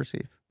than to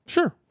receive.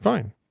 Sure.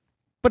 Fine.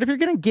 But if you're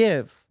going to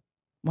give,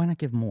 why not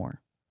give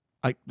more?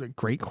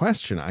 Great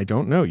question. I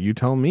don't know. You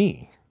tell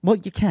me. Well,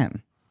 you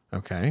can.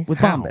 Okay. With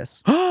How?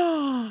 Bombas.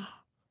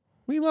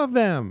 We love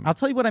them. I'll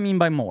tell you what I mean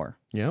by more.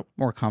 Yep.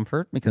 More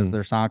comfort, because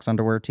their socks,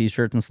 underwear,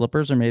 t-shirts, and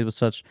slippers are made with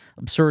such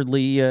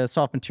absurdly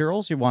soft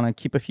materials. You want to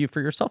keep a few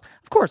for yourself.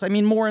 Of course, I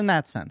mean more in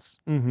that sense.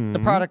 Mm-hmm. The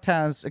product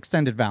has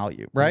extended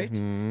value, right?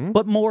 Mm-hmm.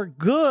 But more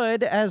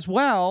good as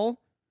well,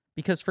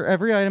 because for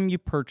every item you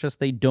purchase,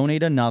 they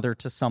donate another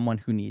to someone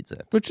who needs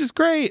it. Which is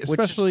great,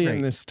 especially great.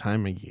 in this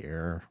time of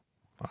year.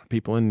 A lot of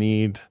people in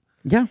need.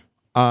 Yeah.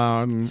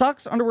 Mm.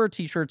 Socks, underwear,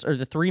 t-shirts are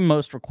the 3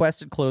 most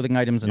requested clothing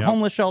items in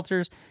homeless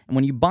shelters. And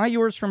when you buy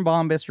yours from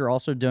Bombas, you're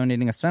also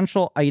donating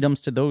essential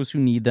items to those who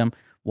need them.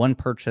 1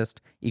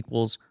 purchased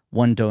equals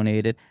 1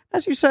 donated.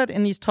 As you said,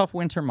 in these tough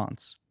winter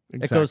months.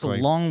 Exactly. It goes a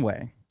long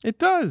way. It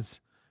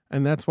does.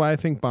 And that's why I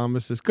think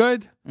Bombas is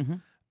good. Mm-hmm.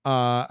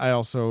 I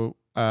also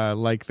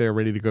like their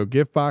ready-to-go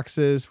gift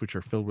boxes, which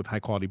are filled with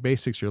high-quality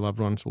basics your loved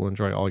ones will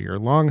enjoy all year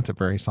long. It's a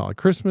very solid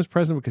Christmas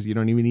present because you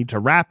don't even need to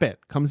wrap it.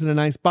 Comes in a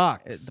nice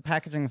box. The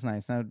packaging is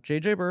nice. Now,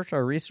 JJ Birch,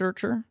 our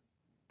researcher,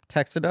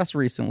 texted us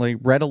recently.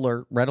 Red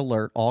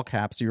alert, all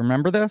caps. Do you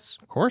remember this?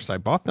 Of course, I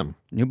bought them.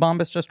 New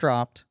Bombas just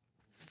dropped.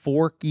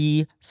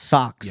 Forky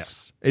socks.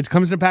 Yes. It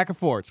comes in a pack of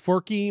 4. It's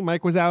Forky,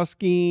 Mike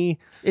Wazowski,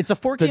 It's a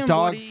Forky the and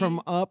dog Woody,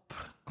 from Up.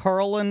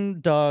 Carl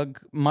and Doug,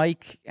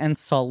 Mike and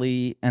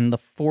Sully, and the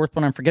 4th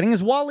one I'm forgetting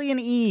is Wally and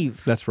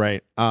Eve. That's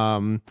right.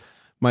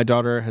 My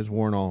daughter has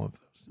worn all of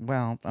those.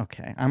 Well,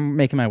 okay. I'm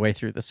making my way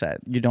through the set.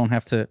 You don't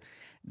have to...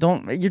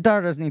 Your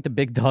daughter doesn't need to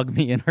big dog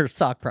me in her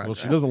sock project. Well,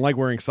 she doesn't like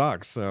wearing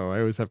socks, so I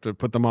always have to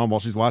put them on while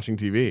she's watching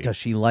TV. Does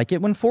she like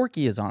it when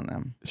Forky is on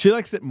them? She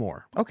likes it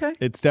more. Okay.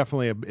 It's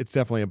definitely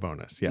a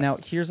bonus. Yes. Now,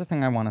 here's the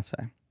thing I want to say.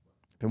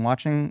 I've been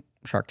watching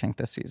Shark Tank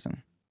this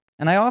season,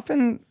 and I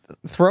often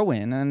throw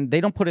in, and they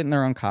don't put it in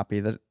their own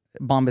copy, that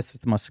Bombas is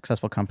the most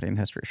successful company in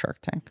the history of Shark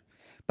Tank.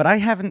 But I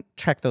haven't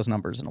checked those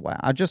numbers in a while.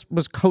 I just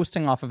was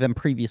coasting off of them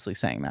previously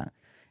saying that.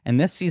 And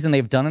this season,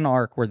 they've done an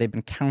arc where they've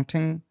been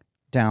counting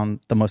down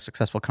the most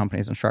successful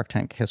companies in Shark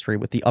Tank history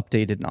with the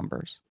updated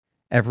numbers.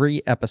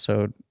 Every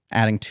episode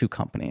adding 2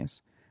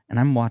 companies. And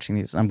I'm watching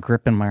these, and I'm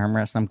gripping my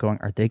armrest, and I'm going,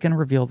 are they going to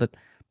reveal that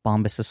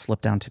Bombas has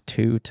slipped down to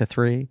 2 to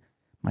 3?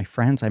 My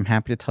friends, I'm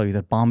happy to tell you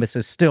that Bombas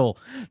is still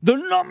the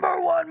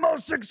 #1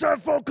 most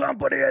successful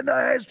company in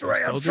the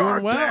history of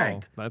Shark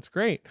Tank. That's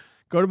great.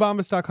 Go to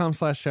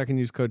bombas.com/check and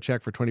use code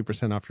check for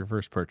 20% off your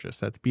first purchase.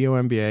 That's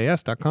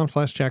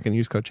bombas.com/check and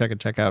use code check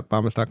and check out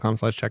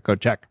bombas.com/check.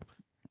 Code check.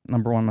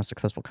 #1 most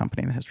successful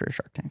company in the history of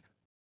Shark Tank.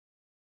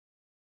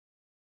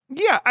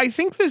 Yeah, I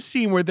think the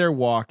scene where they're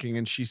walking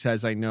and she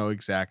says, I know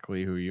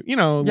exactly who you,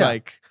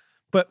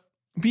 but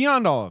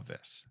beyond all of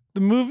this,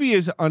 the movie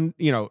is, But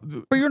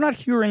you're not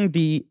hearing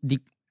the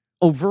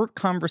overt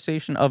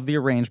conversation of the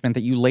arrangement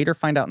that you later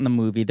find out in the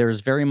movie. There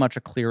is very much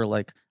a clear,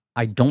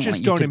 I don't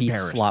want you to be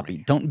sloppy.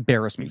 Me. Don't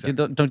embarrass me.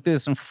 Exactly. Don't do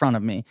this in front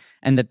of me.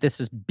 And that this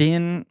has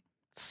been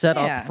set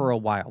up for a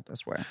while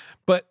this way.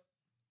 But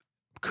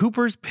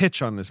Cooper's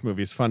pitch on this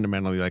movie is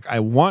fundamentally I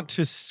want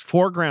to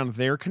foreground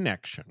their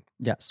connection.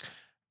 Yes.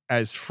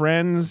 As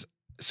friends,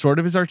 sort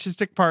of as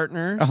artistic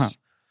partners,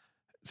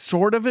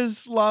 sort of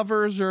as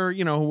lovers, or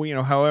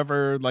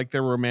however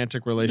their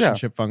romantic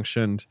relationship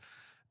functioned,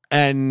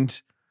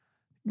 and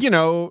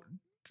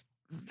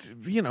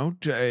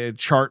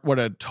chart what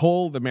a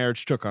toll the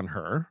marriage took on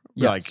her.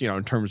 Yes.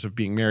 In terms of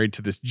being married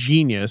to this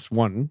genius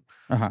one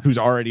who's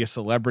already a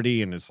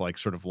celebrity and is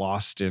sort of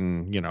lost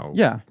in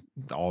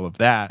all of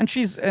that. And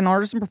she's an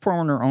artist and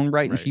performer in her own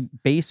right, and she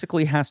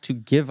basically has to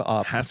give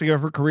up. Has to give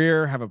up her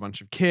career, have a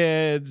bunch of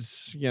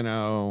kids,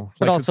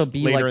 but also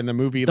be later in the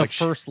movie, the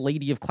first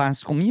lady of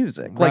classical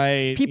music.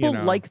 Right, People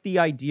like the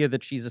idea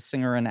that she's a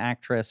singer and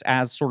actress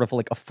as sort of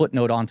a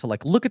footnote onto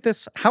look at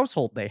this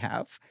household they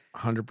have.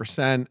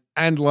 100%.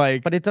 And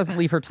but it doesn't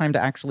leave her time to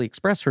actually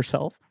express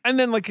herself. And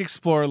then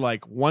explore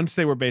once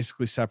they were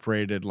basically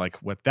separated,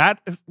 what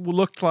that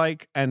looked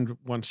like, and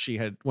once she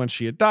had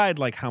died,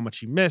 how much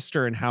he missed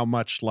her and how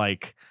much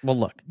look,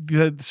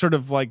 the sort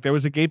of there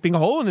was a gaping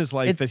hole in his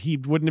life that he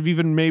wouldn't have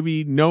even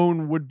maybe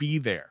known would be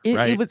there.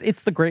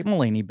 It's the great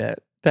Mulaney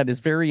bit. that is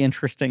very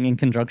interesting in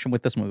conjunction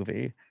with this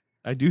movie.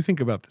 I do think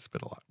about this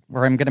bit a lot.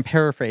 Where I'm going to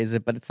paraphrase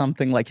it, but it's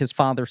something like his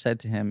father said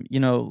to him, you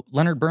know,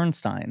 Leonard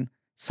Bernstein,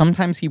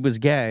 sometimes he was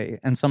gay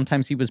and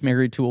sometimes he was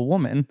married to a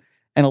woman.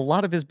 And a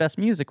lot of his best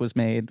music was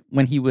made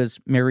when he was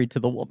married to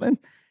the woman.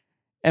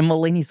 And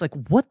Mulaney's like,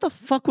 what the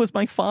fuck was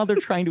my father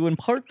trying to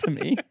impart to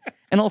me?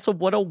 And also,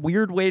 what a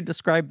weird way to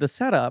describe the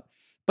setup.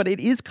 But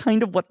it is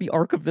kind of what the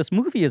arc of this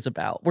movie is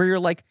about, where you're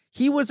like,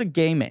 he was a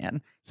gay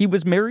man. He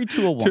was married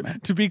to a woman.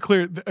 To be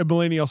clear,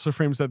 Mulaney also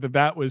frames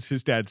that was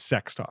his dad's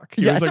sex talk.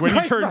 He Yes, was like, when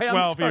right, he turned right,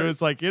 12, he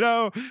was like, you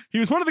know, he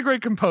was one of the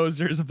great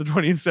composers of the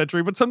 20th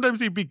century, but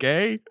sometimes he'd be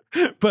gay.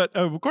 But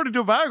according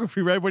to a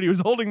biography, right, when he was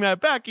holding that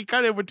back, he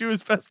kind of would do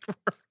his best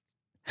work.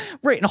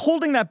 Right, and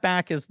holding that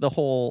back is the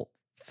whole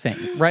thing,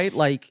 right?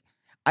 Like,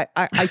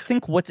 I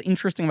think what's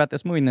interesting about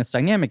this movie and this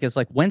dynamic is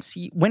like when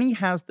he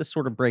has this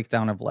sort of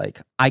breakdown of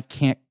like, I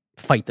can't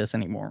fight this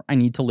anymore. I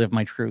need to live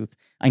my truth.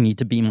 I need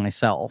to be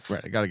myself.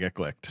 Right, I gotta get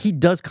glicked. He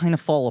does kind of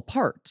fall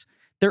apart.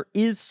 There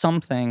is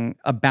something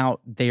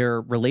about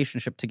their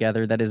relationship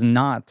together that is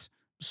not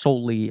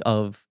solely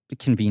of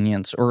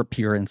convenience or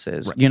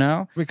appearances, right. You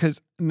know?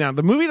 Because now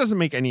the movie doesn't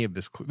make any of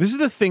this clear. This is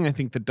the thing I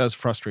think that does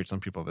frustrate some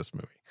people of this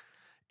movie.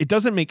 It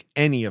doesn't make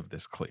any of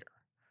this clear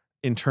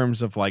in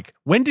terms of like,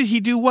 when did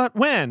he do what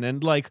when?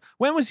 And like,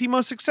 when was he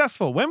most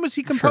successful? When was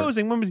he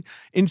composing? Sure.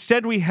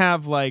 Instead we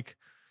have like,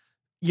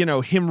 you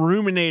know, him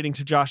ruminating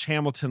to Josh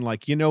Hamilton,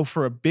 like, you know,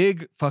 for a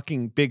big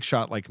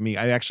shot like me,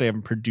 I actually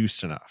haven't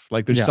produced enough.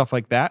 Like there's stuff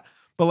like that.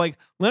 But like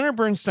Leonard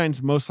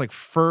Bernstein's most like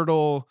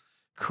fertile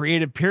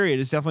creative period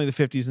is definitely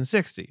the 50s and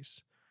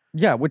 60s.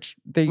 Yeah, which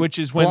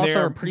is when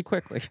they're pretty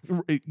quickly.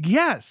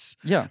 Yes.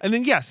 Yeah. And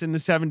then yes, in the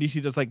 70s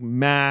he does like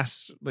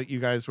Mass, like you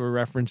guys were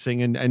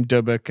referencing, and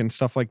Dubik and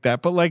stuff like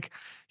that. But like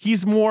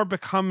he's more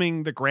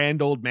becoming the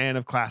grand old man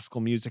of classical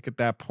music at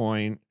that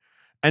point.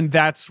 And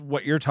that's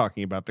what you're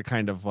talking about, the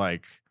kind of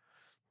like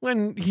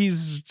when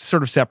he's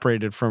sort of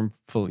separated from,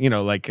 you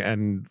know, like,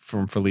 and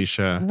from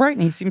Felicia. Right.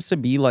 And he seems to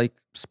be like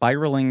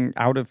spiraling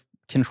out of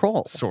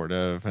control. Sort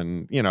of.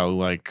 And, you know,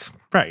 like,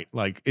 right.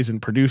 Like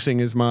isn't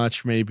producing as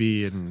much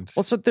maybe. And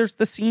well, so there's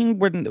the scene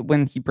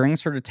when he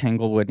brings her to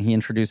Tanglewood and he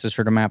introduces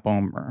her to Matt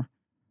Bomer.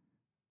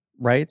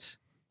 Right?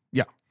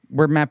 Yeah.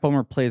 Where Matt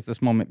Bomer plays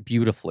this moment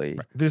beautifully.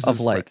 Right. This of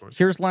is like,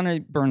 here's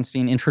Leonard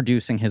Bernstein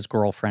introducing his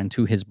girlfriend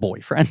to his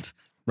boyfriend.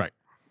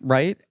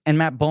 Right? And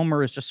Matt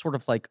Bomer is just sort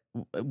of like,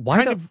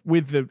 why kind of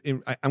with the,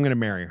 I'm going to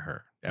marry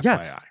her, FYI.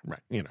 Yes. Right.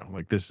 You know,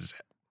 like this is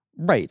it.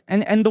 Right.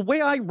 And the way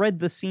I read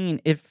the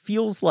scene, it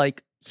feels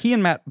like he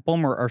and Matt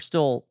Bomer are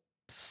still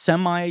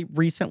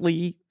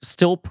semi-recently,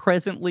 still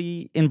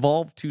presently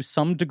involved to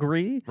some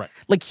degree. Right.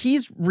 Like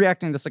he's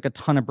reacting to this like a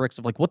ton of bricks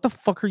of like, what the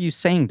fuck are you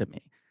saying to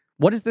me?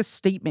 What is this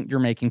statement you're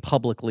making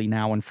publicly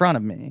now in front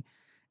of me?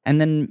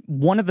 And then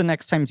one of the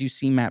next times you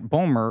see Matt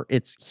Bomer,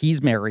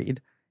 he's married,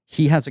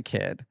 he has a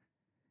kid.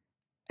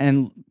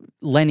 And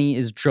Lenny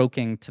is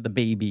joking to the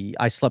baby,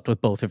 I slept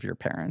with both of your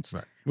parents.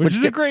 Right. Which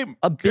is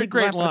a big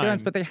line.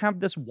 But they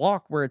have this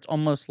walk where it's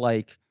almost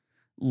like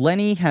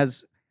Lenny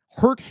has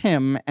hurt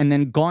him and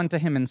then gone to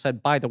him and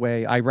said, by the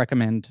way, I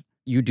recommend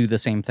you do the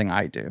same thing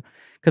I do.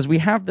 Because we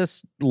have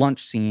this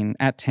lunch scene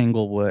at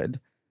Tanglewood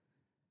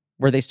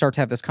where they start to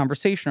have this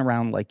conversation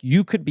around like,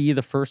 you could be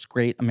the first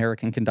great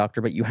American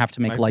conductor, but you have to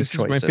make life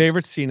choices. This is my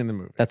favorite scene in the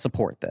movie. That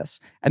support this.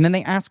 And then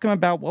they ask him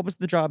about what was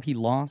the job he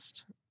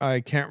lost? I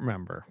can't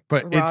remember,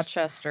 but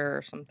Rochester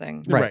or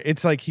something. Right.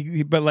 It's like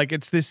but like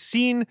it's this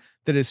scene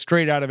that is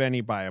straight out of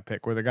any biopic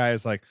where the guy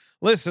is like,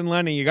 "Listen,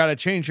 Lenny, you got to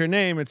change your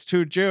name. It's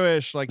too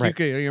Jewish. Like you're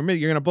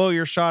going to blow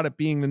your shot at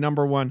being the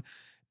number one."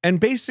 And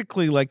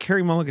basically, like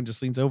Carey Mulligan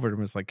just leans over to him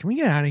and is like, "Can we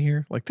get out of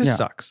here? Like this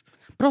sucks."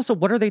 But also,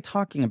 what are they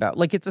talking about?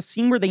 Like it's a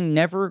scene where they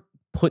never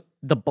put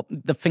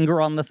the finger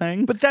on the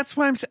thing. But that's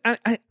why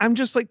I'm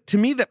just like, to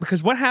me, that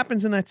because what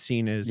happens in that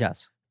scene is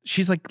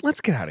she's like,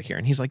 let's get out of here.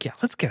 And he's like, yeah,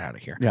 let's get out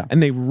of here. Yeah.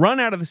 And they run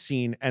out of the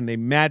scene and they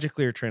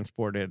magically are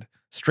transported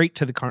straight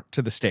to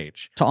the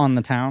stage. To On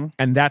the Town.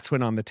 And that's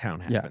when On the Town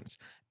happens.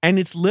 Yeah. And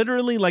it's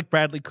literally like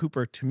Bradley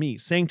Cooper to me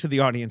saying to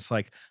the audience,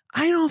 like,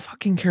 I don't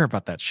fucking care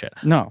about that shit.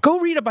 No. Go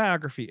read a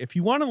biography. If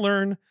you want to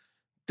learn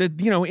the,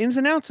 you know, ins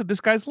and outs of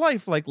this guy's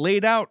life, like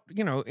laid out,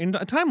 you know, in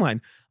a timeline.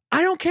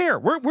 I don't care.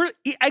 We're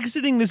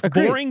exiting this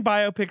boring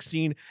biopic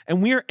scene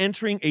and we are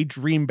entering a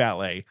dream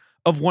ballet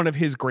of one of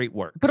his great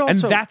works. But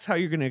also, and that's how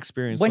you're going to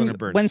experience Leonard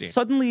Bernstein. When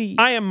suddenly...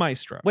 I am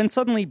Maestro. When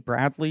suddenly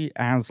Bradley,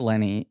 as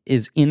Lenny,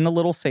 is in the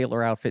little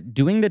sailor outfit,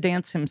 doing the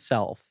dance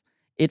himself,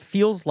 it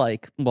feels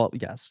like, well,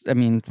 yes, I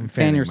mean,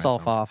 fan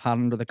yourself off, hot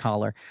under the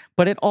collar.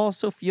 But it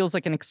also feels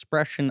like an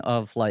expression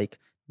of, like,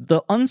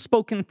 the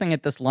unspoken thing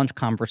at this lunch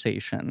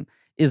conversation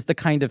is the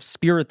kind of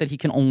spirit that he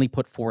can only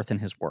put forth in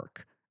his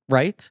work,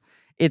 right?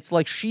 It's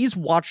like she's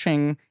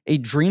watching a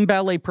dream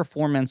ballet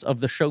performance of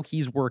the show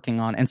he's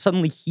working on, and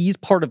suddenly he's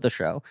part of the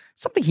show.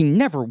 Something he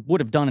never would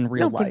have done in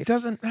real life. But it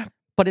doesn't.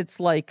 But it's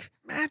like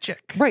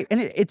magic. Right.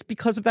 And it's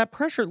because of that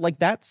pressure. Like,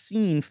 that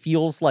scene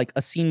feels like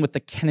a scene with the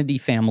Kennedy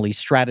family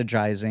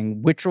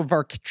strategizing which of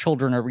our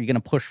children are we going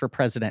to push for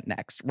president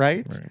next,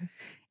 right?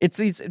 It's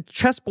these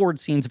chessboard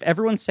scenes of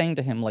everyone saying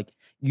to him, like,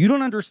 you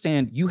don't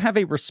understand, you have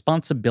a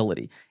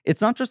responsibility.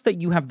 It's not just that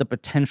you have the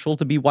potential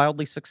to be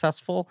wildly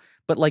successful,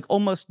 but like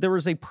almost there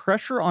is a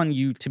pressure on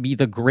you to be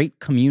the great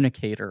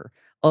communicator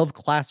of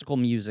classical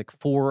music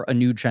for a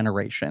new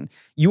generation.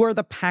 You are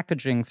the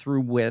packaging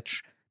through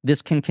which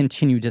this can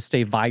continue to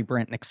stay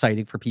vibrant and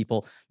exciting for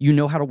people. You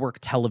know how to work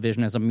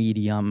television as a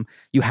medium.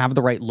 You have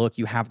the right look.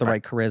 You have the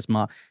right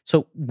charisma.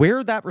 So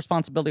wear that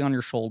responsibility on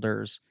your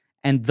shoulders,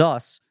 and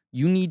thus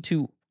you need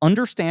to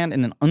understand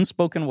in an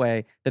unspoken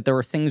way that there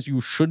are things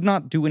you should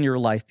not do in your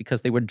life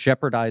because they would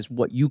jeopardize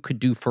what you could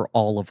do for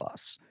all of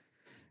us.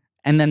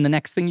 And then the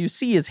next thing you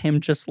see is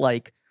him just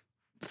like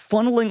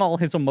funneling all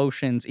his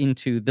emotions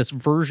into this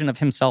version of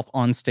himself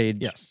on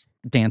stage,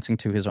 dancing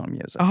to his own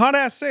music. A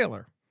hot-ass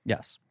sailor.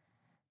 Yes.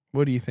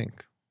 What do you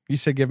think? You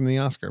said give him the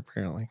Oscar,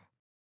 apparently.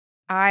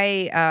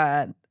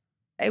 I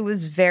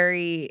was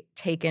very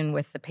taken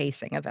with the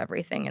pacing of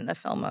everything in the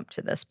film up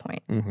to this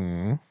point.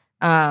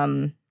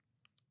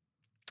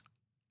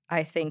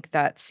 I think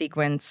that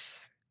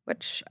sequence,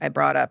 which I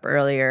brought up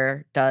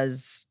earlier,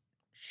 does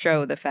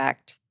show the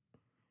fact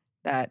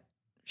that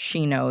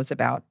she knows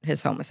about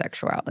his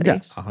homosexuality.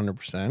 Yes,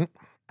 100%.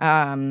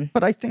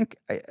 But I think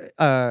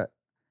the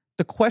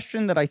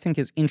question that I think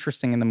is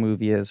interesting in the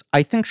movie is,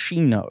 I think she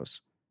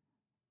knows.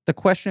 The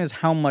question is,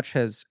 how much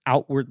has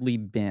outwardly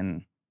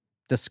been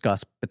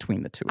discussed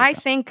between the two of them?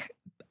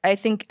 I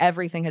think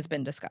everything has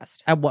been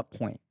discussed. At what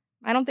point?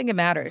 I don't think it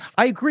matters.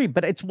 I agree,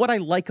 but it's what I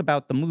like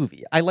about the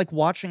movie. I like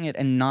watching it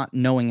and not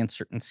knowing in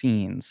certain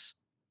scenes.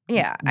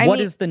 Yeah. What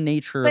is the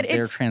nature of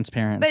their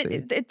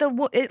transparency?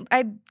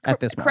 At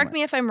this correct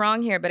me if I'm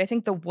wrong here, but I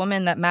think the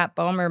woman that Matt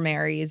Bomer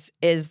marries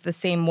is the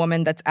same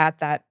woman that's at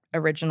that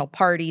original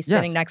party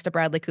sitting next to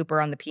Bradley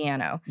Cooper on the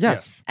piano.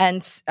 Yes.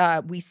 And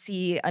we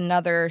see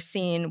another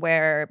scene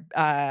where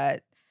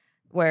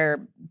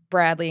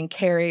Bradley and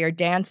Carrie are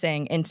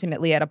dancing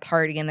intimately at a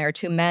party, and there are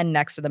two men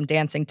next to them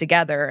dancing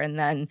together, and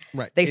then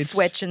they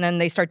switch, and then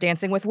they start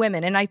dancing with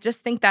women. And I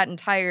just think that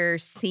entire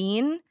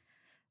scene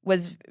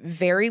was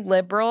very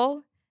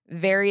liberal,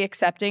 very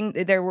accepting.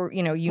 There were,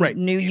 you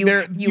knew you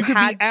could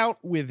had be out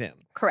with him.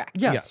 Correct.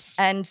 Yes.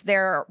 And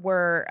there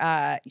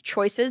were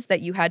choices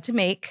that you had to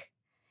make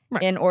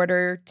in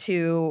order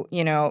to,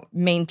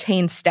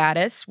 maintain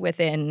status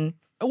within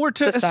or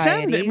to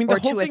society, ascend. I mean, the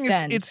whole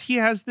thing is he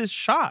has this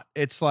shot.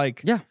 It's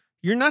like,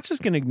 you're not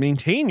just going to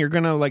maintain, you're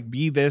going to like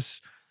be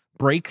this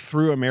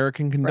breakthrough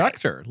American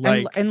conductor.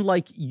 Right. And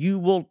you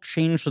will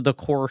change the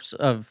course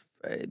of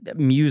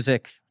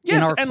music in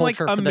our and culture like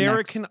for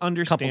American the next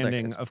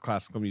understanding of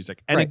classical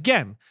music. And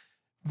again,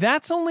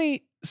 that's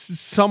only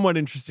somewhat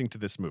interesting to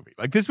this movie.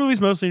 Like, this movie's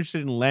mostly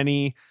interested in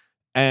Lenny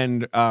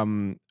and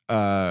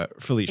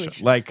Felicia.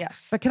 Like,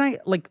 but can I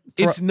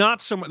it's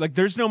not so much like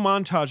there's no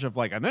montage of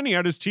like, and then he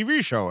had his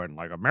TV show and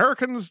like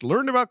Americans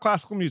learned about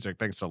classical music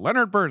thanks to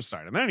Leonard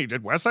Bernstein, and then he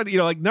did West Side.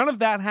 Like, none of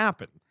that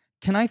happened.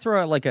 Can I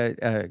throw out like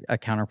a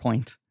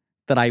counterpoint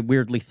that I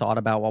weirdly thought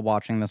about while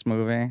watching this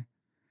movie?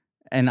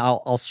 And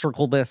I'll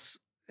circle this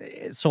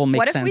so it'll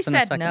make sense in a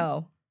second.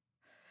 No?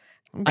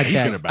 I'm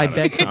thinking about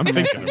it. I'm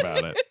thinking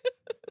about it.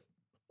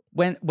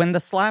 When the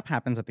slap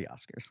happens at the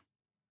Oscars.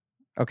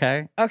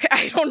 Okay,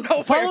 I don't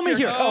know. Follow me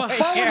here. Follow me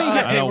here.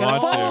 I don't want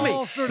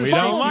Follow to. me. We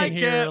don't like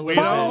it. We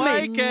don't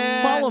like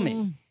it.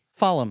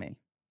 Follow me.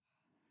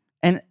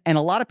 And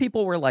a lot of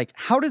people were like,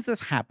 how does this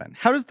happen?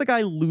 How does the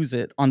guy lose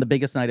it on the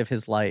biggest night of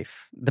his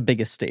life, the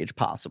biggest stage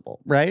possible,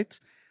 right?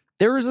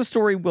 There is a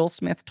story Will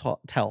Smith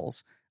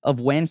tells of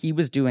when he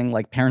was doing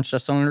like Parents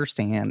Just Don't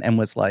Understand and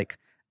was like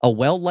a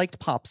well-liked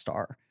pop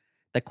star,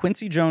 that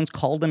Quincy Jones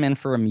called him in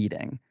for a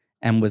meeting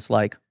and was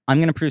like, I'm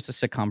going to produce a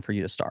sitcom for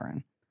you to star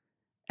in.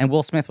 And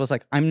Will Smith was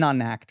like, I'm not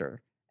an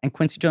actor. And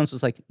Quincy Jones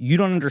was like, you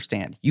don't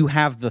understand. You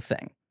have the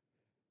thing.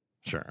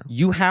 Sure.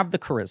 You have the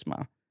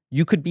charisma.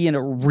 You could be in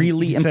a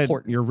really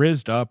important... You're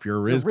rizzed up. You're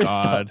rizzed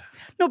God. Up.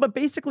 No, but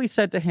basically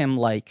said to him,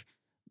 like,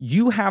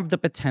 you have the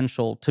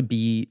potential to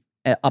be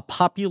a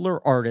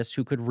popular artist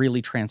who could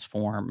really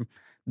transform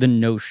the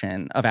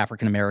notion of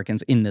African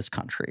Americans in this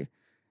country.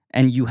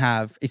 And you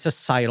have a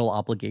societal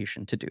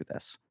obligation to do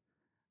this.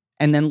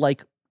 And then,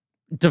 like,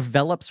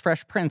 develops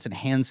Fresh Prince and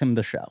hands him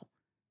the show.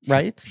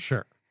 Right?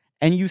 Sure.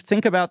 And you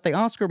think about the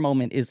Oscar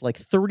moment is like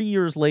 30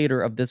 years later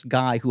of this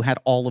guy who had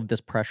all of this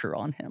pressure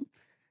on him.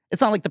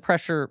 It's not like the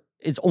pressure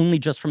is only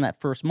just from that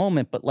first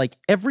moment, but like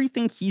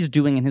everything he's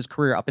doing in his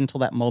career up until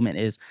that moment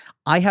is,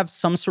 I have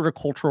some sort of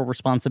cultural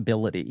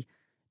responsibility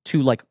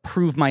to like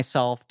prove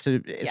myself,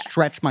 to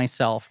stretch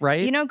myself,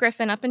 right?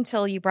 Griffin, up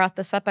until you brought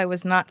this up, I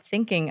was not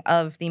thinking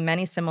of the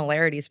many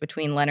similarities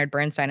between Leonard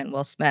Bernstein and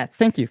Will Smith.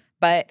 Thank you.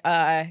 But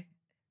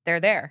they're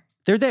there.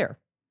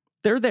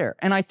 They're there.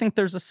 And I think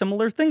there's a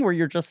similar thing where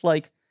you're just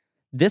like,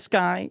 this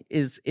guy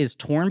is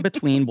torn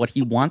between what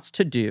he wants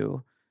to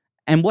do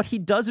and what he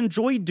does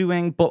enjoy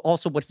doing, but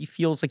also what he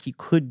feels like he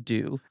could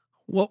do.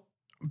 Well,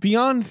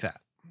 beyond that,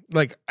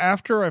 like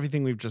after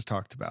everything we've just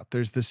talked about,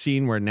 there's the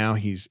scene where now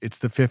it's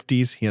the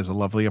 50s. He has a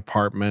lovely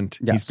apartment.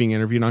 Yes. He's being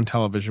interviewed on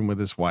television with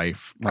his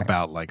wife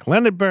about like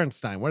Leonard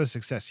Bernstein. What a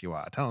success you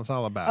are. Tell us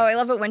all about Oh, it. I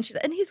love it when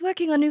and he's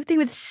working on a new thing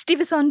with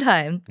Stevie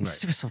Sondheim. Right.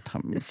 Stevie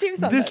Sondheim. Stevie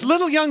Sondheim. This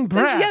little young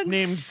brat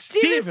named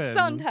Stevie Steven.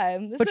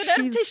 Sondheim. This But is an she's-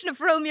 adaptation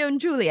of Romeo and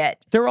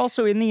Juliet. They're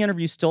also in the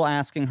interview still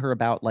asking her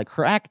about like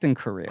her acting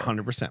career.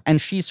 100%. And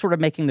she's sort of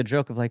making the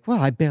joke of like,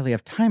 well, I barely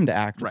have time to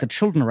act with the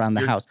children around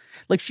the house.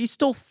 Like she's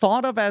still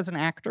thought of as an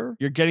actor.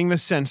 You're getting the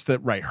sense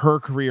that, her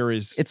career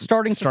is It's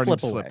starting to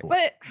slip away.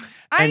 But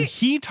and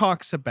he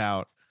talks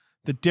about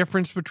the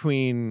difference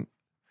between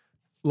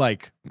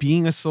like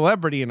being a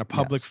celebrity and a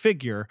public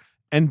figure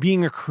and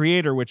being a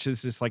creator, which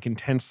is this like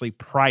intensely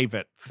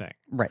private thing.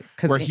 Right.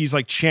 Where he's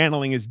like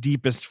channeling his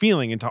deepest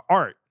feeling into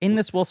art. In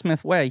this Will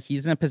Smith way,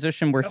 he's in a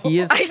position where he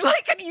is... I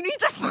like it. You need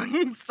to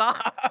fucking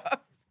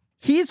stop.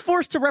 He's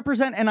forced to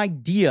represent an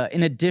idea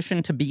in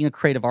addition to being a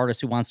creative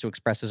artist who wants to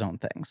express his own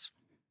things.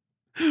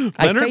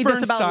 I say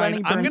this about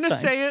Lenny Bernstein. I'm going to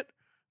say it,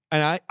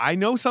 and I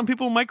know some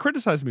people might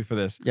criticize me for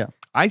this. Yeah.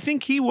 I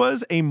think he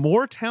was a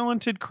more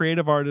talented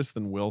creative artist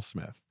than Will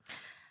Smith.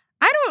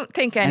 I don't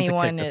think I had to kick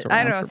anyone this is. around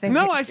I don't for- think.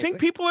 No, I think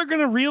people are going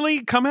to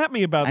really come at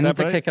me about I that. need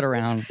to but kick it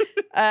around.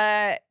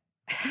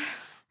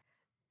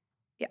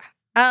 Yeah.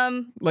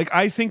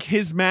 I think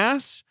his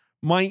mass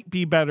might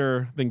be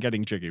better than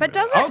Getting Jiggy But with It.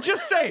 doesn't- I'll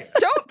just say it.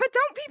 Don't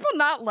people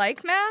not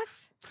like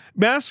Mass?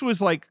 Mass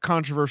was like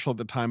controversial at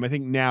the time. I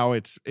think now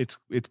it's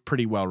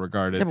pretty well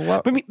regarded. Yeah, but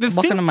what, I mean, the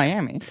welcome thing, to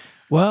Miami.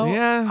 Well,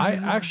 Yeah.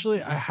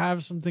 I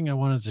have something I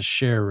wanted to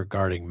share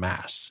regarding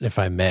Mass, if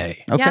I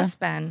may. Okay. Yes,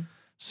 Ben.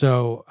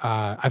 So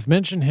I've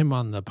mentioned him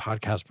on the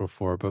podcast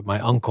before, but my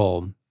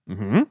uncle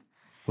Mhm.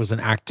 was an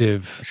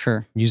active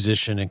Sure.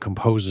 musician and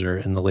composer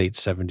in the late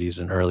 70s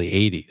and early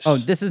 80s. Oh,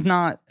 this is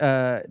not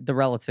the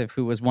relative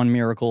who was one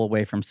miracle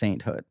away from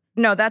sainthood.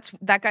 No, that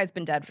guy's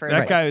been dead for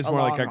that guy is a more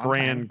long, like a long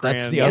grand. time.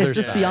 That's the Is other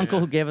this side. the uncle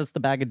who gave us the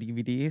bag of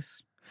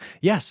DVDs?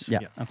 Yes. Yeah.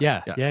 Yes.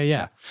 Yeah. Yes.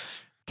 Yeah.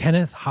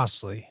 Kenneth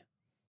Hosley.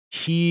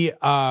 He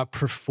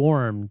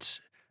performed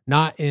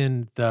not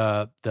in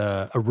the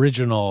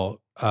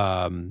original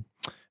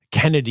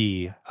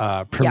Kennedy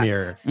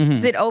premiere.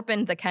 Because it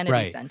opened the Kennedy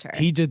Right. Center.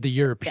 He did the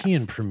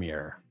European Yes.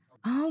 premiere.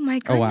 Oh my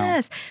Oh, wow.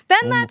 goodness,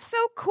 Ben, that's so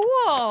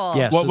cool.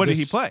 Yeah. What so did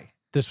he this- play?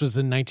 This was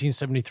in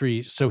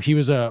 1973. So he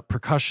was a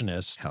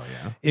percussionist. Hell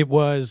yeah. It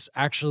was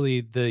actually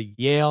the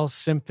Yale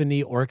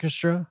Symphony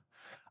Orchestra.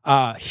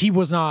 He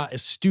was not a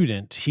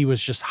student. He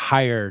was just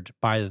hired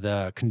by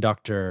the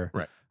conductor,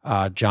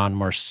 John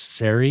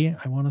Morceri,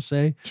 I want to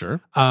say. Sure.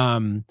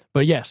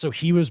 But yeah, so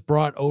he was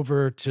brought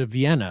over to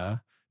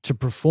Vienna to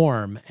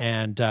perform,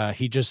 and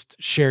he just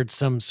shared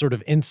some sort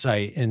of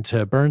insight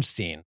into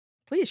Bernstein.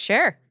 Please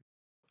share.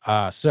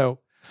 So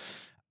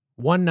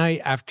one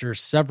night after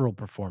several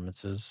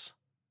performances,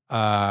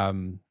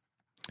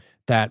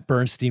 that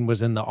Bernstein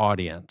was in the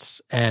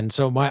audience. And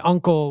so my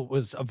uncle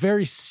was a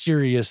very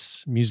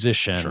serious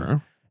musician.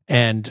 Sure.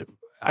 And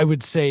I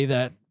would say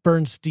that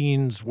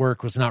Bernstein's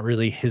work was not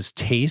really his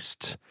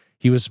taste.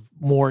 He was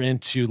more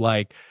into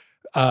like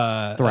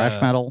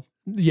Thrash metal.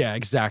 Yeah,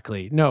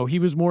 exactly. No, he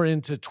was more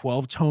into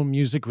 12-tone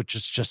music, which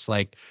is just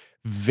like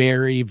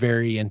very,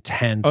 very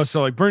intense. Oh,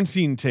 so like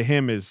Bernstein to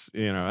him is,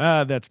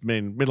 that's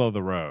middle of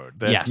the road.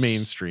 That's Yes.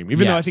 mainstream.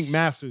 Even though I Yes. think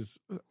Mass is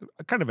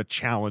kind of a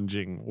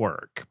challenging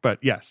work. But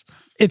yes.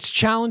 It's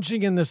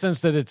challenging in the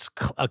sense that it's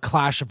a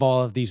clash of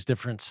all of these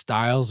different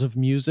styles of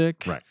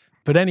music. Right.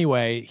 But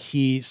anyway,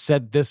 he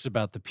said this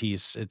about the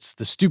piece. It's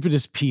the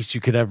stupidest piece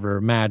you could ever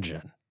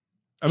imagine.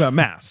 About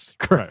Mass.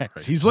 Correct.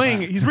 Right. He's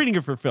reading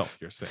it for filth,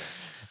 you're saying.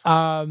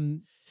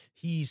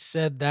 He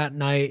said that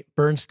night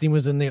Bernstein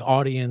was in the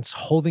audience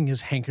holding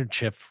his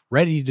handkerchief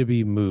ready to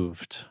be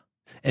moved.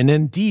 And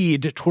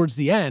indeed, towards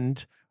the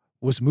end,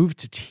 was moved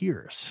to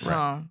tears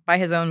Oh, by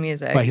his own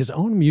music. by his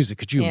own music.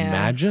 Could you Yeah.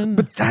 imagine?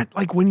 But that,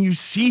 like, when you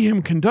see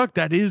him conduct,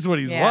 that is what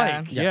he's Yeah.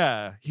 like. Yes.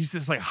 Yeah. He's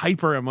this, like,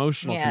 hyper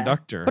emotional Yeah.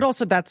 conductor. But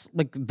also that's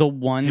like the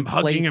one him place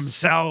hugging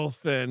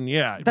himself and,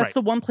 that's right.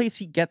 the one place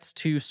he gets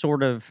to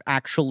sort of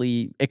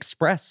actually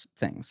express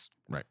things.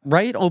 Right.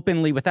 Right?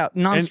 Openly without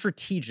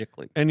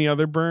non-strategically. Any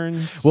other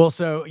burns? Well,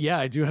 so yeah,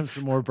 I do have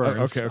some more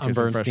burns okay, on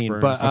some fresh Bernstein.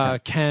 burns. But Okay.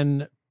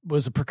 Ken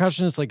was a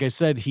percussionist, like I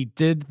said. He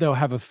did, though,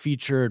 have a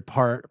featured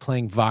part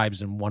playing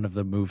vibes in one of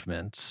the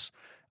movements.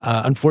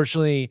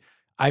 Unfortunately,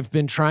 I've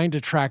been trying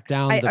to track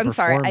down the I'm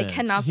sorry. I performance.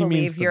 cannot He means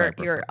believe the your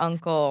microphone.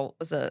 uncle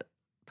was a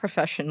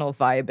professional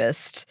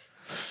vibist.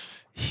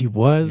 He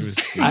was.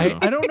 He was,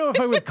 I don't know if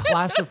I would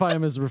classify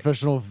him as a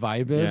professional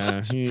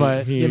vibist, Yeah,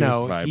 but he you is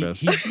know,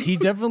 vibist. he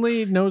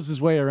definitely knows his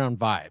way around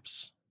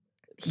vibes.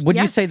 Would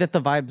you Yes. say that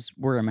the vibes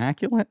were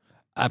immaculate?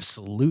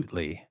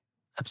 Absolutely.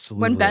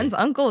 Absolutely. When Ben's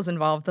uncle was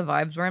involved, the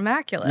vibes were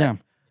immaculate. Yeah.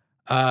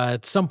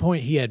 At some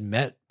point, he had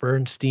met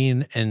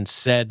Bernstein and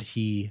said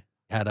he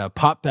had a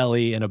pot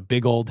belly and a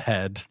big old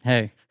head,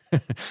 Hey.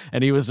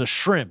 and he was a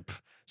shrimp.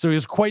 So he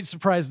was quite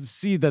surprised to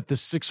see that the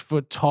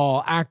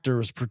 6-foot-tall actor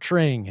was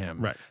portraying him.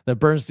 Right. That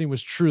Bernstein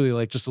was truly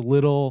like just a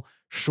little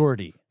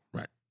shorty.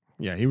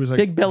 Yeah, he was like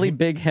big belly,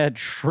 big head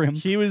shrimp.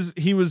 He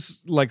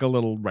was like a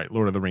little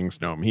Lord of the Rings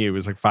gnome. He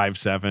was like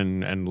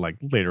 5'7" and like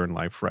later in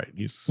life, right?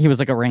 He was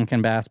like a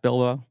Rankin Bass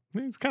Bilbo.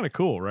 It's kind of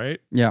cool, right?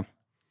 Yeah.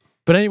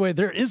 But anyway,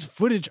 there is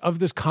footage of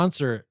this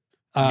concert.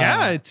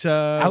 It's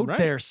out right.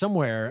 there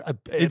somewhere.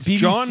 It's BBC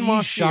John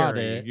shot Mosseri.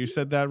 it. You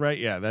said that right?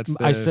 Yeah, that's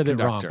the I said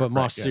conductor. it wrong, but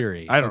right,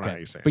 Mosseri. Yeah. I don't know how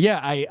you say it. But yeah,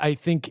 I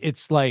think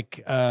it's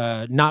like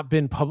not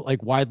been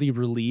widely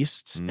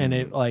released, and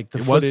it the it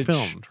footage was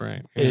filmed,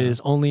 right? Yeah. is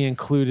only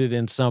included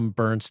in some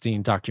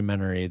Bernstein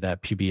documentary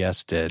that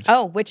PBS did.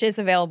 Oh, which is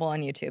available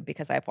on YouTube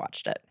because I've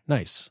watched it.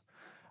 Nice.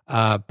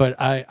 But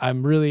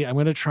I'm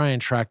going to try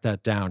and track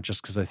that down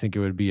just because I think it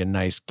would be a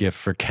nice gift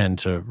for Ken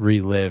to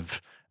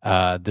relive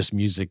this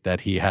music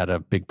that he had a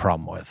big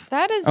problem with.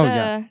 That is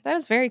that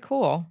is very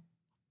cool.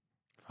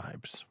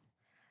 Vibes.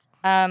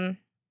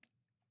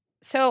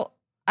 So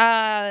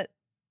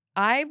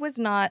I was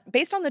not,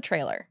 based on the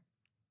trailer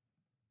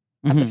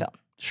of the film.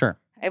 Sure.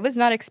 I was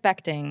not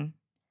expecting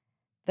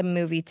the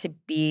movie to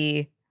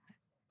be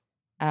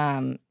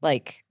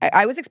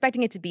I was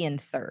expecting it to be in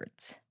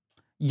thirds.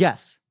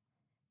 Yes.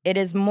 It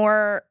is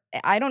more,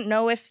 I don't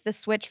know if the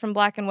switch from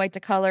black and white to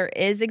color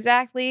is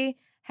exactly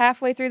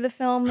halfway through the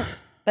film,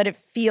 but it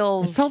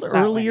feels It felt that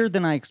earlier way.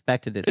 than I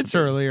expected it It's to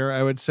be. earlier,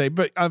 I would say,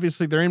 but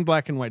obviously they're in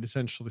black and white,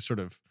 essentially, sort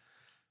of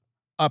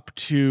up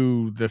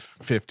to the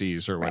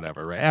 50s or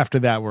whatever. Right after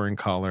that, we're in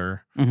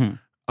color, Mhm.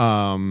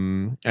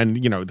 and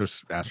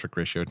there's aspect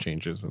ratio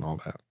changes and all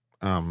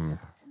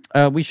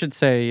that. We should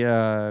say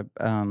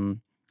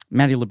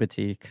Maddie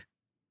Libatique.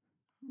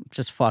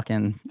 Just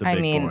fucking. The I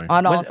big mean, boy.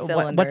 on all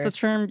cylinders. What's the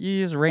term you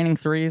use? Raining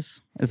threes?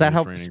 Is that Yes,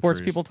 how raining sports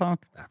threes. people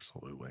talk?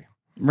 Absolutely.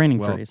 Raining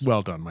Well, threes.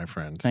 well done, my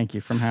friends. Thank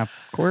you. From half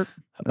court.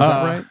 Is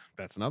that right?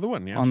 That's another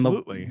one. Yeah, On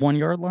absolutely. the 1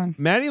 yard line?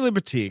 Matty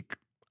Libatique,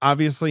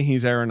 obviously,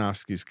 he's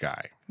Aronofsky's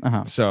guy.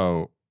 Uh-huh.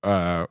 So,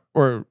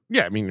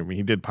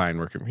 he did Pine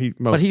work.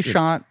 But he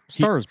shot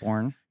Stars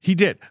Born. He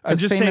did. I'm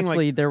Because just saying,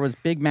 famously, there was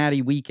Big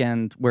Matty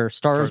Weekend where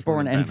Stars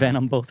Born and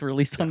Venom both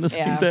released on the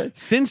same Yeah. day.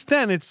 since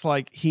then, it's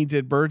like he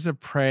did Birds of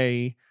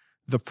Prey,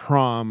 The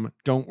Prom,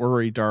 Don't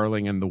Worry,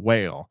 Darling, and The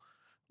Whale.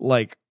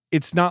 Like,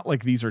 it's not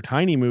like these are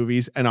tiny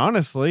movies. And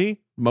honestly,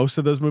 most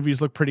of those movies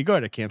look pretty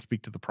good. I can't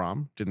speak to The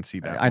Prom. Didn't see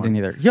that I one. didn't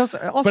either. He also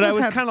But I has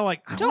was had- kind of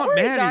like, I Don't want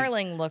Worry, Maddie.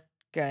 Darling looked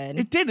good.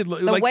 It did.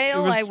 The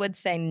Whale, I would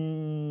say,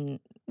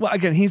 Well,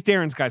 again, he's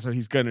Darren's guy, so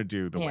he's gonna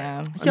do The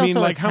Yeah. Whale. He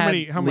also has how had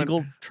many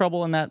legal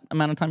trouble in that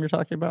amount of time you're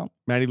talking about.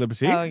 Matty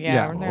Libatique? oh yeah,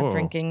 Yeah. were there Whoa.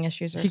 drinking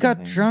issues or He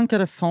something? got drunk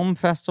at a film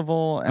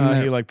festival,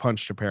 and He like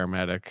punched a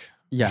paramedic.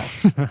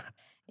 yes.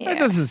 Yeah. That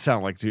doesn't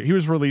sound like he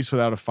was released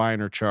without a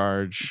fine or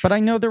charge. But I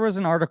know there was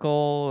an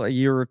article a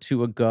year or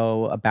two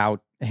ago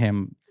about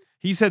him.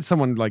 he said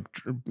someone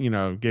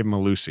gave him a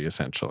Lucy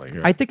essentially.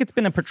 I think it's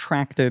been a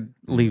protracted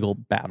legal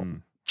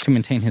battle to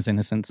maintain his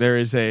innocence. There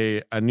is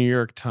a New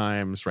York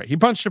Times, right? He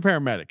punched a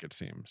paramedic, it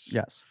seems.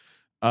 Yes,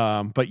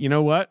 But you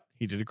know what?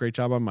 He did a great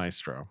job on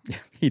Maestro.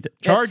 he did.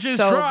 Charges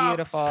so dropped.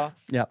 beautiful.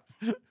 Yep.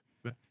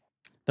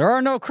 There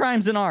are no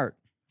crimes in art.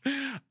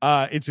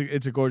 It's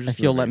a gorgeous. If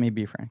you'll movie. let me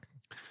be frank.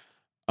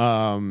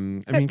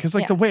 Because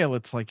The Whale,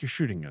 it's like you're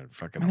shooting a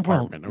fucking Well,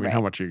 apartment. right.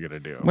 How much are you gonna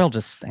do? Well,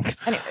 just stinks.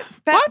 Anyway,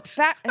 What?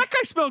 That guy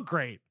smelled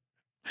great.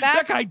 That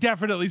back, guy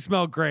definitely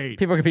smelled great.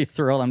 People could be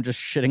thrilled. I'm just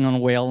shitting on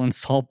whale and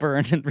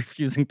Saltburn and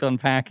refusing to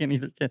unpack in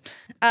either kid.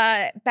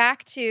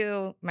 back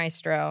to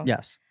Maestro.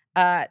 Yes.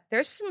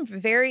 There's some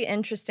very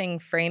interesting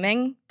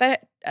framing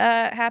that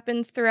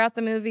happens throughout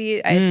the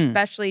movie. I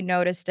especially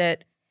noticed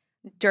it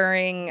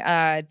during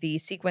the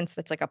sequence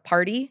that's like a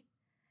party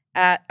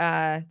at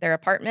their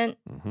apartment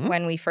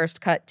when we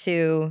first cut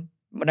to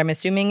what I'm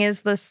assuming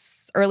is the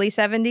early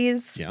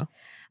 70s. Yeah.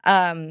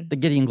 The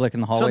Gideon Glick in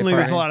the hallway. Suddenly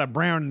there's a party. lot of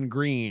brown and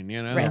green,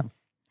 Right.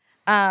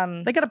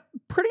 They got a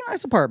pretty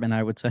nice apartment,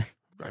 I would say.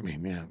 I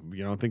mean, yeah,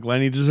 you don't think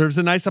Lenny deserves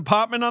a nice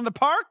apartment on the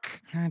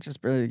park? I just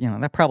really,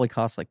 that probably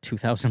cost like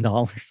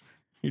 $2,000.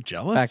 You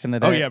jealous? Back in the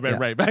Oh day, yeah, yeah.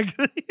 right. Back.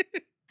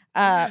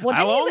 Well,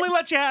 I'll only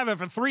let you have it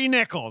for 3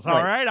 nickels. All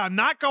right, I'm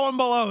not going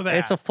below that.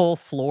 It's a full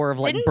floor of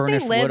like Didn't they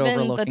burnished live wood in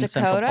the overlooking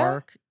Central Dakota?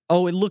 Park.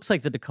 Oh, it looks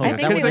like the Dakota. I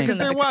think That they was lived in because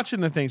in they're the watching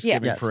the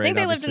Thanksgiving Yes. I parade. think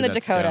they lived in the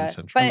Obviously, that's down Dakota,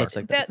 Central. Looks but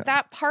like the Dakota.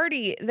 that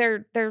party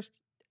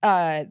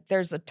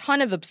there's a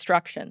ton of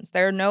obstructions.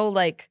 There are no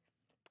like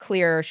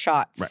clear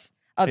shots Right.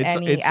 of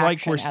any It's like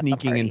action we're at the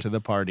sneaking party. into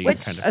the party.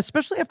 Which, kind of.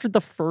 especially after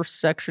the first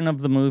section of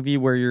the movie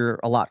where you're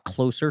a lot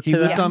closer to He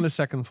lived that. on the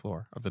second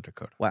floor of the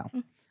Dakota. Wow.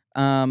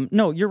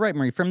 No, you're right,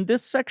 Marie. From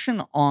this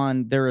section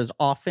on, there is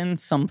often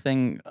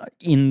something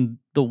in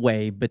the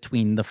way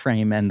between the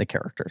frame and the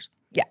characters.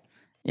 Yeah.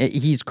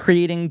 He's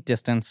creating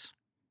distance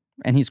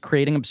and he's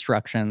creating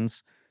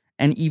obstructions.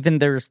 And even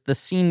there's the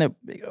scene that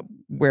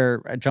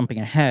where jumping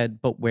ahead,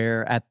 but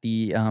where at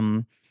the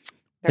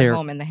Their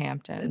home in the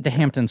Hamptons. the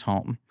Hamptons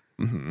home,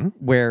 Mm-hmm.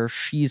 where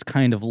she's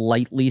kind of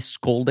lightly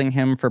scolding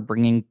him for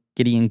bringing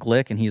Gideon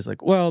Glick, and he's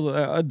like, "Well,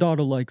 a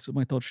daughter likes him.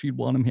 I thought she'd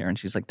want him here." And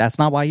she's like, "That's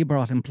not why you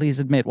brought him. Please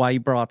admit why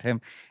you brought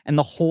him." And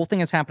the whole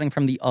thing is happening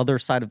from the other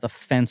side of the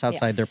fence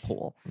outside their Yes.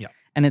 pool. Yeah.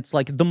 And it's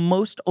like the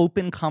most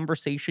open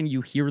conversation you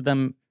hear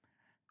them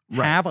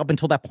have up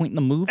until that point in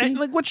the movie. And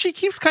like what she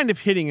keeps kind of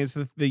hitting is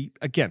the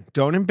again,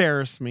 don't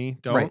embarrass me.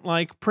 Don't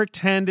like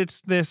pretend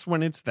it's this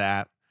when it's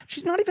that.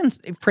 She's not even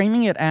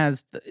framing it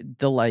as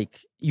the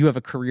like, you have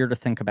a career to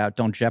think about,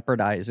 don't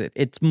jeopardize it.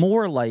 It's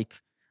more like,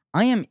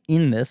 I am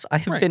in this. I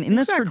have been in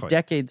this for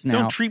decades now.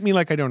 Don't treat me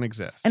like I don't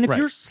exist. And if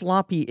you're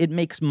sloppy, it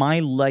makes my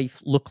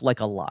life look like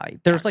a lie.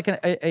 There's like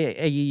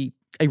a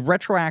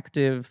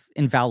retroactive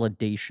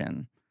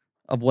invalidation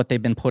of what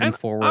they've been putting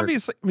forward.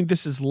 Obviously, I mean,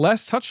 this is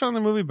less touched on in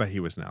the movie, but he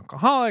was an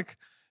alcoholic.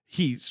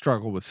 He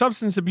struggled with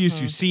substance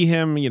abuse. You see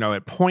him,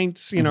 at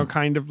points,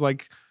 kind of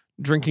like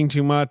drinking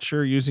too much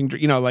or using,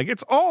 like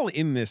it's all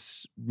in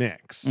this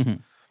mix.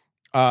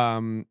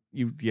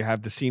 You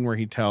have the scene where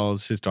he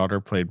tells his daughter,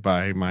 played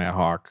by Maya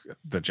Hawke,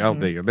 they're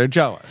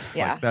jealous.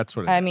 Yeah, like, that's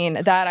what it is. mean,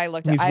 that I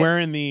looked at. He's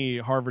wearing the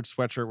Harvard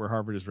sweatshirt where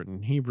Harvard is written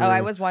in Hebrew. Oh,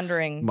 I was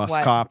wondering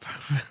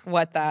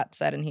what that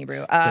said in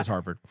Hebrew. It says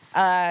Harvard.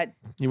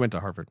 He went to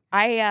Harvard.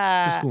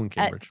 It's a school in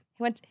Cambridge.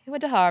 He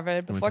went to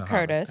Harvard before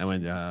Curtis,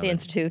 the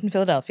Institute in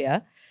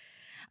Philadelphia.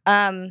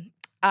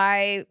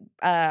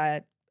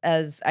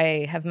 As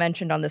I have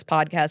mentioned on this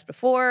podcast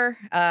before,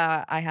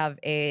 I have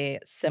a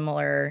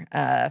similar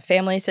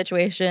family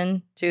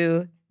situation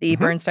to the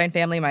Bernstein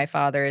family. My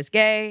father is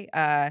gay,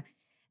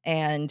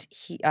 and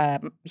he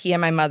and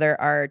my mother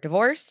are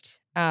divorced,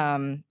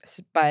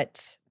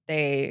 but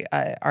they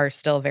are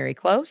still very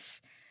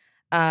close.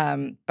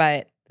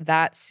 But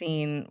that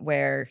scene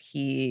where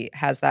he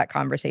has that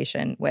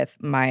conversation with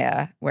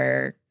Maya,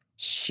 where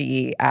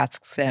she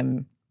asks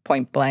him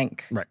point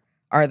blank,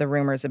 "Are the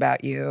rumors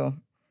about you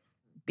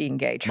being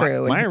gay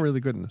true?" Maya really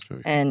good in this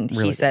movie. And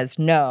he says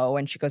no,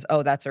 and she goes,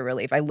 "Oh, that's a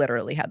relief." I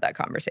literally had that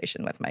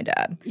conversation with my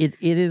dad. It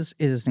is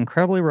an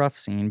incredibly rough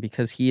scene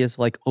because he is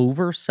like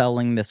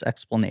overselling this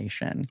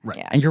explanation.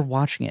 Yeah. And you're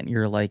watching it and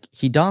you're like,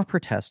 he doth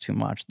protest too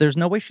much. There's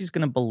no way she's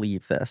gonna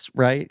believe this,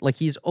 right? Like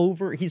he's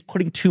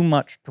putting too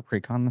much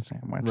paprika on the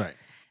sandwich. Right.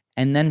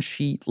 And then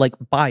she like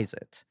buys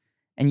it.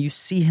 And you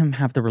see him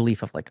have the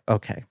relief of like,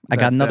 okay, I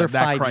got another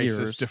 5 crisis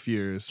years.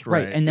 diffused.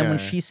 Right. And then when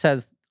she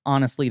says,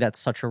 honestly, that's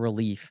such a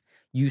relief,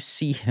 you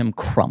see him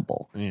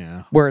crumble.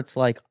 Yeah. Where it's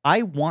like,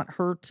 I want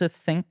her to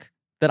think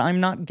that I'm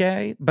not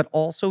gay, but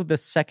also the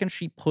second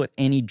she put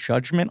any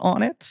judgment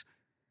on it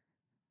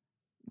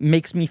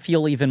makes me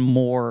feel even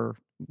more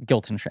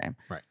guilt and shame.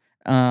 Right.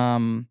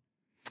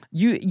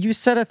 You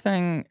said a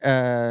thing,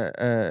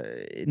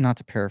 not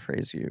to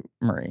paraphrase you,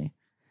 Marie,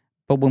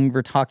 but when we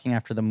were talking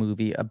after the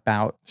movie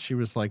about... She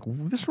was like,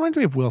 this reminds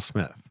me of Will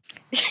Smith.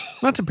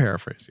 Not to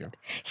paraphrase you.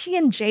 He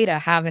and Jada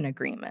have an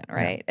agreement,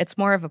 right? Yeah. It's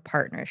more of a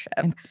partnership.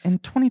 In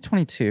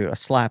 2022, a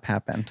slap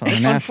happened on the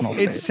national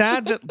stage. It's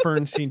sad that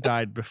Bernstein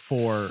died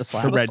before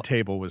the red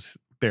table was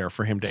there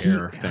for him to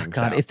air things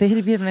God, out. if they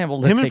had been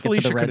able to take it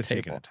to the red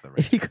table.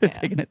 If he could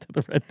have taken it to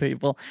the red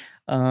table.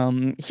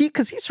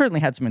 Because he certainly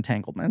had some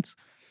entanglements.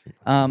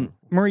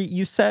 Marie,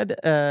 you said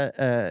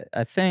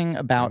a thing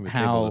about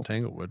how...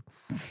 Tanglewood.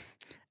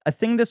 A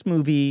thing this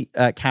movie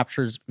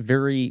captures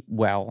very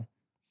well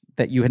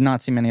that you had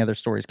not seen many other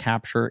stories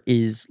capture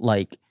is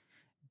like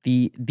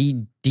the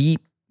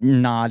deep,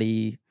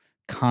 knotty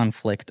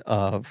conflict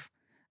of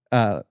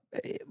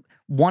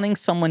wanting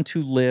someone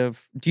to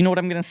live. Do you know what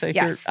I'm going to say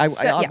yes. here?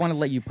 I want to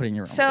let you put in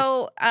your own words.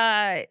 So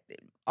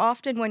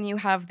often when you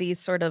have these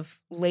sort of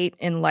late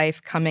in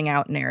life coming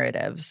out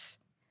narratives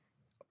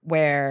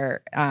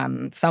where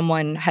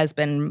someone has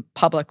been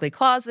publicly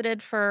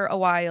closeted for a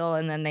while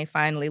and then they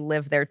finally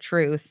live their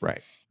truth,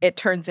 right. It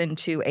turns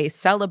into a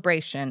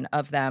celebration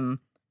of them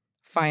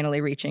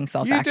finally reaching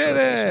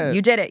self-actualization.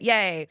 You did it.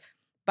 Yay.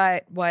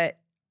 But what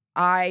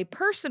I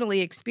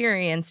personally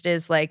experienced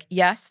is like,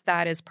 yes,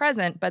 that is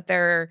present, but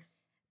there's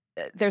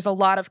a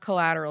lot of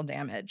collateral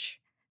damage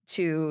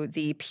to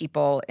the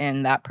people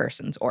in that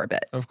person's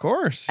orbit. Of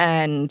course.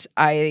 And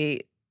I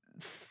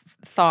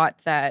thought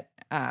that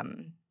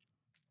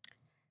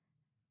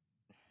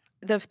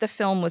the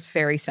film was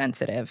very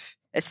sensitive,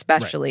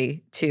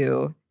 especially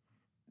to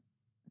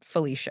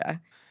Felicia.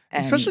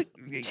 And especially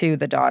to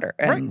the daughter.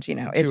 And,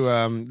 it's...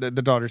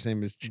 the daughter's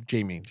name is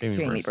Jamie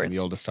Bernstein, the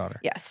oldest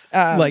daughter. Yes.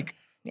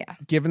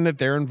 Given that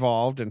they're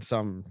involved in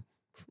some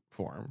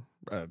form,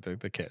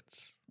 the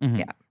kids. Mm-hmm.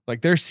 Yeah.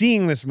 Like, they're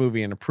seeing this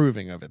movie and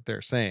approving of it.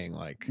 They're saying,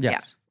 like,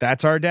 yes,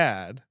 that's our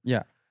dad.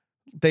 Yeah.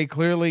 They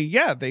clearly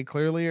are,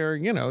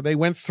 they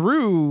went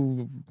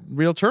through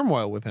real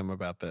turmoil with him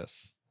about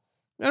this.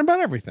 And about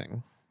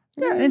everything.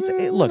 Yeah,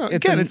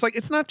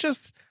 it's not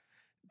just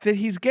that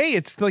he's gay.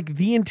 It's like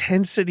the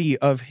intensity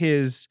of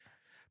his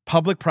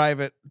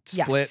public-private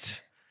split,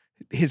 yes.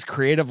 His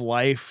creative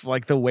life,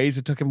 like the ways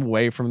it took him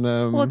away from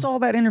them. Well, it's all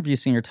that interview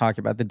scene you're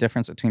talking about, the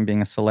difference between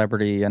being a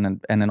celebrity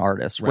and an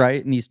artist,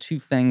 right? And these two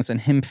things and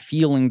him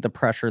feeling the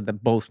pressure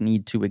that both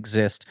need to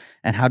exist.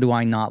 And how do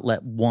I not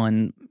let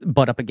one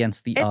butt up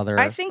against the other?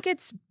 I think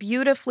it's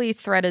beautifully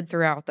threaded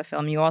throughout the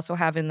film. You also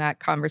have in that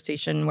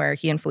conversation where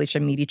he and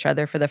Felicia meet each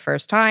other for the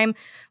first time,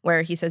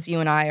 where he says, you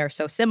and I are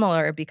so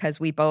similar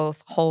because we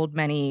both hold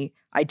many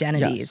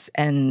identities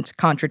and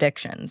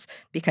contradictions,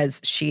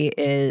 because she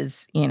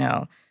is,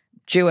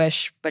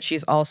 Jewish, but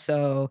she's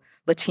also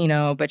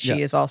Latino, but she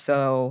is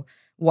also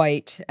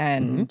white,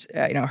 and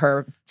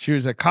she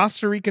was a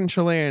Costa Rican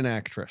Chilean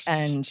actress,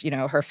 and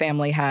her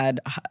family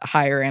had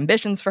higher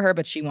ambitions for her,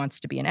 but she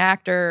wants to be an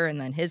actor. And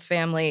then his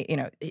family,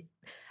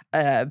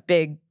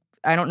 big.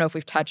 I don't know if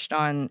we've touched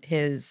on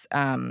his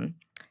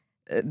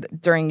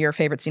during your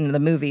favorite scene of the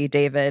movie,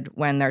 David,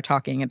 when they're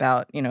talking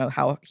about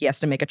how he has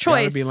to make a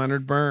choice. Gotta be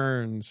Leonard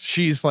Burns.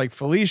 She's like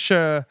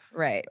Felicia,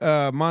 right?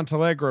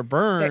 Montalegre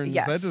Burns.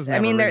 Yes, that doesn't. I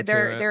mean,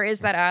 there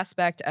is that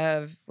aspect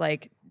of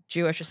like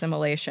Jewish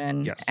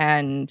assimilation,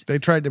 and they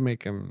tried to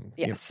make him.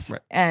 Yes,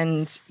 right.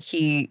 And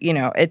he,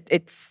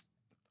 it's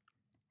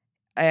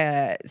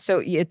a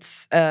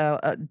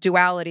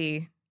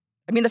duality.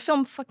 I mean, the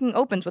film fucking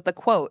opens with a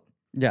quote.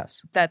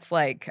 Yes. That's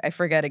like, I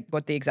forget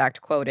what the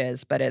exact quote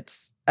is, but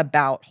it's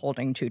about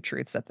holding two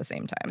truths at the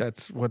same time.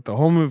 That's what the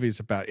whole movie's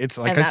about. It's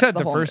like I said,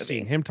 the first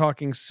scene, him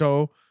talking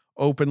so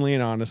openly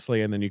and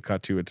honestly, and then you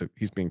cut to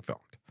he's being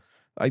filmed.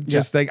 I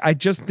just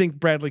think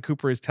Bradley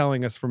Cooper is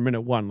telling us from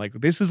minute one, like,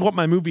 this is what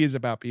my movie is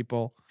about,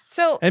 people.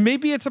 So, and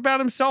maybe it's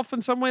about himself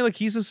in some way. Like,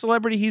 he's a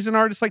celebrity, he's an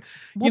artist. Like,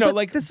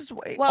 like this is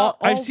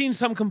I've seen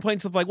some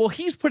complaints of like, well,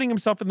 he's putting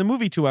himself in the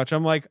movie too much.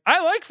 I'm like,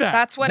 I like that.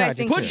 That's what I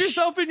think. Put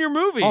yourself in your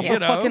movie. Also,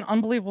 fucking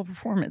unbelievable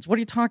performance. What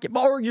are you talking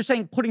about? Or you're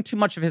saying putting too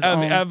much of his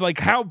own of like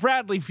how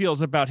Bradley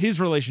feels about his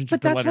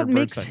relationship. But that's what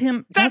makes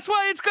him. That's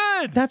why it's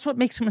good. That's what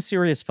makes him a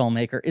serious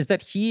filmmaker. Is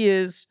that he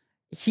is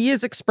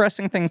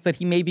expressing things that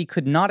he maybe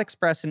could not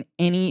express in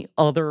any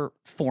other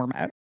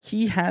format.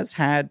 He has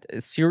had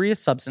serious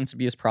substance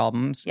abuse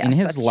problems in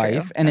his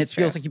life, and it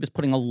feels like he was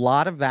putting a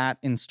lot of that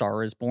in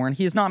Star is Born.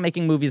 He is not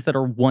making movies that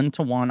are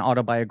one-to-one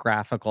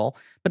autobiographical,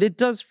 but it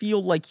does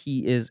feel like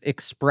he is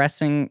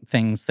expressing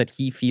things that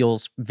he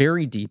feels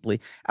very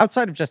deeply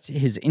outside of just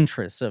his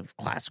interests of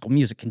classical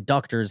music,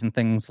 conductors, and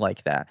things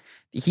like that.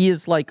 He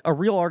is like a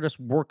real artist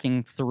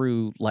working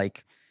through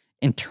like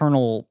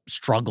internal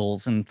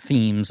struggles and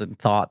themes and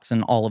thoughts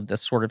and all of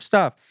this sort of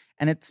stuff.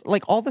 And it's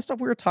like all the stuff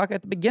we were talking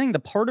at the beginning, the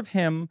part of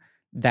him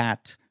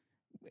that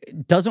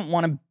doesn't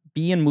want to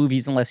be in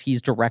movies unless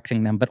he's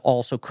directing them, but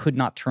also could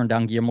not turn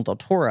down Guillermo del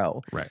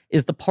Toro,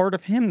 is the part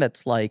of him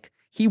that's like,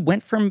 he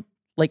went from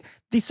like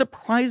the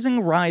surprising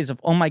rise of,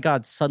 oh my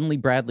God, suddenly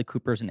Bradley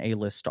Cooper's an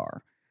A-list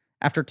star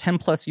after 10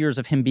 plus years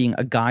of him being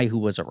a guy who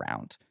was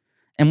around.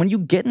 And when you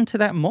get into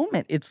that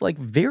moment, it's like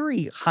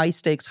very high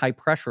stakes, high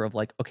pressure of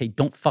like, okay,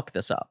 don't fuck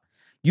this up.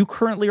 You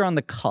currently are on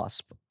the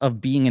cusp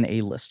of being an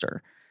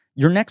A-lister.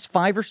 Your next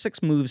 5 or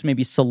 6 moves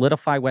maybe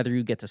solidify whether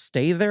you get to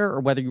stay there or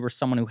whether you were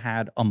someone who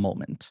had a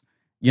moment,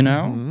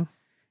 Mm-hmm.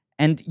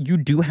 And you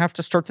do have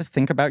to start to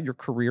think about your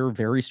career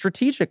very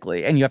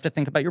strategically. And you have to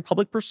think about your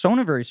public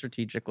persona very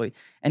strategically.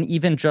 And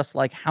even just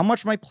like, how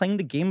much am I playing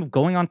the game of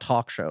going on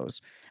talk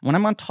shows? When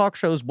I'm on talk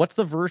shows, what's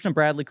the version of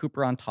Bradley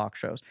Cooper on talk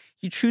shows?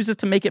 He chooses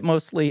to make it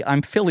mostly,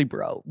 I'm Philly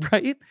bro,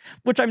 right?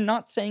 Which I'm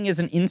not saying is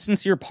an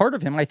insincere part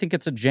of him. I think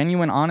it's a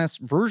genuine, honest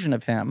version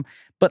of him.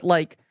 But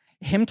like,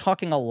 him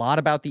talking a lot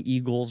about the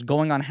Eagles,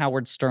 going on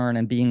Howard Stern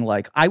and being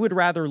like, I would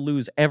rather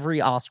lose every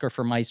Oscar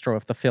for Maestro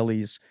if the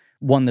Phillies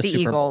won the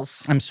Super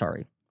Eagles. Bowl. I'm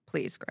sorry.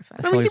 Please,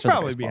 Griffin. I mean, he'd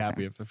probably be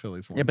happy if the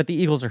Phillies won. Yeah, but the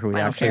Eagles are who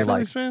he actually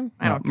likes. No,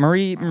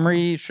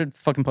 Marie should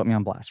fucking put me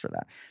on blast for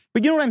that.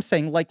 But you know what I'm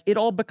saying? Like, it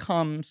all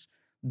becomes,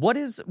 what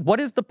is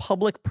the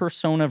public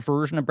persona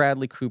version of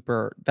Bradley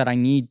Cooper that I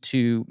need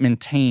to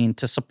maintain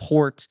to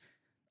support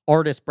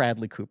artist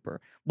Bradley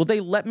Cooper? Will they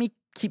let me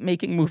keep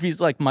making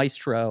movies like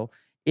Maestro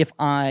if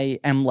I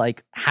am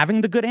like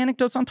having the good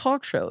anecdotes on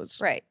talk shows?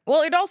 Right.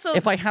 Well, it also,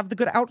 if I have the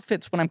good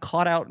outfits when I'm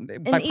caught out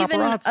by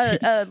paparazzi.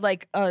 Even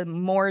like a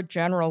more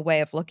general way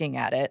of looking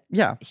at it.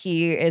 Yeah.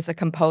 He is a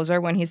composer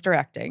when he's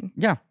directing.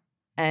 Yeah.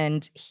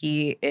 And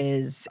he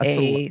is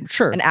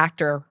an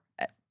actor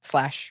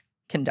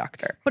 /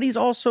 conductor. But he's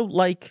also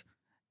like,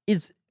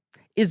 is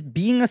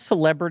being a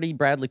celebrity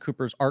Bradley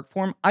Cooper's art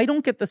form? I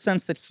don't get the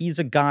sense that he's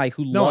a guy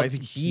who loves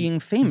being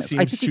famous.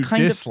 I think he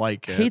kind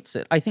of hates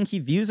it. I think he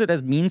views it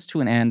as means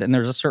to an end, and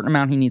there's a certain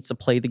amount he needs to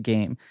play the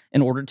game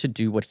in order to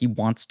do what he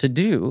wants to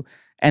do.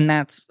 And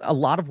that's a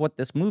lot of what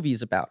this movie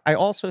is about. I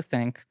also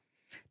think,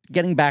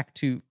 getting back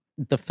to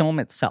the film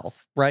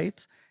itself,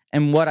 right?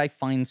 And what I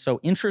find so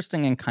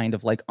interesting and kind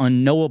of like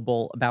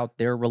unknowable about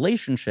their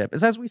relationship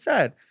is, as we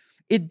said,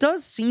 it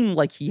does seem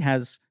like he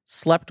has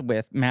slept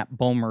with Matt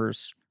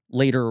Bomer's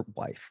later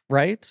wife,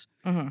 right?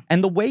 Mm-hmm.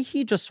 And the way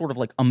he just sort of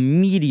like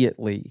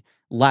immediately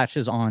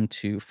latches on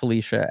to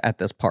Felicia at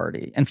this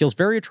party and feels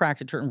very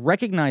attracted to her and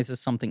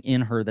recognizes something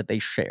in her that they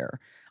share.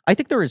 I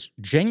think there is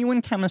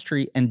genuine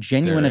chemistry and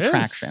genuine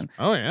attraction.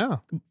 Oh, yeah.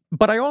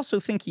 But I also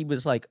think he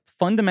was like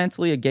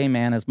fundamentally a gay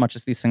man, as much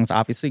as these things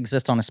obviously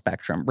exist on a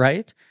spectrum,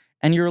 right?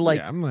 And you're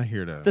like, I'm not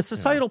here to. The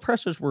societal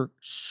pressures were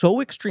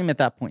so extreme at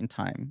that point in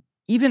time,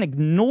 even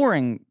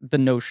ignoring the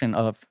notion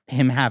of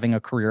him having a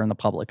career in the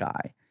public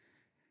eye,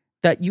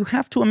 that you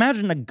have to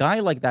imagine a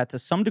guy like that to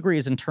some degree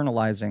is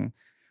internalizing,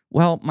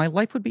 well, my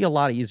life would be a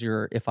lot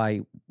easier if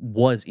I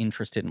was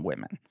interested in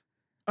women.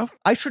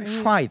 I should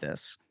try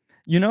this.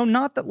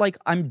 Not that like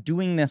I'm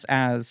doing this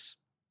as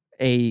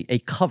a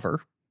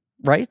cover,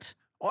 right?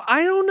 Well,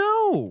 I don't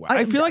know.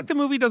 I feel like the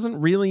movie doesn't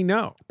really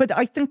know. But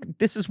I think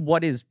this is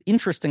what is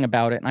interesting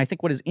about it. And I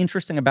think what is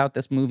interesting about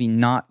this movie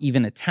not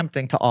even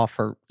attempting to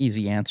offer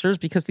easy answers,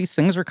 because these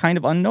things are kind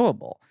of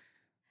unknowable.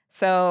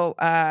 So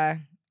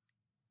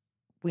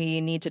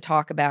we need to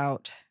talk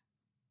about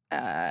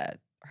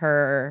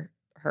her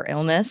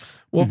illness.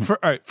 Well, all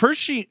right,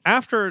 first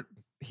after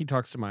he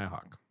talks to Maya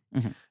Hawke,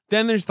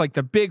 then there's like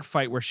the big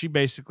fight where she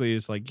basically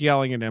is like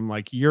yelling at him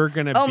like, you're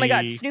gonna oh be my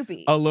God,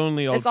 Snoopy. A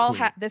lonely old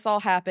queen. This all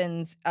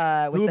happens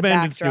with Who the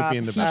abandoned backdrop Snoopy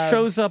in the He back?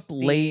 shows up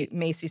late,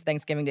 Macy's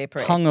Thanksgiving Day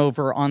Parade.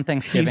 hungover on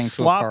Thanksgiving. He's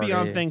to a sloppy party.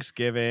 on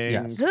Thanksgiving.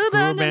 Yes. Who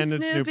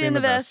abandoned Snoopy in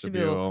the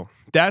vestibule?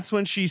 That's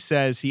when she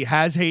says he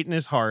has hate in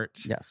his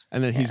heart. Yes.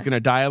 And then he's gonna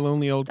die a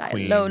lonely old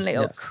queen. Lonely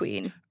old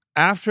queen.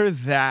 After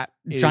that,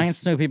 Giant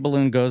Snoopy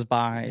balloon goes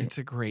by. It's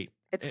a great.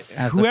 It's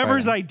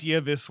Whoever's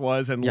idea this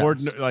was, and Yes.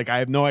 Lord, like I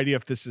have no idea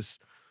if this is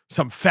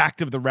some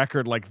fact of the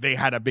record, like they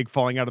had a big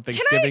falling out of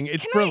Thanksgiving.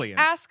 It's brilliant.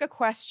 I ask a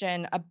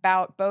question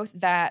about both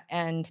that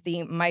and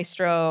the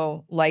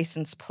Maestro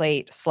license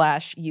plate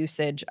 /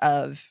 usage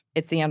of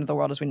 "It's the end of the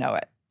world as we know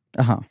it"?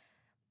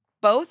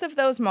 Both of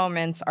those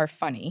moments are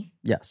funny.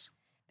 Yes.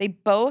 They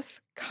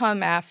both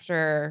come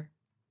after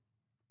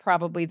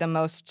probably the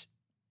most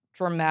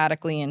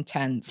dramatically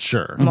intense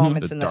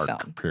moments in the dark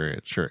film.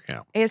 Period. Sure.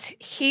 Yeah.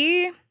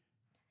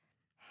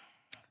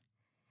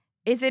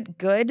 Is it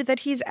good that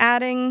he's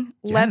adding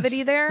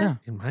levity there? Yeah.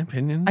 In my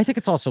opinion. I think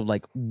it's also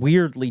like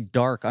weirdly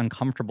dark,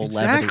 uncomfortable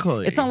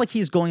levity. It's not like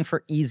he's going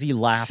for easy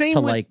laughs to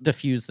like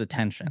diffuse the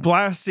tension.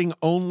 Blasting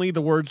only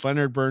the words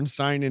Leonard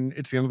Bernstein and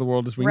 "It's the end of the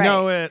world as we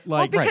know it."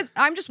 Like, well, because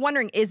I'm just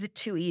wondering, is it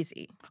too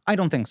easy? I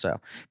don't think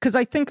so. Because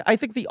I think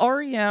the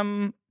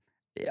REM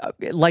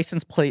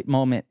license plate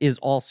moment is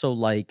also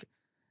like,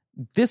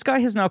 this guy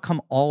has now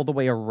come all the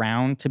way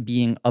around to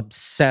being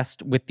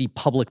obsessed with the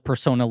public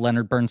persona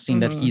Leonard Bernstein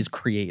that he's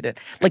created.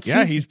 Like,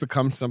 he's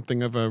become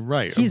something of a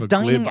He's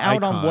dining out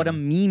icon. on what a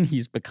meme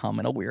he's become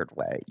in a weird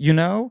way. You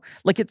know,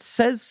 like it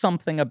says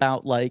something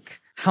about like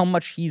how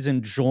much he's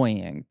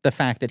enjoying the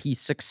fact that he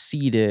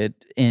succeeded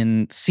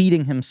in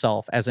seeding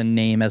himself as a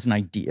name, as an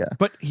idea.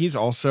 But he's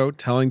also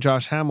telling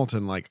Josh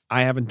Hamilton, like,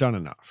 I haven't done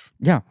enough.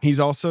 Yeah. He's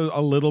also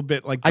a little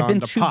bit like, I've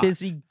been too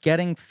busy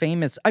getting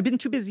famous. I've been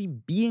too busy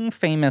being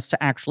famous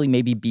to actually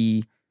maybe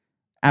be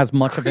as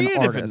much of an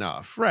artist.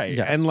 Enough, right?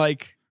 Yes. And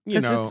like, you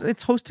know,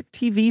 it's hosting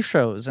TV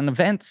shows and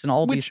events and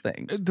all these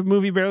things. The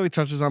movie barely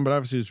touches on, but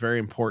obviously it was very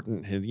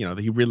important.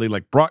 He really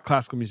like brought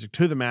classical music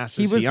to the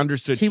masses. He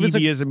understood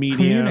TV as a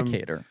medium.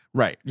 Communicator.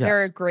 Right. Yes.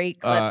 There are great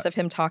clips of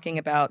him talking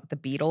about the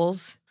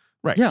Beatles.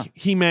 Right. Yeah.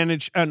 He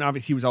managed, and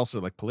obviously he was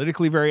also like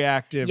politically very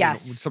active.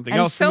 Yes. Something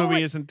else the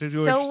movie isn't too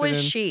interested in. So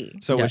was she.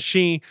 So was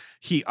she.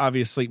 He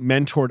obviously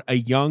mentored a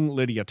young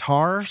Lydia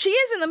Tarr. She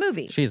is in the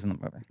movie. She's in the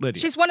movie.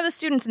 Lydia. She's one of the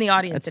students in the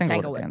audience to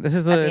tangle with. This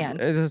is a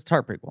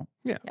Tarr prequel.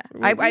 Yeah.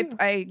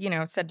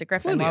 I said to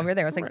Griffin while we were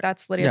there, I was like,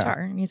 that's Lydia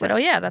Tarr. And he said, oh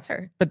yeah, that's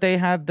her. But they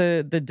had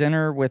the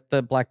dinner with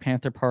the Black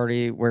Panther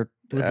Party where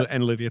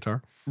and Lydia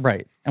Tarr.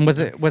 Right. And was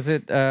it who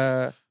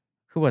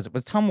was it?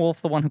 Was Tom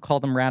Wolfe the one who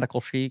called him Radical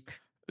Chic?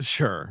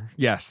 Sure.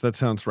 Yes, that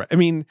sounds right. I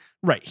mean,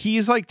 right.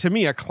 He's like, to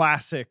me, a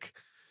classic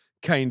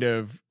kind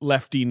of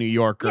lefty New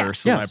Yorker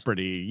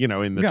celebrity,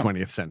 in the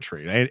 20th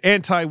century.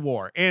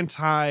 Anti-war,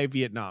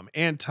 anti-Vietnam,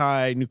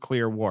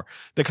 anti-nuclear war.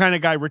 The kind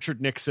of guy Richard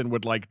Nixon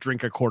would like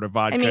drink a quart of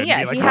vodka and be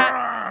like, he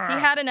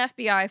had an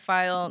FBI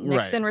file.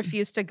 Nixon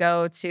refused to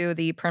go to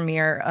the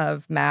premiere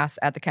of Mass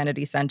at the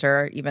Kennedy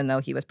Center, even though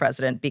he was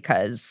president,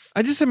 because...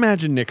 I just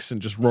imagine Nixon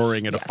just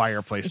roaring at a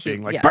fireplace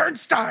being like,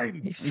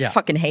 Bernstein! You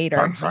fucking hater.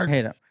 Bernstein.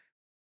 Hate him.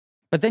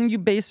 But then you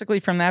basically,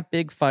 from that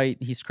big fight,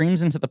 he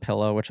screams into the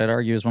pillow, which I'd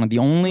argue is one of the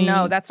only...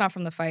 No, that's not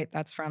from the fight.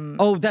 That's from...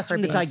 Oh, that's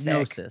from the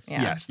diagnosis.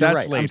 Yeah. Yes, You're that's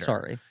right. later. I'm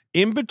sorry.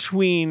 In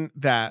between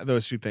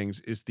those two things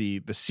is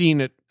the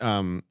scene at...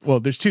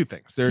 there's two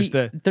things. There's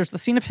the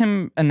scene of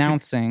him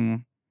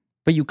announcing...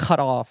 But you cut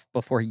off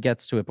before he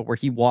gets to it, but where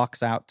he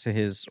walks out to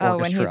his orchestra. Oh,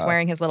 when he's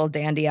wearing his little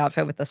dandy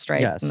outfit with the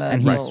stripe. Yes,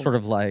 and he's sort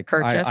of like,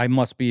 I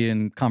must be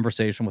in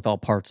conversation with all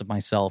parts of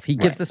myself. He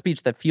gives the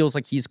speech that feels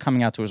like he's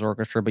coming out to his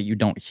orchestra, but you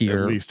don't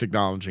hear. At least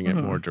acknowledging it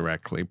more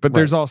directly. But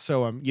there's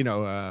also,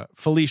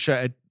 Felicia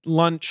at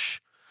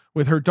lunch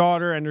with her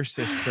daughter and her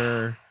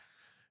sister.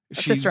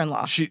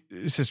 Sister-in-law.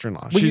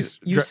 Sister-in-law. Well,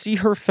 you see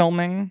her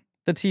filming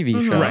the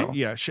TV show. Right,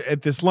 yeah.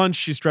 At this lunch,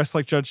 she's dressed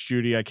like Judge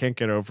Judy. I can't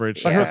get over it.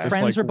 But her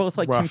friends are both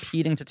like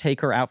competing to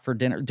take her out for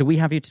dinner. Do we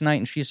have you tonight?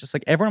 And she's just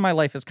like, everyone in my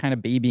life is kind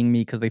of babying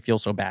me because they feel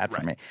so bad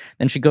for me.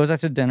 Then she goes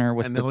out to dinner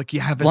with and they're like, you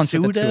have a lunch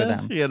soda? with the two of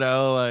them.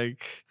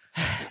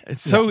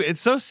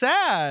 It's so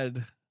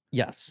sad.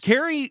 Yes.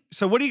 Carrie,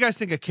 so what do you guys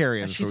think of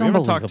Carrie? She's we haven't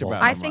unbelievable. talked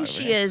about I think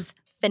she is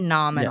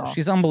phenomenal. Yeah,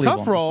 she's unbelievable.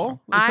 Tough role.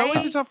 It's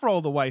always a tough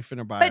role, the wife in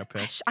a biopic.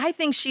 But I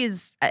think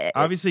she's...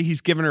 Obviously,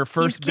 he's given her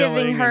first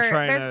billing and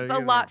trying there's a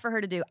lot for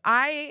her to do.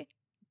 I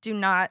do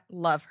not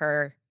love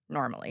her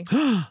normally.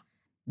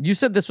 You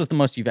said this was the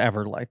most you've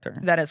ever liked her.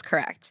 That is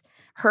correct.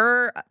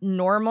 Her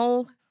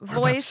normal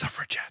voice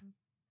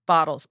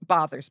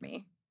bothers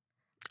me.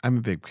 I'm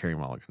a big Carrie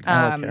Mulligan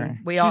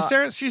fan.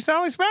 Carrie. She's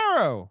Sally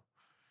Sparrow.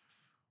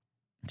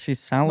 She's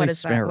Sally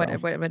Sparrow.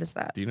 What is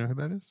that? Do you know who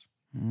that is?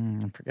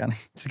 I'm forgetting.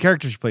 It's the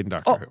character she played in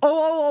Doctor Who.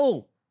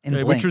 Oh.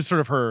 Which was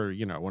sort of her,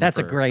 one That's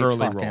of her a great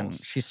early fucking,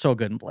 roles. she's so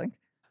good in Blink.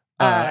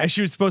 And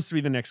she was supposed to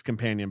be the next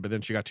companion, but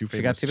then she got too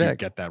famous to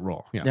get that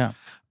role. Yeah.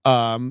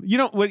 You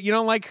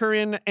don't like her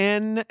in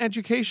N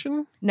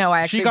Education? No,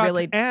 I actually she got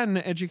really N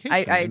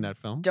Education in that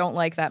film. Don't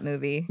like that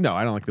movie. No,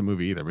 I don't like the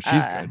movie either, but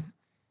she's good.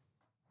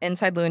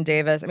 Inside Llewyn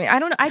Davis. I mean, I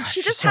don't know.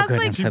 She just has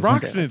like she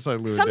rocks in Inside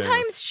Llewyn Davis.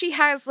 Sometimes she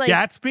has like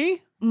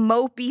Gatsby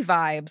mopey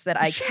vibes that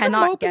I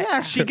cannot get.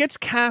 Actress. She gets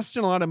cast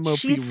in a lot of mopey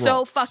She's roles.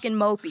 so fucking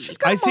mopey. She's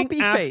got a mopey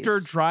face. After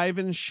Drive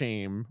and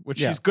Shame, which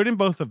she's good in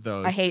both of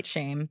those. I hate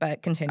Shame,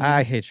 but continue.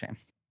 I hate Shame.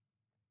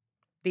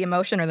 The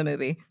emotion or the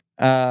movie?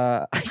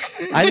 I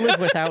live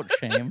without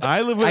shame.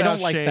 I live without I don't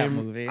like shame. that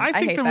movie. I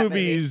think the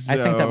movie's.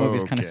 I think that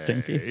movie's kind of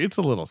stinky. It's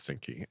a little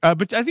stinky,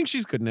 but I think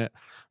she's good in it.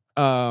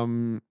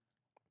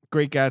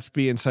 Great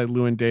Gatsby, Inside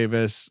Llewyn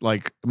Davis,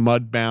 like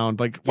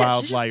Mudbound, like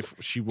Wildlife.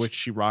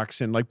 She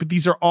rocks in. Like, but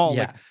these are all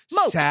like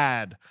Mopes.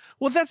 sad.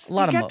 Well, that's a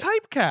lot of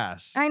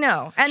typecast. I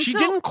know, and she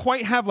didn't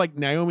quite have like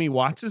Naomi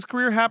Watts'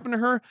 career happen to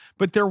her,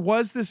 but there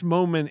was this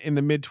moment in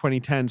the mid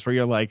 2010s where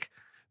you're like,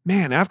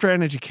 man, after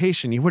An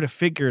Education, you would have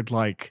figured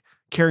like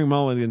Carey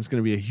Mulligan's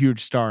going to be a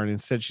huge star, and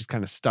instead she's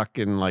kind of stuck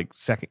in like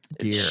second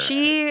gear.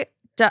 She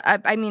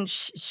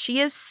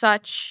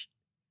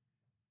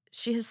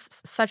has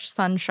such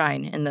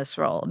sunshine in this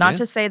role. Not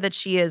to say that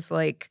she is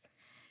like,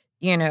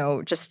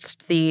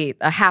 just a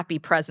happy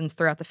presence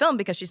throughout the film,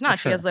 because she's not.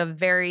 Sure. She has a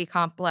very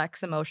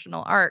complex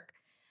emotional arc.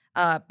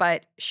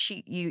 But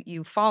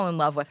you fall in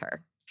love with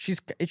her. She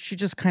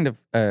just kind of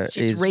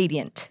she's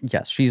radiant.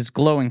 Yes, she's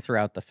glowing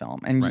throughout the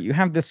film. And you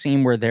have this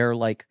scene where they're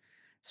like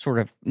sort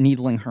of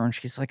needling her, and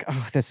she's like,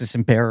 oh, this is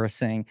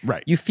embarrassing.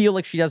 Right. You feel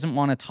like she doesn't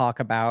want to talk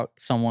about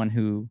someone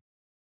who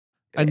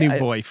a new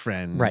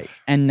boyfriend. Right.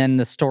 And then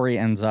the story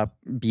ends up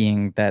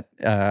being that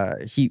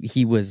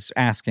he was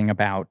asking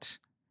about,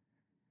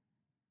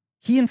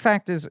 he in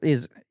fact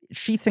is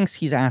she thinks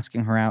he's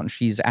asking her out, and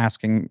he's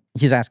asking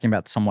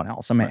about someone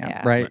else, a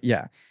man, right?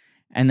 Yeah.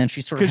 And then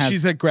she sort of because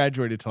she's like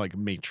graduated to like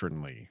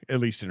matronly, at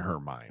least in her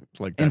mind.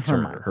 Like that's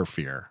her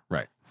fear.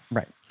 Right.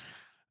 Right.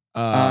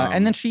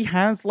 And then she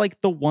has like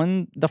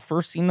the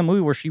first scene in the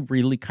movie where she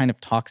really kind of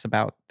talks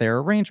about their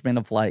arrangement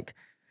of like,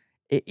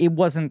 it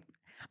wasn't,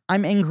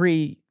 I'm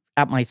angry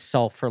at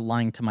myself for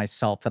lying to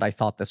myself that I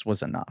thought this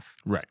was enough.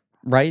 Right.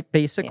 Right?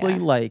 Basically,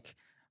 like,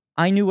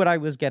 I knew what I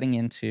was getting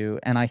into,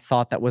 and I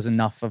thought that was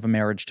enough of a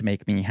marriage to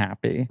make me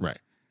happy. Right.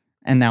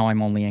 And now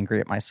I'm only angry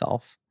at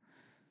myself.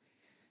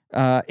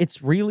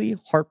 It's really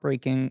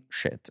heartbreaking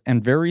shit.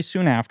 And very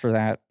soon after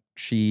that,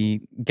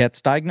 she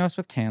gets diagnosed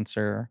with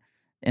cancer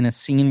in a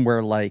scene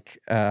where, like,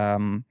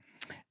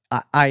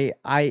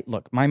 I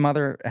look, my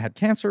mother had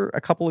cancer a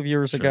couple of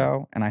years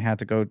ago, and I had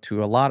to go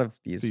to a lot of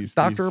these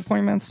doctor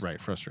appointments. Right,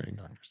 frustrating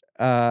doctors.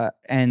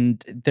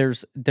 And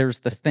there's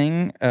the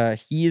thing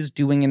he is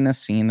doing in this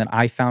scene that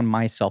I found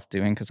myself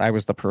doing, because I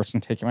was the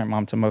person taking my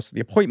mom to most of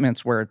the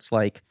appointments, where it's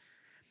like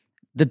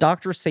the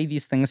doctors say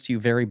these things to you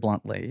very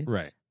bluntly.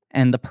 Right.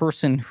 And the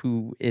person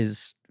who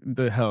is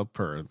the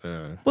helper,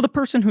 the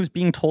person who's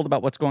being told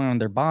about what's going on in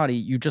their body,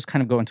 you just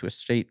kind of go into a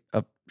state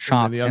of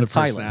shock and, the other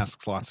silence. person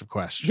asks lots of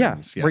questions. Yeah,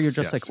 yes, where you're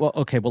just like, well,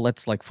 okay, well,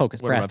 let's like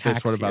focus. What about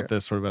this? What about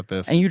this? What about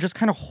this? And you just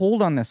kind of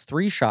hold on this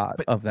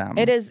 3-shot of them.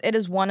 It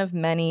is one of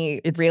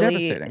many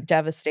really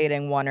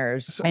devastating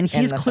oneers. And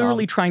he's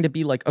clearly trying to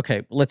be like,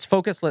 okay, let's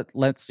focus.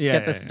 Let's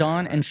get this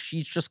done. Right. And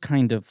she's just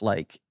kind of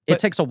like, it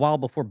takes a while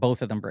before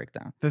both of them break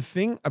down. The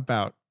thing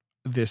about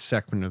this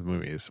segment of the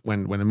movie is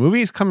when the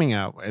movie is coming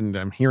out, and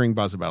I'm hearing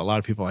buzz about it, a lot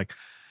of people are like,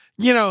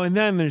 and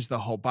then there's the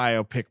whole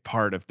biopic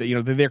part of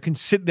they're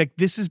considered like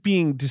this is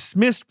being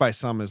dismissed by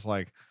some as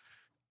like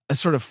a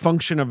sort of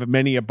function of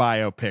many a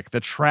biopic,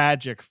 the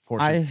tragic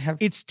portion.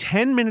 It's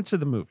 10 minutes of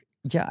the movie.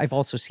 Yeah, I've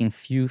also seen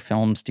few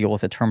films deal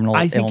with a terminal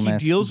illness. I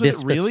think he deals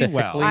with it really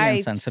well.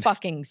 I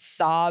fucking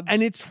sobbed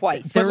and it's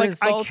twice. But like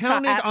I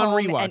counted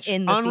on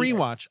rewatch. On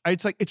rewatch,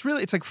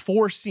 it's like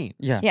 4 scenes.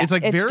 Yeah, it's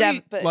like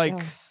very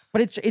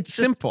But it's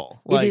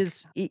simple.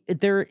 Just,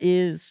 there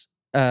is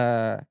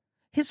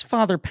his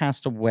father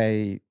passed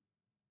away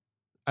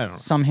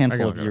some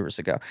handful of years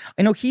ago.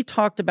 I know he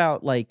talked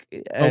about like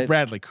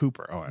Bradley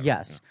Cooper.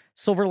 Yes. Yeah.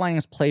 Silver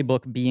Linings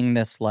Playbook being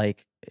this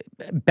like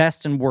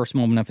best and worst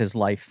moment of his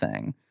life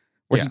thing.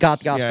 Where he got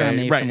the Oscar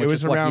nomination, right. which it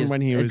was is around what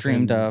when he was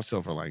dreamed of.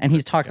 Silver Linings. And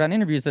he's talked about in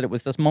interviews that it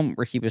was this moment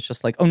where he was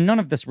just like, oh, none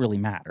of this really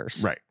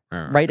matters.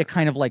 Right. It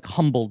kind of like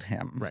humbled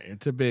him. Right.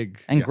 It's a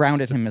big... And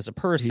grounded him as a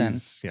person.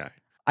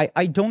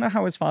 I don't know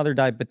how his father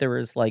died, but there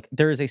is a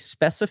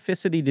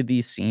specificity to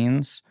these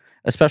scenes,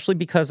 especially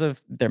because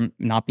of them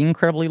not being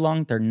incredibly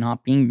long, there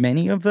not being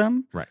many of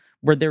them. Right.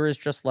 Where there is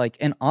just like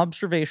an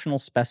observational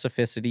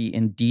specificity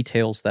in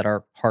details that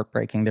are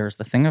heartbreaking. There's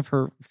the thing of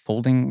her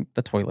folding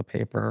the toilet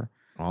paper.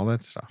 All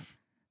that stuff.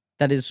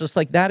 That is just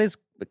like, that is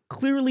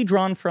clearly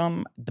drawn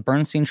from the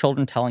Bernstein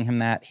children telling him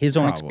that, his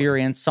own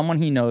experience, someone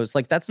he knows.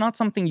 Like, that's not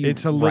something you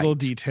It's a little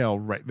detail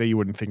that you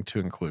wouldn't think to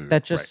include.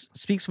 That just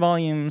speaks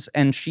volumes,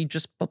 and she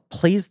just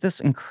plays this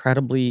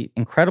incredibly,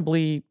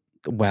 incredibly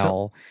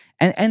well.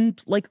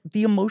 And like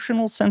the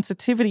emotional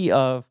sensitivity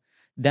of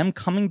them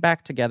coming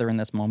back together in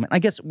this moment. I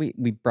guess we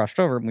brushed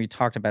over and we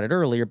talked about it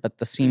earlier, but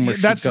the scene where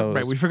she goes...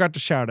 Right, we forgot to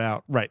shout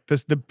out,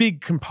 the big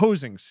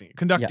conducting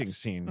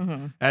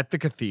scene at the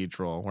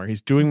cathedral where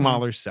he's doing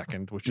Mahler's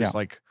Second, which is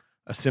like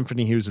a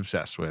symphony he was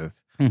obsessed with.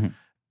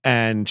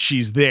 And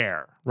she's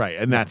there, right?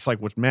 And that's like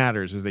what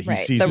matters is that he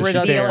sees that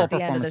she's there. At the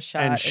end of the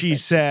shot, and she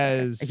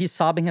says... He's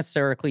sobbing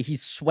hysterically.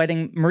 He's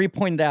sweating. Marie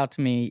pointed out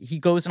to me, he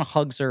goes and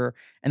hugs her,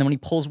 and then when he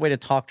pulls away to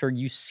talk to her,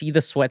 you see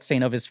the sweat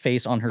stain of his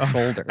face on her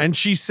shoulder. And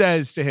she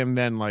says to him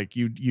then, like,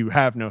 you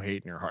have no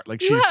hate in your heart.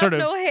 Like, she's you sort of...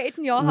 no hate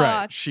in your heart.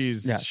 Right.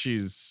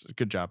 She's...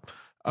 Good job.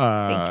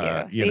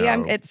 Thank you. See,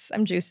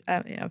 I'm juice.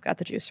 I've got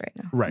the juice right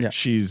now. Right. Yeah.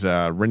 She's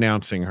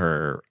renouncing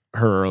her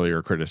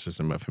earlier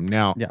criticism of him.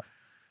 Now... Yeah.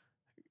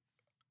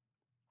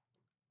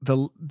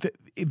 That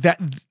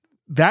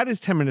is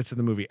 10 minutes of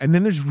the movie, and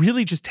then there's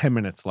really just 10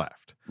 minutes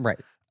left. Right.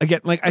 Again,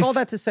 like all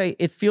that to say,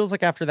 it feels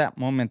like after that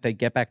moment they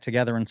get back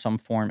together in some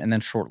form, and then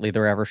shortly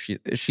thereafter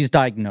she's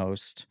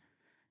diagnosed,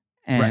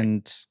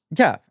 and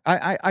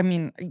I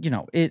mean,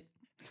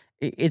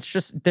 it's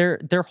just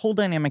their whole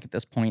dynamic at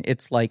this point.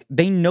 It's like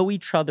they know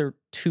each other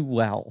too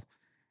well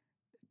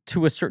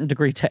to a certain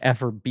degree to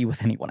ever be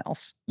with anyone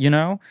else,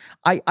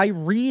 I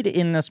read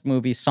in this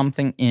movie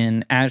something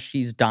as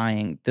she's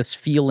dying, this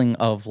feeling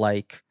of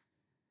like,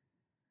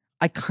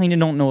 I kind of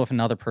don't know if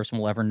another person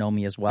will ever know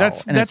me as well.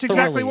 That's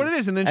exactly what it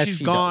is. And then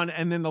she's gone,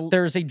 and then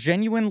there's a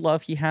genuine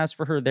love he has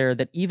for her there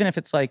that even if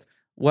it's like,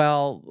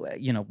 well,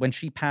 when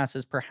she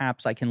passes,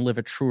 perhaps I can live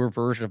a truer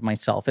version of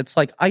myself. It's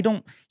like,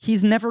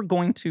 he's never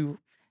going to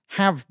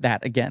have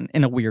that again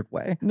in a weird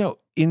way. No,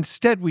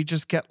 instead we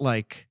just get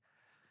like,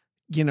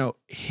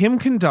 him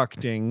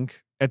conducting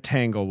at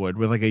Tanglewood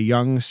with like a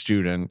young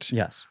student.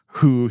 Yes.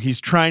 Who he's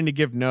trying to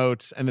give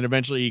notes, and then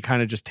eventually he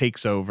kind of just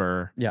takes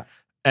over. Yeah.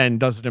 And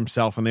does it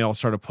himself, and they all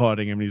start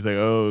applauding him. And he's like,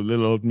 "Oh,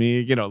 little old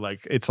me,"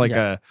 like it's like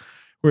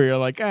where you're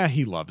like,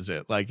 he loves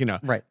it, like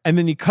right. And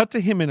then you cut to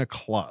him in a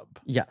club,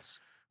 yes,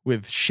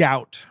 with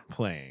Shout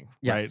playing,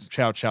 yes.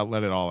 right? Shout,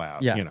 let it all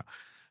out, yeah.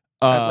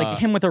 Like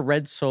him with a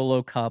red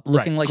Solo cup,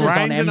 looking like he's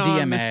on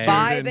MDMA,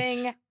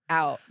 vibing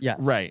out,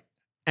 yes, right.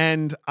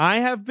 And I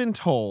have been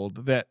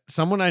told that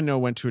someone I know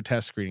went to a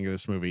test screening of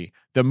this movie.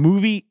 The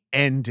movie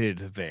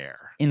ended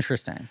there.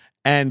 Interesting.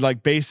 And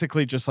like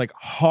basically just like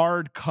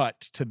hard cut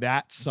to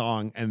that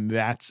song, and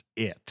that's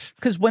it.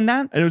 Because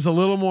and it was a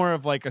little more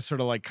of like a sort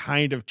of like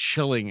kind of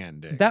chilling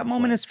ending. That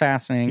moment is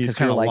fascinating because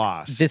kind of like,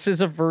 lost. This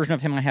is a version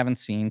of him I haven't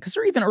seen. Because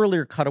there are even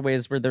earlier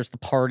cutaways where there's the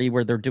party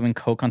where they're doing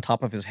coke on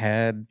top of his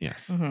head,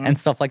 yes, and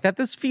stuff like that.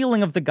 This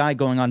feeling of the guy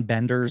going on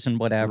benders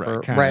and whatever,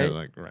 right?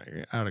 Like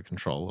out of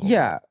control.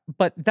 Yeah,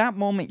 but that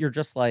moment you're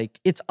just like,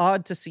 it's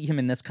odd to see him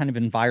in this kind of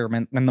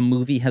environment when the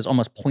movie has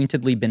almost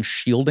pointedly been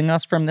shielding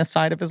us from this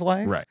side of his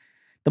life, right?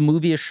 The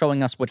movie is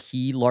showing us what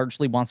he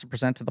largely wants to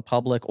present to the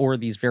public, or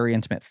these very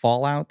intimate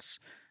fallouts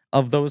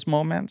of those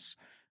moments.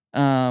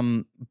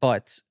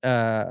 But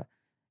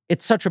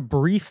it's such a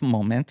brief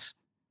moment.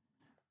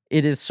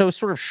 It is so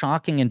sort of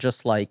shocking and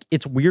just like,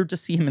 it's weird to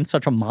see him in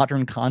such a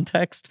modern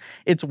context.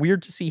 It's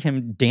weird to see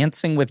him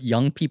dancing with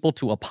young people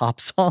to a pop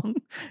song.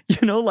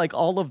 Like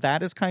all of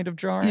that is kind of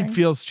jarring. It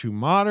feels too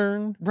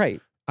modern. Right.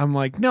 I'm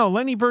like, no,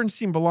 Lenny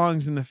Bernstein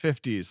belongs in the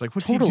 50s. Like,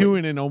 what's he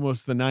doing in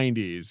almost the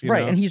 90s?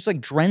 Right. And he's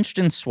like drenched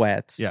in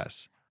sweat.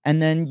 Yes.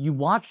 And then you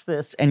watch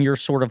this and you're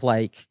sort of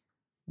like,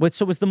 wait,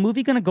 so is the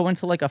movie going to go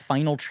into like a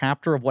final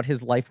chapter of what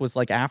his life was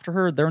like after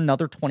her? There are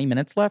another 20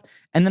 minutes left.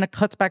 And then it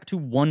cuts back to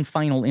one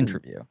final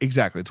interview.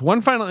 Exactly. It's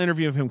one final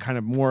interview of him kind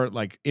of more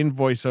like in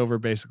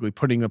voiceover, basically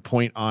putting the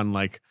point on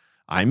like,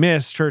 I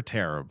missed her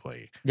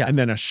terribly. Yes. And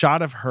then a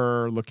shot of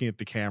her looking at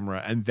the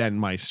camera, and then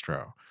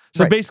Maestro.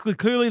 So basically,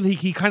 clearly,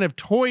 he kind of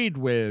toyed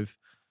with,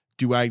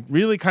 do I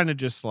really kind of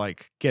just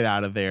like get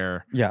out of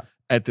there? Yeah.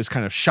 At this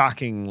kind of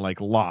shocking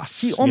like loss.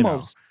 He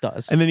almost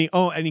does. And then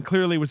he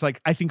clearly was like,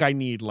 I think I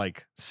need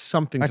like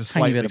something to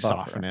slightly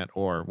soften it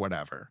or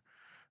whatever.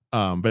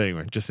 But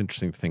anyway, just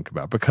interesting to think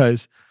about,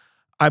 because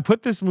I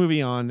put this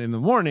movie on in the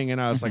morning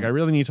and I was like, I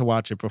really need to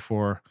watch it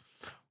before.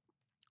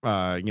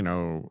 I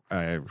come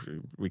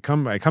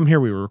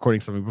here. We were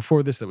recording something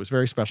before this that was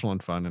very special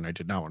and fun, and I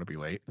did not want to be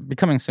late.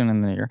 Becoming soon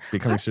in the new year.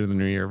 Becoming soon in the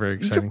new year. Very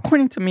exciting. You're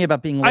pointing to me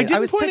about being late. I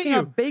was point picking at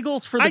you. up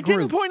bagels for the group. I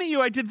didn't point at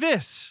you. I did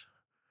this.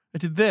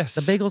 The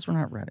bagels were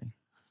not ready.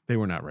 They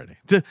were not ready.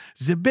 The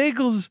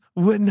bagels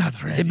were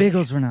not ready. The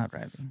bagels were not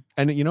ready.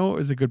 And it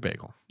was a good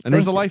bagel. And it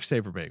was a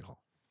lifesaver bagel.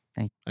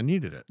 Thank you. I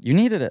needed it. You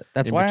needed it.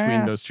 That's why I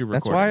asked. Those two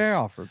recordings. That's why I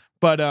offered.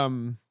 But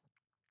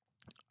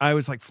I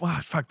was like,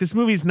 fuck, this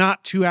movie's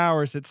not 2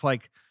 hours. It's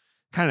like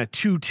kind of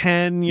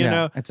 2:10, you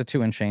know? It's a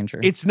 2 and changer.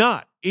 It's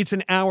not. It's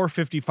an hour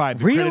 55.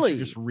 The really? credits are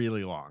just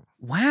really long.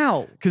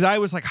 Wow. Because I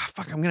was like,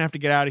 fuck, I'm going to have to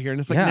get out of here. And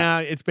it's like,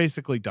 nah, it's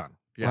basically done.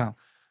 Yeah. Wow.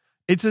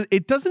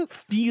 It doesn't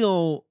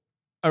feel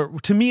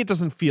to me, it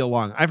doesn't feel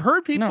long. I've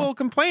heard people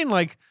complain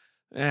like,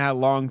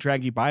 long,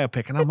 draggy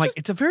biopic. And I'm like,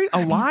 it's a very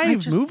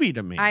alive movie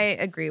to me. I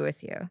agree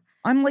with you.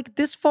 I'm like,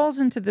 this falls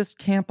into this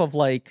camp of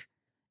like,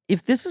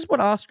 if this is what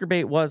Oscar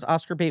bait was,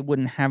 Oscar bait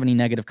wouldn't have any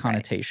negative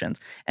connotations.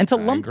 Right. And to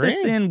lump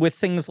this in with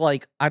things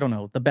like, I don't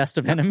know, The Best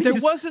of Enemies.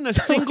 There wasn't a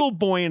single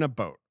boy in a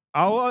boat.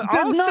 I'll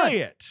say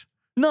it.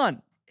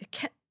 None.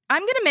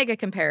 I'm going to make a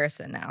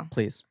comparison now.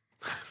 Please.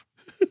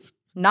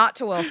 Not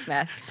to Will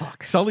Smith.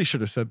 Fuck. Sully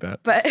should have said that.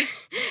 But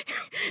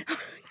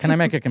can I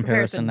make a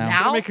comparison now?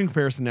 Can I make a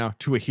comparison now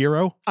to a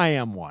hero? I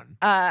am one.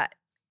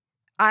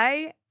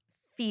 I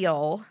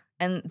feel,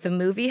 and the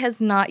movie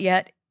has not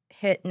yet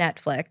hit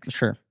Netflix.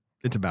 Sure.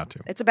 It's about to.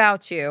 It's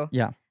about to.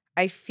 Yeah.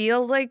 I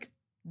feel like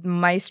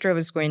Maestro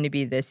is going to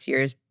be this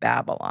year's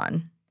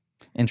Babylon.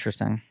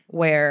 Interesting.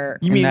 Where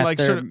you mean like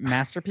sort of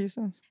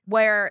masterpieces?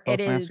 Where it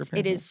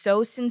is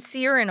so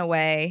sincere in a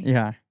way.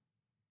 Yeah.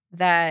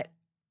 That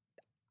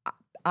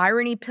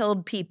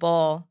irony-pilled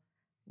people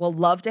will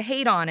love to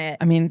hate on it.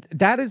 I mean,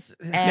 that is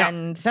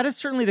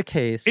certainly the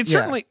case. It's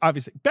certainly,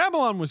 obviously,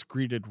 Babylon was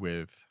greeted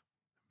with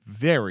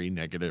very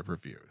negative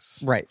reviews.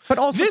 Right. But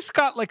also this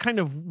got like kind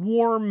of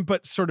warm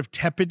but sort of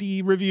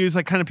tepid-y reviews,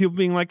 like kind of people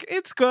being like,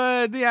 it's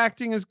good, the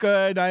acting is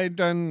good, it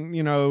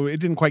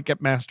didn't quite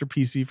get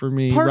masterpiecey for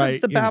me. Part of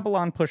the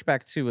Babylon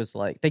pushback too is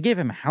like, they gave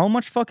him how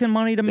much fucking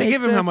money to make this? They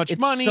gave him how much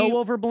money? So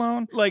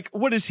overblown. Like,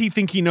 what does he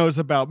think he knows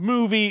about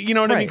movie? You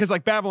know what I mean? Because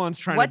like Babylon's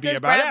trying to be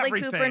about everything. What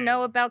does Bradley Cooper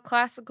know about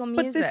classical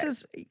music? But this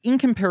is, in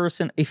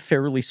comparison, a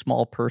fairly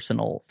small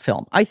personal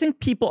film. I think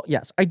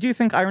I do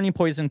think irony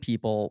poisoned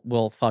people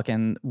will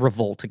fucking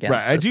revolt against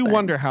this I do thing.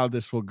 wonder how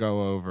this will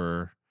go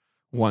over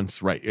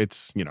once,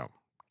 it's,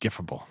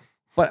 gifable.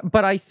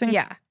 But I think...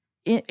 Yeah.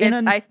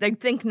 I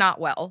think not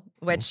well,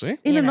 which... We'll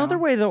in another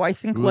way, though, I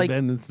think like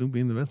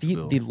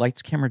the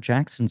Lights, Camera,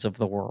 Jacksons of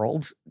the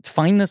world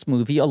find this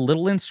movie a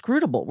little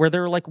inscrutable, where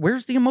they're like,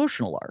 where's the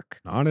emotional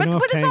arc? Not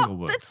enough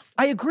Tanglewood.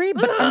 I agree,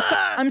 but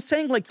I'm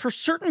saying like for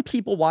certain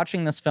people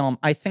watching this film,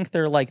 I think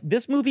they're like,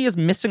 this movie is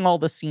missing all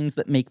the scenes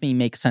that make me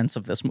make sense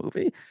of this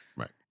movie.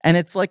 Right. And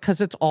it's like,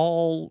 because it's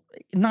all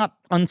not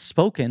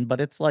unspoken,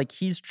 but it's like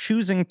he's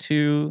choosing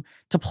to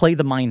play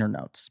the minor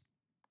notes.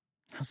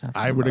 How's that?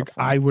 I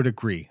would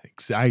agree.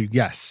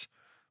 Yes.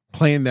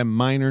 Playing them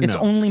minor notes.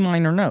 It's only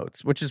minor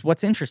notes, which is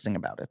what's interesting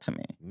about it to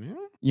me. Yeah.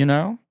 You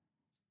know?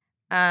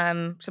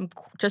 Some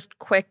just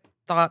quick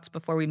thoughts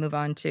before we move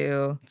on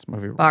to this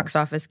movie box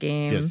office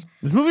game. Yes.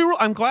 This movie,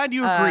 I'm glad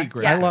you agree,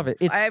 Greg. Yeah. I love it.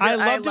 I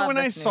loved it when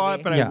I saw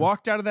it, but I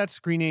walked out of that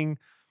screening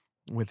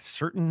with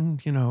certain,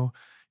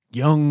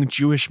 young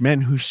Jewish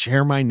men who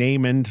share my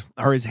name and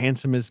are as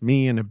handsome as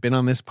me and have been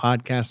on this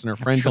podcast and are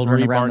friends with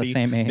Marie Bardi,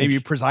 maybe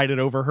presided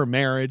over her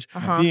marriage,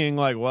 being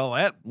like, well,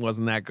 that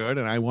wasn't that good.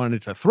 And I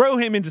wanted to throw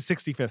him into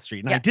 65th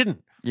Street. And I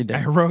didn't. You did. I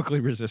heroically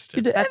resisted.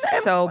 You did.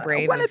 That's so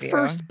brave When of it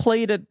first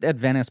played at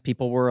Venice,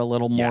 people were a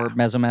little more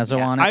mezzo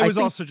on it. I was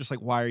also just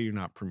like, why are you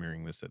not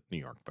premiering this at New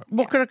York?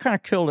 But could have kind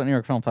of killed at New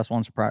York Film Festival,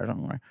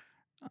 unsurprisingly.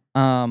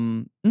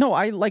 No,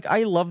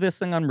 I love this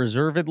thing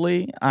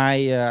unreservedly.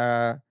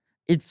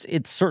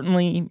 It's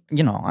certainly,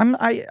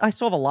 I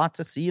still have a lot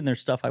to see and there's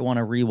stuff I want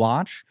to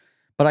rewatch,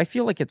 but I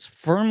feel like it's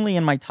firmly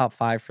in my top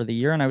 5 for the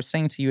year. And I was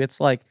saying to you, it's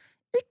like,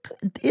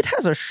 it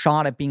has a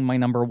shot at being my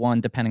number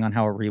 1, depending on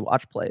how a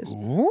rewatch plays.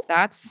 Ooh.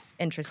 That's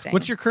interesting.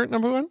 What's your current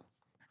number 1?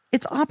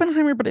 It's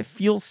Oppenheimer, but it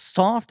feels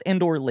soft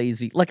and or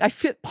lazy. Like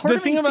the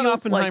thing about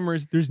Oppenheimer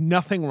is there's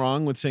nothing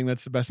wrong with saying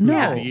that's the best movie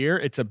of the year.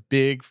 It's a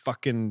big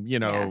fucking,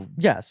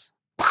 yes.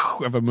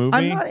 of a movie.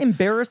 I'm not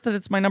embarrassed that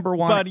it's my number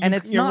 1, and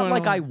it's not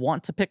like I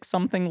want to pick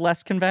something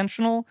less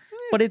conventional,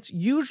 but it's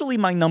usually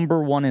my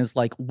number 1 is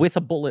like with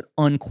a bullet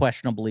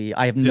unquestionably.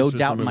 I have no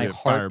doubt in my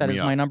heart that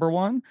is my number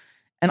 1.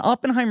 And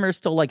Oppenheimer is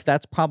still like,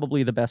 that's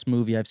probably the best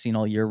movie I've seen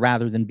all year,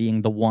 rather than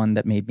being the one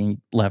that made me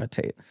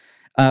levitate.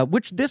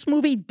 Which this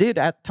movie did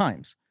at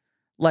times.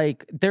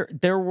 Like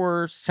there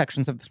were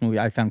sections of this movie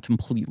I found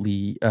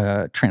completely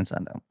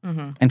transcendent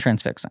and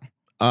transfixing.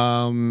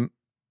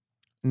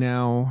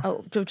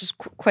 Now, just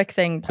quick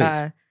thing.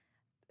 I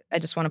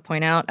just want to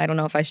point out, I don't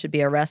know if I should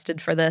be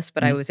arrested for this,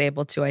 but I was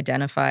able to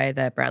identify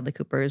that Bradley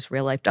Cooper's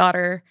real life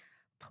daughter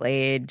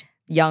played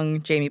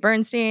young Jamie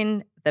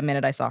Bernstein the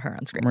minute I saw her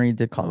on screen. Marie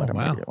did call that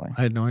immediately.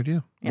 I had no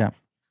idea. Yeah.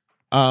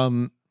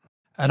 And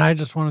I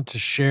just wanted to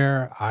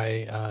share,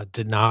 I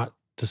did not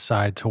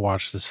decide to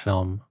watch this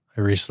film.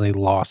 I recently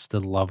lost a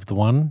loved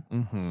one.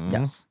 Mm-hmm.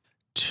 Yes.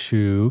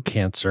 To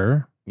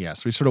cancer.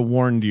 Yes. We sort of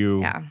warned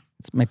you. Yeah.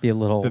 This might be a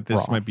little that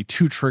this might be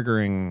too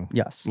triggering.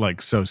 Yes.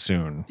 Like so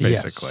soon,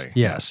 basically.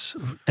 Yes.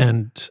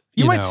 And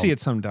you might see it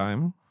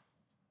sometime.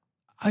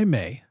 I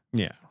may.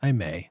 Yeah. I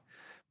may.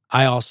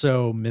 I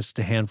also missed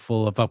a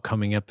handful of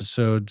upcoming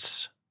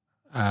episodes.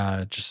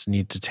 Just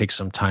need to take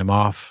some time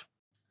off.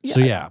 Yeah. So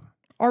yeah.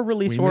 Our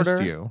release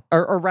order,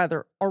 or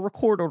rather, our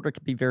record order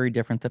could be very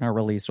different than our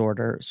release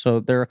order. So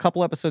there are a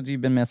couple episodes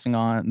you've been missing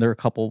on. There are a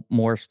couple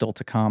more still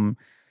to come.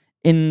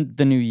 in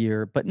the new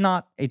year, but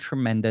not a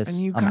tremendous And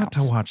you amount.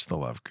 got to watch The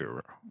Love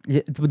Guru.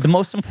 Yeah, the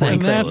most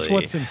important And thing. that's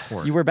what's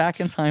important. You were back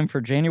in time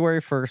for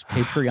January 1st,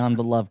 Patreon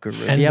The Love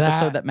Guru, And the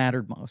episode that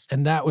mattered most.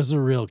 And that was a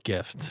real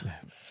gift.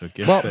 So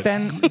gift Well, that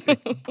Ben,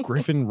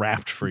 Griffin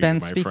wrapped for you, Ben, my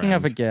speaking friend.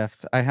 of a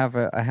gift, I have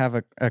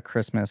a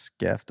Christmas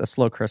gift, a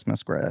slow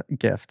Christmas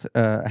gift,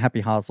 a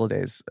Happy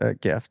Holidays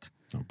gift.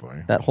 Oh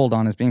boy. That hold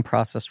on is being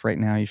processed right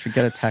now. You should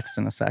get a text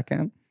in a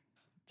second.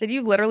 Did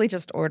you literally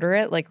just order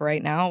it like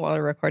right now while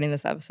we're recording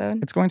this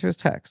episode? It's going to his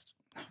text.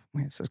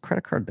 Wait, it says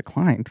credit card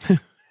declined.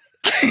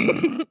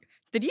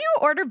 Did you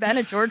order Ben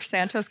a George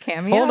Santos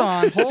cameo? Hold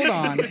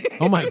on.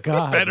 Oh my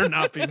God. Better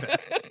not be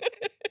that.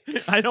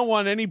 I don't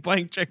want any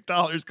blank check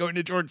dollars going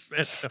to George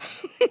Santos.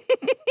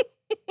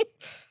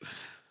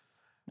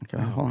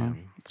 Okay, hold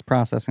on. It's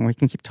processing. We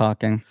can keep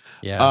talking.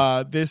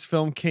 Yeah. This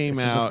film came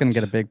This out. is just going to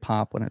get a big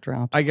pop when it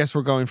drops. I guess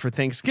we're going for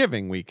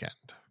Thanksgiving weekend,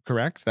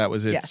 correct? That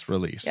was its Yes.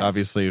 release. Yes.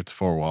 Obviously, it's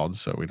four-walled,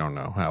 so we don't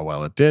know how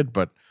well it did,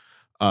 but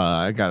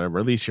I got a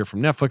release here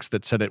from Netflix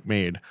that said it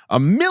made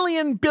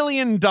 $1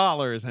 billion,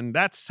 and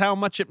that's how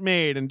much it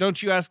made. And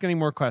don't you ask any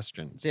more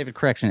questions. David,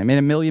 correction. It made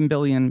 1 million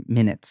billion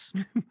minutes.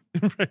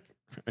 right.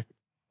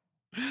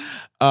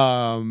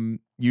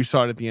 You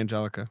saw it at the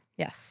Angelica.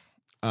 Yes.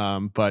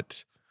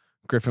 But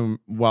Griffin,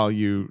 while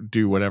you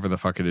do whatever the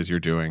fuck it is you're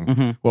doing,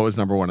 Mhm. what was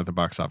number one at the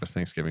box office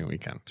Thanksgiving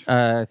weekend?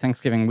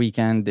 Thanksgiving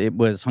weekend, it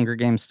was Hunger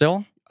Games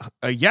still.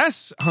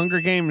 Yes,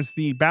 Hunger Games,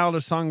 The Ballad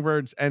of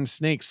Songbirds and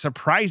Snakes,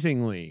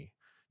 surprisingly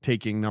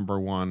taking number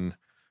one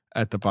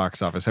at the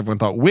box office. Everyone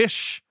thought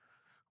Wish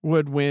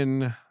would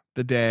win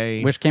the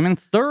day. Wish came in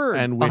third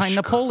and behind Wish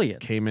Napoleon.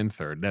 came in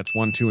third. That's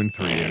 1, 2, and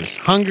 3 is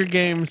Hunger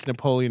Games,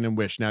 Napoleon, and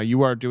Wish. Now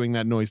you are doing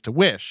that noise to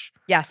Wish,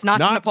 Yes, not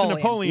to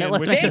Napoleon. Now,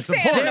 let's which make Big this is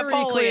fan of very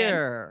Napoleon.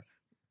 clear.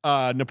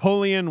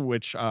 Napoleon,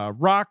 which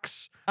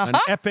rocks, an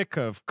epic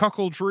of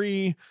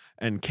cuckoldry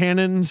and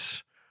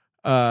cannons.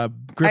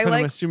 Griffin,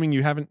 I'm assuming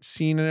you haven't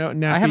seen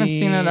it. I haven't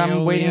seen it.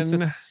 I'm waiting to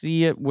Napoleon.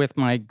 see it with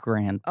my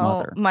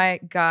grandmother. Oh my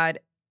God,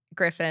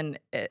 Griffin,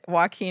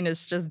 Joaquin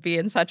is just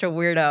being such a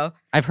weirdo.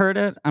 I've heard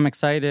it. I'm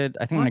excited.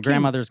 I think my Joaquin,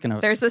 grandmother's gonna.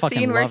 There's a fucking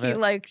scene where love he it.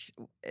 like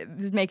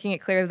is making it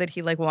clear that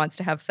he like wants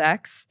to have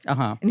sex,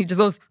 Uh-huh. and he just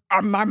goes. I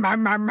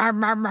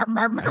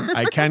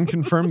can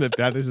confirm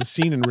that is a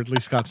scene in Ridley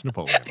Scott's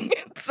Napoleon.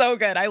 It's so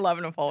good. I love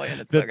Napoleon.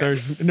 It's so That good.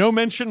 there's no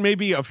mention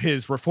maybe of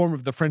his reform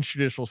of the French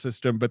judicial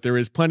system, but there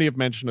is plenty of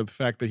mention of the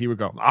fact that he would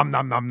go nom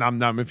nom nom nom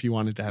nom if he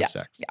wanted to have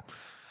sex. Yeah.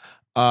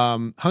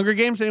 Hunger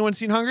Games. Anyone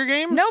seen Hunger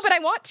Games? No, but I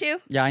want to.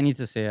 Yeah, I need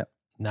to see it.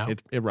 No.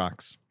 It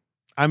rocks.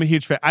 I'm a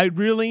huge fan.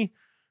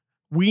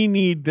 We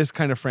need this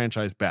kind of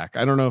franchise back.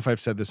 I don't know if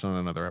I've said this on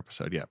another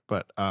episode yet,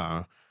 but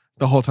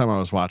the whole time I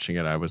was watching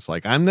it, I was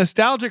like, I'm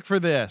nostalgic for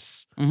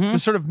this. Mhm.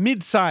 This sort of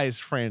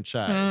mid-sized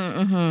franchise.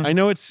 Mm-hmm. I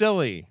know it's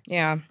silly,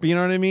 Yeah. but you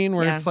know what I mean?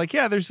 Where Yeah. it's like,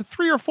 yeah, there's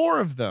 3 or 4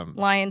 of them.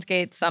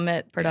 Lionsgate,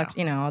 Summit,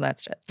 production, all that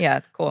shit. Yeah,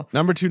 cool.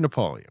 Number 2,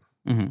 Napoleon,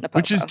 Mhm.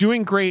 which is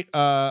doing great,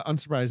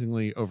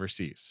 unsurprisingly,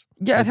 overseas.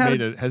 Yeah,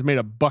 has made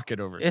a bucket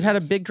overseas. It had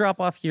a big drop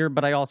off here,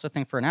 but I also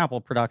think for an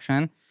Apple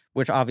production,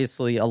 which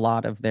obviously a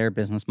lot of their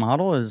business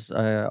model is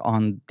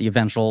on the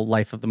eventual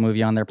life of the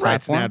movie on their Right,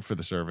 it's an platform. ad for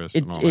the service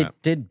It and all that.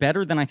 did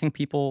better than I think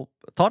people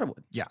thought it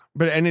would. Yeah,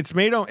 but it's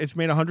made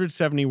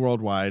 170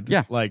 worldwide.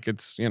 Yeah. like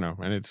it's and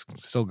it's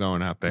still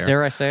going out there.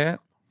 Dare I say it?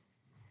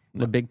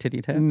 The big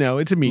tittied hit. No,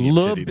 it's a medium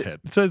Little tittied bit- hit.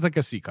 So it's like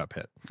a C cup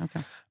hit.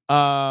 Okay.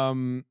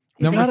 You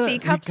think number- C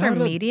cups are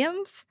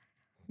mediums?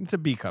 It's a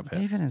B cup hit.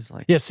 David is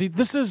like, Yeah, see,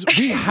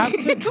 we have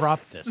to drop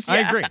this. I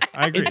agree.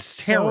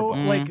 It's terrible.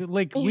 So,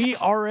 like we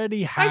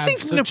already have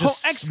think such a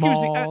excuse me,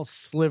 small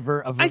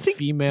sliver of I a think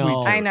female. we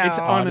do. I know. It's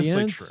honestly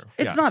audience. true.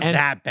 it's Yes. not And-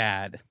 that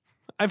bad.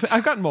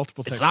 I've gotten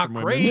multiple texts not from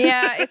women. great.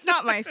 Yeah, it's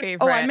not my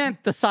favorite. Oh, I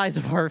meant the size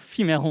of our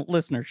female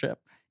listenership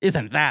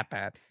isn't that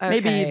bad.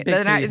 Maybe Okay, big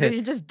then titty hit.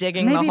 you're just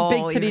digging Maybe the hole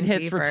big titted even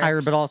hits deeper.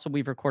 retire, but also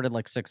we've recorded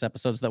like 6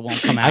 episodes that won't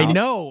come out. I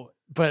know,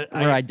 but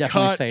Where I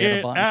definitely Cut say it a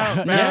it bunch.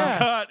 out, man. Yes,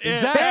 Cut it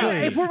exactly.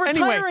 out. If we're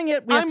Anyway, retiring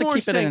it, we have I'm to more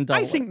keep it in saying, and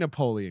double I think it.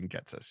 Napoleon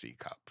gets a C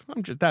cup.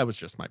 That was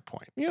just my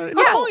point.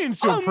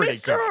 Napoleon's doing pretty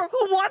Mister good.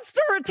 who wants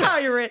to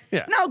retire it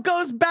Yeah. now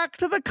goes back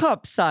to the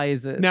cup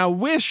sizes. Now,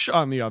 Wish,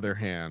 on the other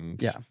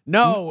hand, Yeah.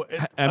 no.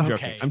 I'm okay.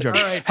 joking. I'm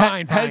joking. All right,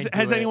 fine. Has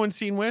fine, do it. anyone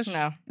seen Wish?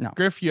 No.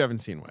 Griff, you haven't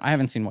seen Wish. I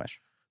haven't seen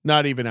Wish.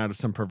 Not even out of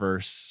some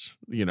perverse,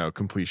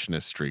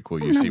 completionist streak will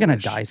you I'm see not gonna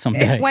Wish. die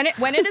someday. When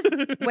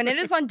it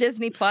is on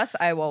Disney Plus,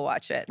 I will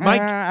watch it.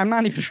 Mike- I'm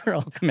not even sure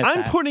I'll commit.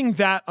 I'm that. putting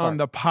that on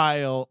the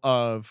pile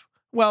of,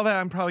 well, then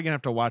I'm probably going to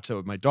have to watch that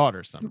with my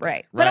daughter someday.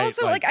 Right. But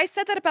also, like I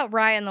said that about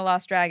Raya and the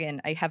Lost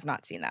Dragon. I have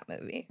not seen that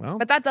movie. Well-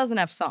 but that doesn't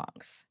have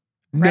songs.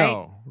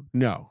 right?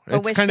 No. But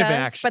It's Wish kind of does,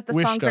 action. but the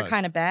Wish songs are does.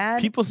 kind of bad.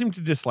 People seem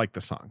to dislike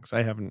the songs.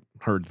 I haven't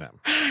heard them.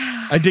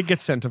 I did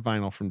get sent a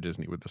vinyl from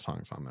Disney with the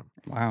songs on them.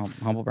 Wow,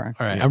 humble brag.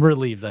 All right, Yeah. I'm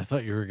relieved. I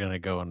thought you were going to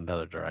go in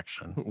another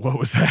direction. What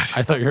was that?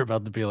 I thought you were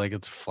about to be like,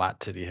 it's flat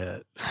titty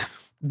hit.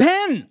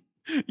 Ben,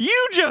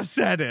 You just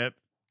said it.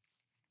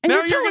 and Now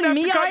you're you're gonna telling have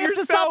to me cut I have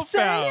to stop yourself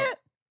saying out.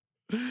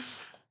 it?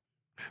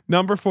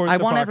 Number 4 at I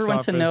the want box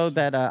everyone to know office.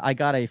 that I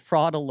got a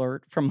fraud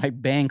alert from my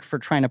bank for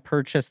trying to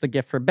purchase the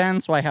gift for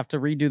Ben, so I have to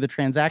redo the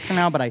transaction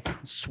now, but I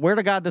swear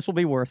to God this will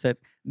be worth it.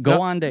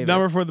 Go on, David.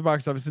 Number 4 at the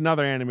box office,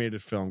 another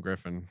animated film,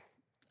 Griffin.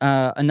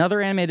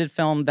 Another animated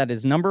film that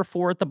is number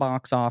 4 at the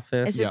box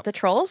office. Is it The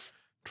Trolls?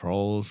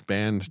 Trolls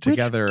band Which,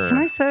 together. Can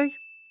I say,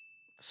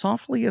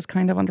 softly is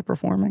kind of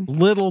underperforming?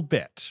 Little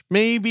bit.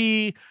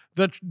 Maybe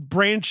the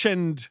branch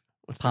and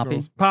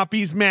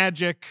Poppy's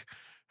magic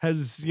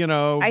has,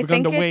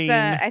 begun to wane.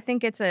 I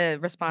think it's a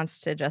response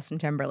to Justin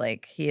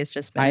Timberlake. He has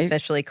just been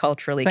officially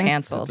culturally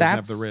canceled. Doesn't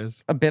have the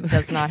Riz. A bit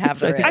does not have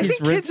the Riz. I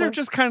think kids are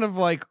just kind of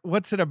like,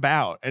 what's it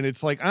about? And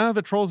it's like,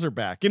 the trolls are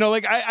back.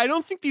 I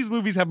don't think these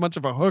movies have much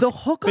of a hook. The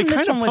hook on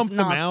this one was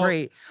not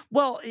great.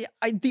 Well,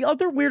 the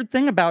other weird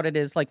thing about it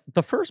is, like,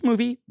 the first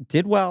movie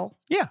did well.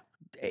 Yeah.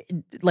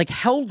 Like,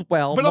 held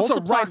well, but also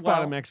rock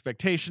bottom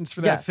expectations for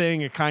that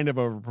thing. It kind of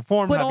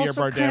overperformed. But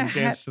Javier Bardem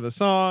danced to the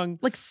song.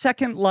 Like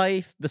Second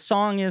Life, the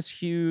song is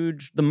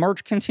huge. The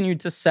merch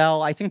continued to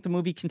sell. I think the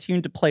movie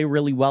continued to play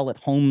really well at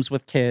homes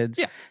with kids.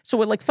 Yeah.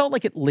 So it felt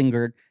like it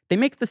lingered. They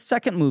make the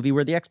second movie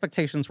where the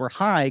expectations were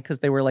high because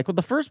they were like, well,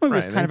 the first movie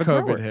was kind of a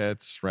COVID grower.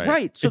 hits, right?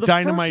 Right. So it the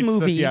dynamites first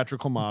movie the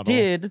theatrical model.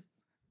 Did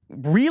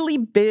really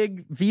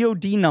big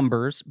VOD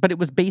numbers, but it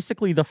was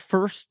basically the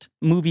first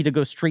movie to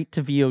go straight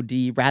to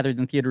VOD rather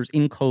than theaters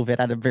in COVID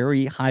at a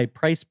very high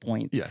price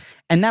point. Yes.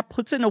 And that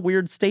puts it in a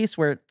weird space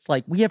where it's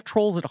like, we have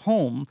Trolls at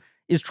home.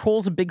 Is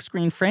Trolls a big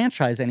screen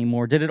franchise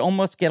anymore? Did it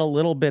almost get a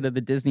little bit of the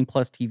Disney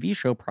Plus TV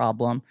show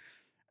problem?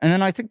 And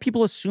then I think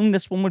people assumed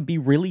this one would be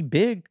really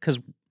big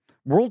because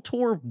World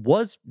Tour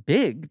was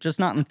big, just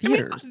not in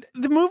theaters.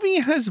 The movie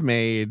has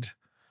made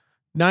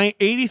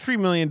 $83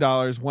 million,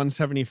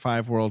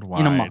 $175 worldwide.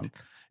 In a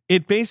month.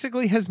 It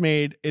basically has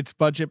made its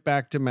budget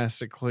back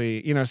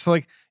domestically. So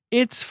like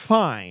it's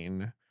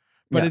fine,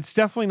 but it's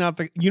definitely not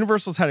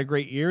Universal's had a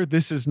great year.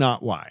 This is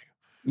not why.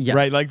 Yes.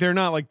 Right? Like they're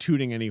not like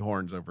tooting any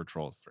horns over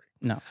Trolls 3.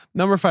 No.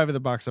 Number 5 at the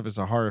box office is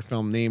a horror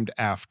film named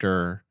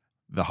after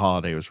the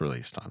holiday was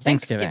released on.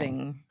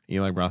 Thanksgiving.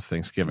 Eli Roth's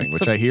Thanksgiving,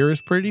 which I hear is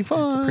pretty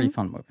fun. It's a pretty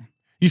fun movie.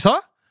 You saw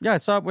it? Yeah, I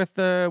saw it with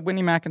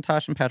Whitney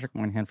McIntosh and Patrick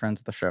Moynihan,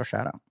 friends of the show.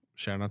 Shout out.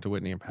 Shout out to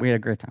Whitney and Patrick. We had a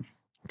great time.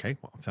 Okay,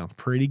 well, it sounds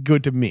pretty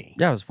good to me.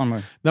 Yeah, it was a fun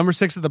movie. Number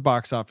 6 at the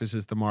box office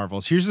is The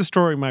Marvels. Here's the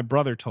story my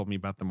brother told me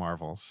about The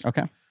Marvels.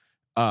 Okay.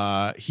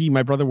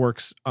 My brother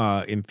works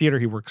in theater.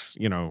 He works,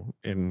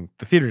 in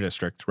the theater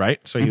district, right?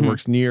 So he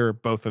works near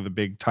both of the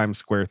big Times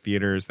Square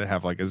theaters that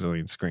have like a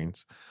zillion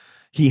screens.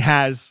 He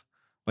has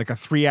like a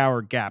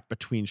 3-hour gap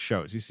between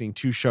shows. He's seeing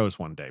 2 shows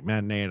one day,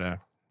 matinee and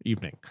a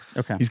evening.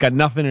 Okay. He's got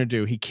nothing to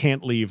do. He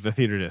can't leave the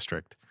theater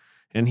district.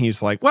 And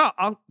he's like, well,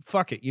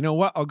 fuck it. You know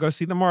what? I'll go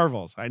see The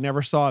Marvels. I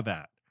never saw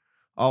that.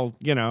 I'll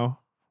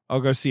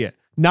go see it.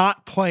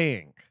 Not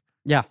playing.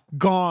 Yeah.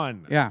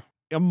 Gone. Yeah.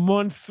 A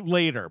month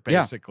later,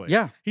 basically.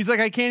 Yeah. He's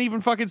like, I can't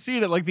even fucking see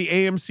it at like the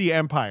AMC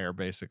Empire,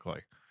 basically.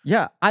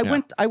 Yeah. I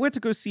went to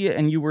go see it,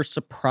 and you were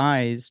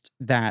surprised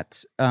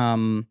that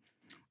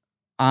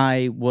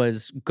I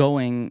was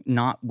going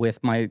not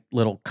with my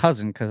little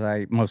cousin, because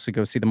I mostly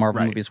go see the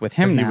Marvel movies with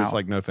him now. He was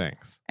like, no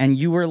thanks. And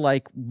you were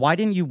like, why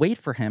didn't you wait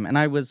for him? And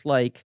I was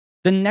like,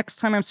 the next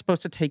time I'm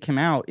supposed to take him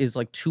out is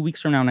like 2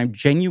 weeks from now, and I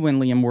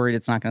genuinely am worried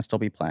it's not going to still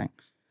be playing.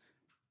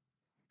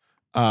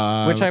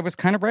 Which I was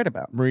kind of right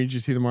about. Marie, did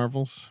you see The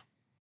Marvels?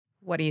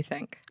 What do you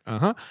think?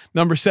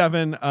 Number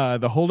 7,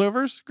 The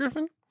Holdovers,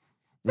 Griffin?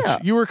 Yeah.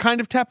 You were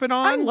kind of tepid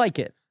on? I like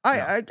it.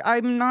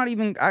 I'm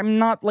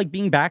not like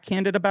being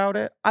backhanded about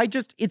it.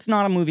 It's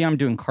not a movie I'm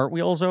doing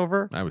cartwheels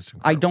over.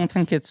 I don't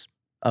think it's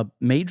a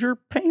major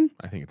pain.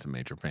 I think it's a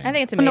major pain. I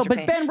think it's a major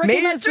pain. But Ben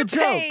recognized the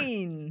joke.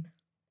 Pain.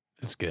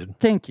 It's good.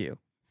 Thank you.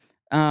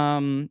 But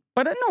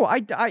no,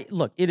 I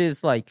look, it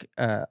is like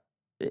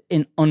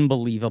an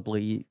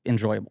unbelievably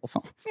enjoyable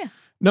film. Yeah.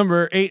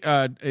 Number 8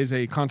 is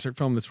a concert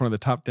film that's one of the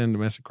top 10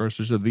 domestic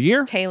grossers of the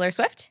year. Taylor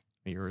Swift.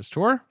 The Eras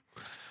Tour.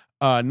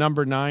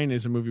 Number 9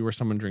 is a movie where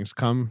someone drinks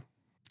cum.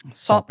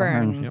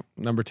 Saltburn. Yep.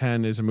 Number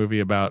 10 is a movie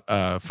about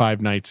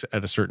 5 nights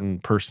at a certain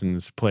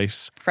person's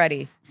place.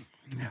 Freddie.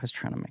 I was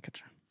trying to make a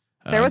joke.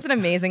 There was an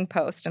amazing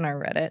post in our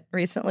Reddit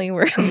recently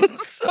where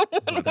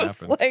someone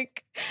was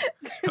like,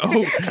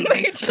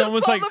 someone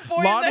was like, a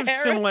lot of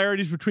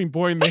similarities between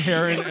Boy and the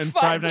Heron and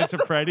Five Nights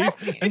at Freddy's.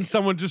 And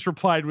someone just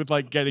replied with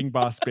like getting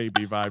Boss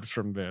Baby vibes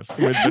from this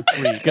with the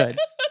tweet. Good.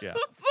 Yeah.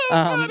 So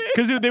funny.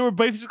 Because they were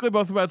basically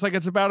both about,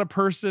 it's about a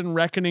person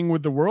reckoning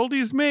with the world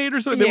he's made or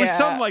something. There was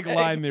some like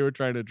line they were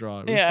trying to draw.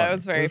 It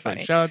was very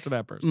funny. Shout out to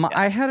that person.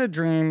 I had a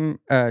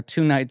dream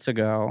 2 nights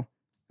ago,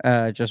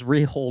 just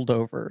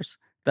re-holdovers,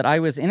 that I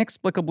was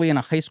inexplicably in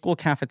a high school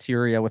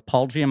cafeteria with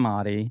Paul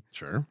Giamatti.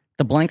 Sure.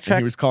 The blank check. And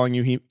he was calling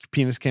you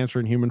penis cancer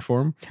in human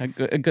form. A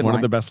good One line.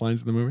 of the best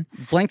lines in the movie.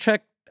 Blank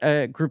check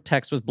group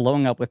text was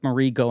blowing up with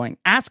Marie going,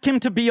 "Ask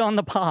him to be on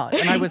the pod."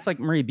 And I was like,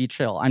 Marie, be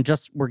chill.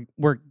 We're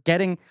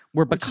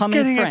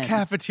becoming friends. A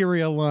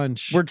cafeteria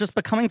lunch. We're just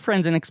becoming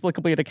friends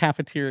inexplicably at a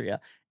cafeteria.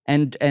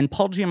 And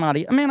Paul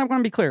Giamatti, a man I want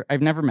to be clear,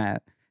 I've never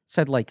met,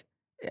 said like,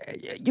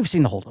 "You've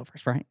seen The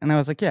Holdovers, right?" And I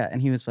was like, "Yeah."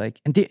 And he was like,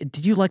 "And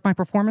did you like my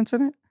performance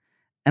in it?"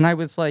 And I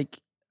was like,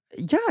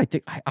 yeah, I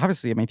think,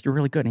 obviously, I mean, you're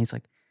really good. And he's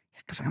like,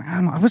 because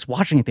I was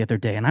watching it the other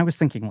day and I was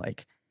thinking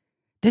like,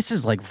 this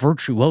is like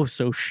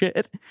virtuoso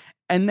shit.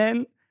 And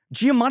then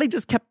Giamatti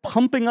just kept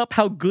pumping up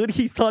how good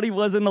he thought he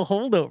was in The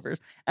Holdovers.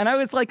 And I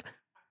was like,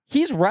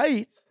 he's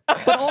right.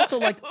 But also,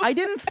 like, I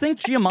didn't think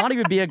Giamatti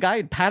would be a guy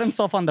who'd pat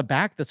himself on the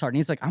back this hard. And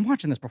he's like, I'm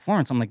watching this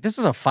performance. I'm like, this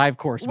is a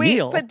 5-course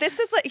meal. But this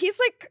is like, he's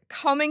like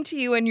coming to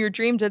you in your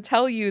dream to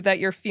tell you that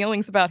your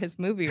feelings about his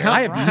movie are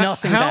I have wrong.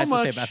 nothing bad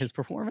to say about his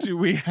performance. Do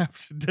we have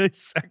to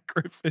dissect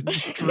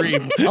Griffin's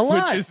dream, A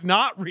lot. which is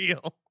not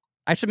real?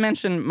 I should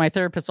mention my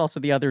therapist also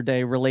the other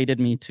day related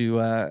me to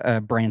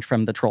a branch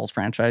from the Trolls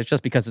franchise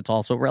just because it's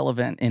also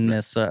relevant in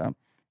this.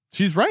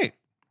 She's right.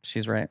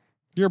 She's right.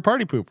 You're a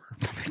party pooper.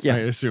 Yeah.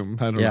 I assume.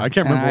 I don't know. I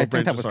can't remember what I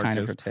think that was Branch's kind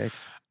of arc her is.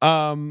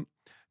 take.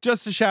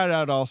 Just a shout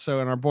out also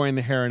in our Boy in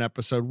the Heron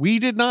episode. We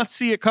did not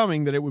see it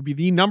coming that it would be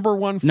the number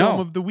one film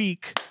of the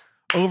week,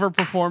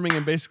 overperforming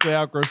and basically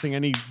outgrossing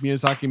any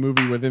Miyazaki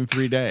movie within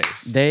 3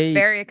 days.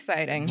 Very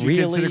exciting. You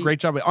kids did a great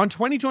job on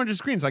 2,200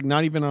 screens, like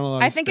not even on a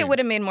lot. I think it would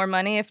have made more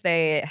money if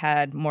they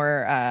had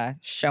more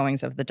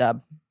showings of the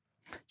dub.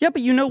 Yeah,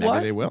 but you know Maybe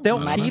what? they will. They'll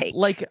My keep take.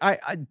 like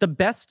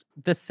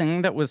the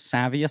thing that was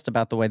savviest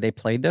about the way they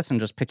played this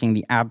and just picking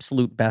the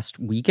absolute best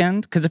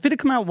weekend. Because if it had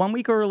come out 1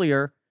 week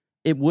earlier,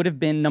 it would have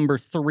been number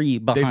 3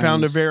 behind. They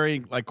found a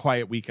very like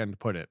quiet weekend to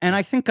put it. And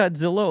I think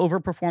Godzilla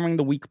overperforming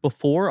the week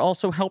before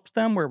also helped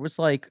them, where it was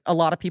like a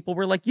lot of people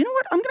were like, you know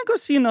what, I'm gonna go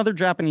see another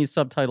Japanese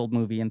subtitled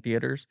movie in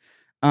theaters.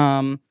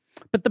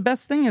 But the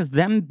best thing is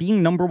them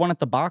being number 1 at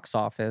the box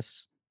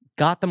office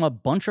got them a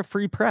bunch of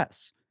free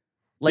press.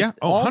 Like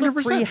all 100%.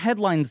 the free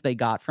headlines they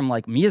got from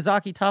like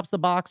Miyazaki tops the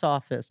box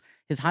office,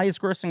 his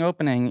highest grossing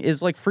opening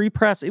is like free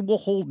press. It will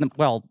hold them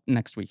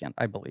next weekend,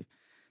 I believe.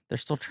 They're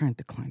still trying to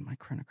decline my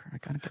credit card. I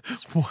gotta get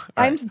this.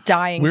 I'm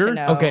dying to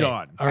know. Okay.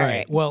 Done. All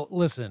right. Well,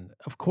 listen,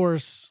 of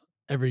course,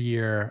 every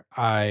year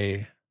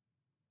I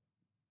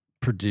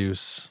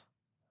produce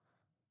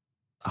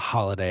a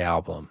holiday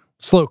album,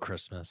 Slow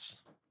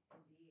Christmas.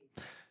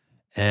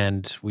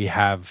 And we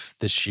have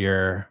this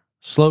year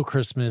Slow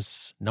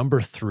Christmas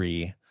number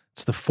 3.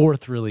 It's the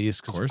 4th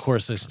release because, of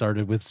course, I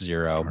started with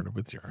 0.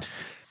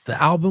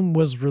 The album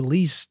was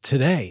released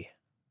today.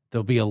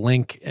 There'll be a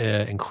link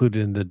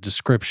included in the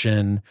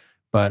description.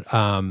 But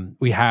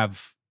we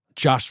have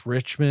Josh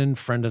Richmond,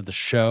 friend of the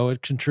show,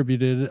 had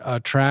contributed a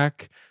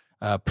track,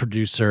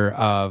 producer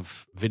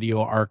of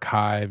Video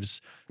Archives,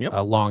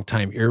 a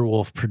longtime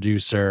Earwolf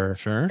producer.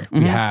 Sure.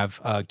 We have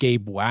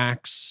Gabe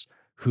Wax,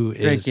 who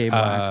is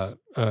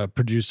a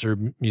producer,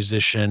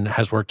 musician,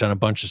 has worked on a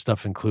bunch of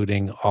stuff,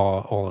 including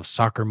all of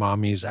Soccer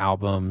Mommy's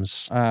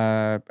albums.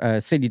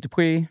 Sadie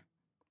Dupuis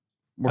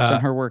works on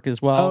her work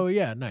as well. Oh,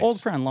 yeah, nice.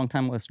 Old friend,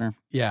 longtime listener.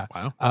 Yeah.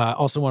 Wow.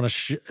 Also want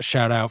to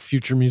shout out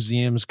Future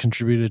Museums,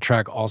 contributed a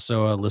track,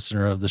 also a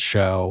listener of the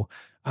show.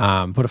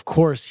 But of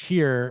course,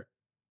 here,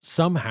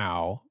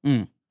 somehow,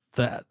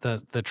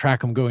 the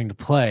track I'm going to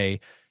play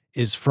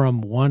is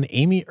from one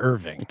Amy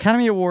Irving.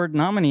 Academy Award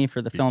nominee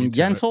for the film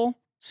Yentl,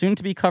 soon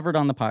to be covered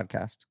on the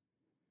podcast.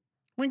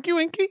 Winky,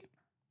 winky.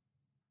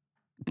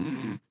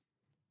 And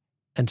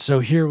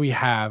so here we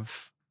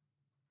have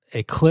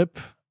a clip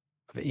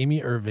of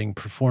Amy Irving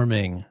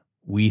performing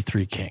We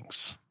Three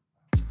Kings.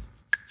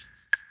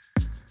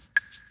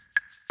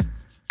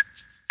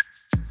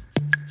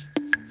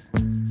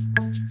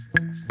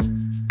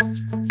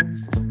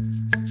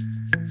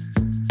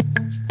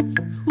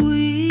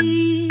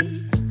 We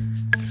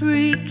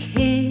three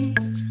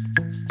kings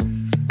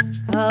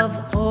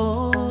of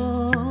Orient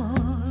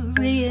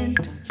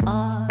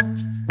are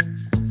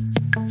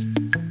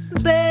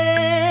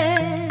bearing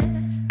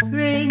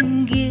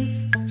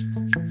gifts.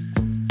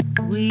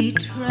 We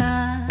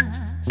traverse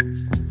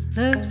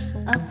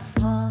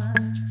afar,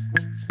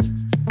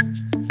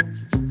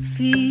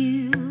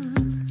 field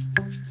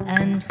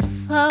and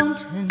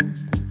fountain,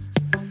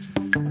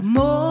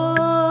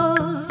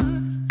 moor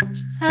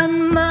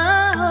and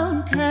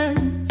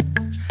mountain,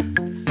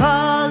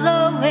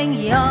 following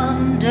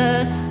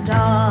yonder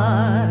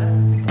star.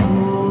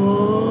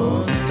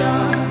 Oh,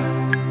 star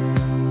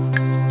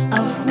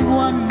of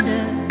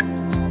wonder,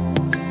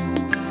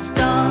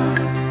 star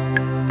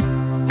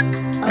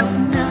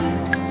of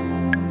night.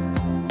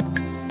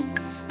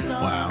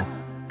 Wow.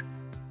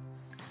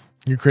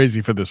 You're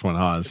crazy for this one,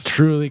 Oz.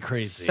 Truly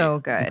crazy. So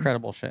good.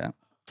 Incredible shit.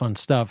 Fun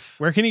stuff.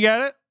 Where can you get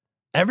it?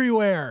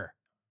 Everywhere.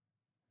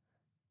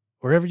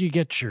 Wherever you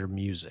get your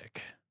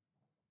music.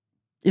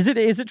 Is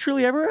it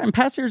truly everywhere? In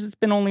past years, it's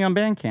been only on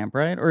Bandcamp,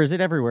 right? Or is it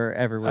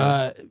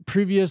everywhere?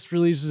 Previous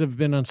releases have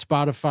been on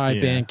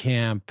Spotify,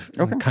 Bandcamp,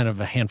 and kind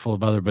of a handful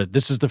of other, but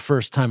this is the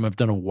first time I've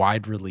done a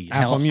wide release.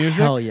 Apple Music?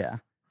 Hell yeah.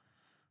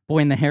 Boy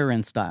in the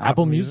Heron style.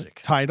 Apple Music.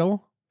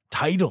 Tidal?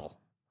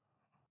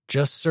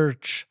 Just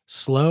search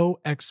Slow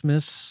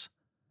Xmas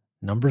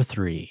number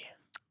 3.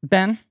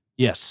 Ben?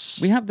 Yes.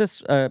 We have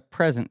this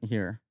present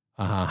here.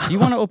 Uh-huh. Do you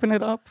want to open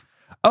it up?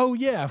 Oh,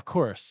 yeah, of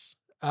course.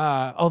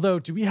 Although,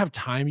 do we have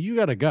time? You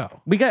got to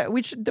go. We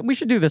should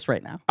do this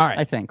right now. All right.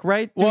 I think,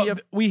 right? Well,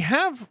 we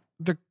have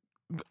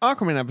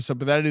Aquaman episode,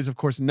 but that is, of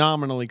course,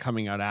 nominally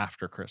coming out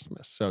after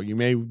Christmas. So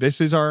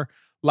this is our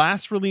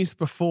last release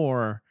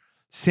before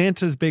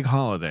Santa's big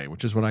holiday,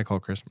 which is what I call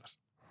Christmas.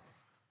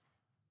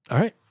 All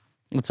right.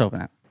 Let's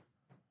open it.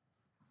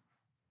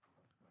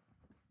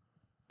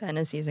 Ben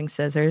is using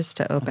scissors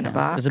to open a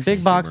box. There's a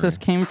big box. This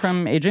came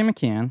from AJ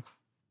McKeon,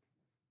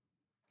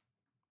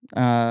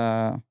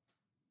 our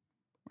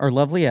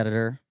lovely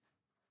editor,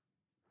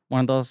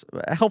 one of those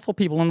helpful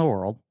people in the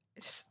world.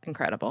 It's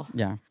incredible.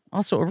 Yeah.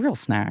 Also a real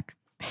snack.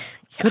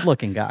 Good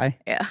looking guy.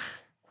 Yeah.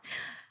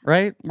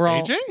 Right? We're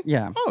all AJ?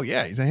 Yeah. Oh,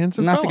 yeah. He's a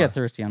handsome Not fella. to get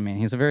thirsty on me.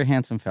 He's a very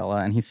handsome fella.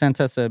 And he sent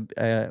us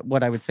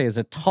what I would say is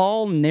a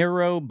tall,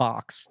 narrow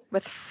box.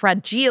 With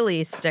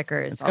fragile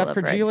stickers. It's all got over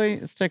it.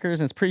 fragile stickers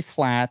and it's pretty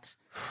flat.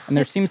 And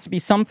there seems to be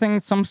some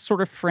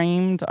sort of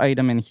framed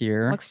item in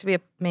here. Looks to be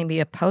maybe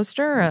a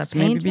poster or a Looks to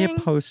painting. maybe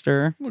be a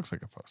poster. Looks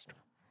like a poster.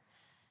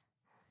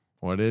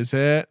 What is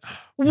it?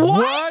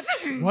 What?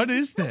 What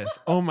is this?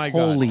 Oh my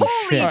God. Holy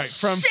shit. All right,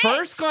 from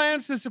first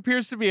glance, this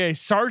appears to be a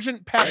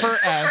Sgt.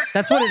 Pepper-esque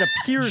That's what it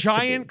appears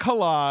giant to be.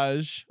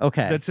 collage.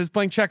 Okay. That says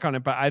blank check on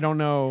it, but I don't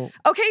know.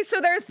 Okay, so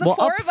there's the Well,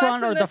 four up of front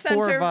us are in the the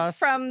four center of us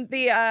from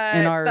the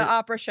our- the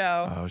opera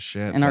show. Oh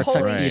shit. in our Holy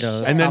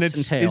tuxedos. And then tops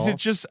is tails. it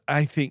just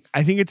I think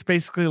it's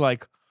basically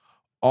like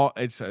all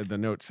it's the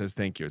note says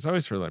thank you as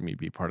always for letting me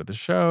be part of the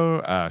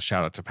show.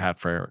 Shout out to Pat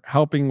for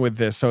helping with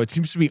this. So it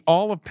seems to be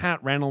all of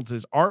Pat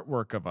Reynolds'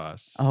 artwork of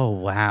us. Oh,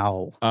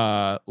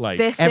 wow. Like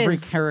This Every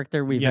is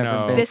character we've you ever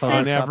know, been This on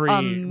is every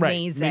amazing.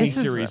 right, This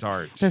is- miniseries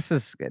art. This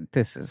is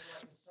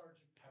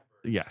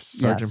Yes,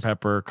 Yes. Sgt.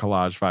 Pepper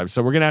collage vibe.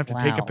 So we're gonna have to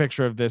take a Wow.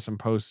 picture of this and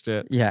post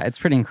it, yeah, it's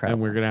pretty incredible.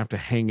 and we're gonna have to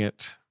hang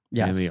it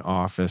Yes. in the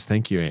office.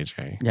 Thank you,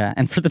 AJ. Yeah,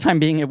 and for the time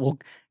being, it will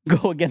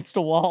go against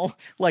a wall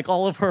like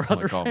all of our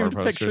other Like all of our framed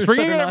posters. pictures. We're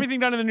that gonna are get not- everything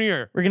done in the new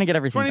year. We're gonna get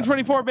everything. done.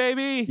 2024,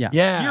 baby. Yeah.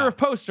 Yeah. Year of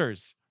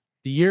posters.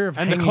 The year of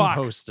And the hanging clock.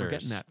 We're posters.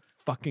 getting that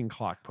fucking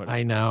clock put up.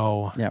 I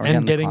know. Yeah, we're and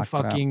getting the getting clock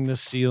put fucking the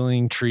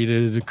ceiling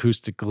treated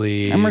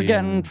acoustically. And we're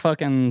getting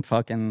fucking.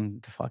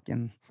 and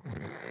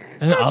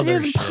Guys are other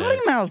using shit. potty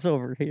mouths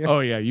over here. Oh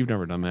yeah, you've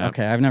never done that.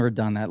 Okay, I've never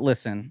done that.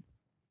 Listen,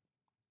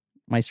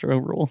 Maestro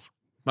rules.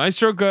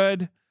 Maestro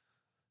good.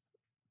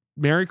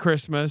 Merry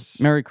Christmas.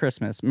 Merry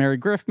Christmas. Merry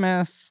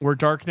Griffmas. We're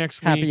dark next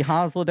Happy week.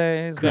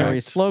 Holidays. Correct.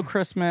 Merry Slow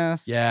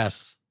Christmas.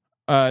 Yes.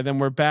 Then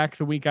we're back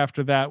the week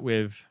after that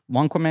with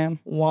Wonkaman.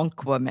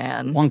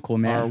 Wonkwaman.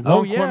 Wonkaman.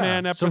 our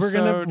Wonkaman episode.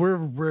 So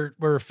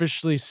we're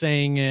officially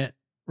saying it.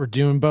 We're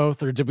doing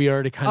both, or did we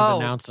already kind of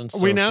announce on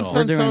social? We announced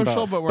We're on doing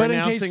social, both. but we're But in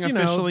announcing case, you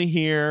know, officially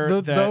here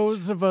that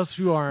those of us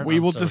who aren't. we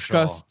on will social.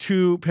 discuss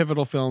two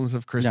pivotal films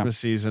of Christmas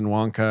season: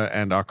 Wonka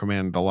and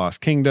Aquaman: The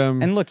Lost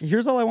Kingdom. And look,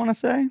 here's all I want to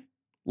say.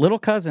 Little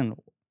cousin,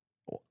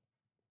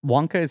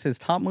 Wonka is his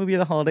top movie of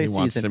the holiday He season.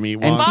 wants to meet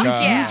And Wonka. he's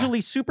Yeah. usually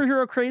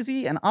superhero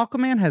crazy, and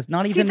Aquaman has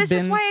not See, even this been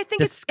is why I think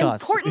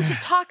discussed. it's important to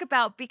talk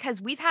about because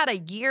we've had a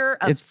year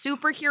of It's-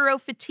 superhero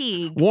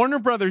fatigue. Warner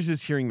Brothers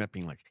is hearing that,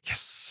 being like,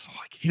 "Yes,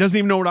 like he doesn't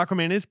even know what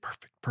Aquaman is.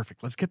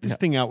 Perfect. Let's get this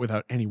thing out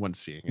without anyone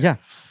seeing it." Yeah.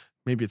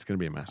 Maybe it's going to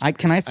be a mess.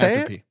 Can I say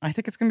have to it? pee. I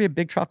think it's going to be a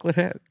big chocolate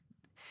hit.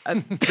 A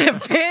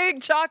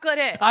big chocolate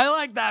hit. I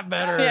like that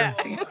better. Yeah.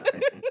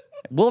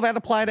 Will that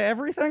apply to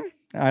everything?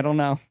 I don't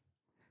know.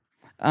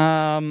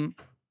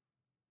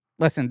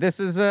 Listen, this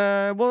is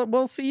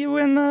we'll see you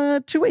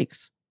in 2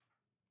 weeks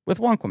with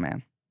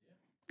Wonkaman.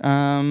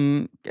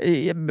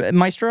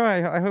 Maestro,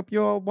 I hope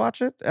you all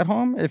watch it at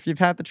home. If you've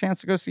had the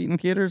chance to go see it in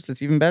theaters,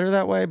 it's even better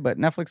that way. But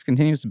Netflix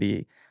continues to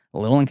be a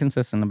little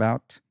inconsistent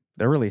about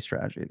their release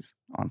strategies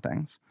on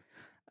things.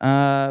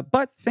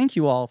 But thank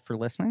you all for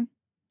listening.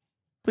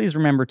 Please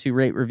remember to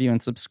rate, review,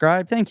 and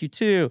subscribe. Thank you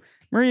to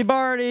Marie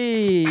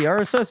Bardi, our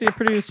associate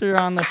producer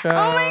on the show.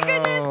 Oh my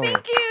goodness.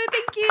 Thank you.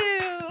 Thank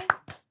you.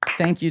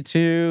 Thank you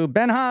to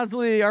Ben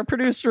Hosley, our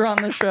producer on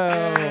the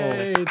show.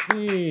 Hey, it's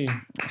me.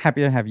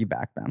 Happy to have you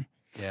back, Ben.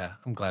 Yeah,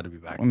 I'm glad to be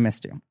back. We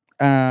missed you.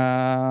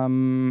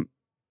 Tune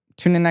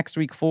in next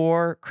week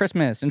for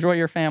Christmas. Enjoy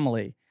your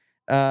family.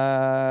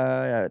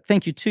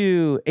 Thank you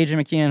to AJ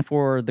McKeon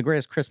for the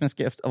greatest Christmas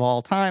gift of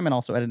all time and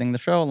also editing the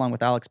show along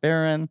with Alex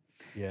Barron.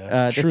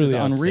 Yeah, it's this is truly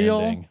unreal.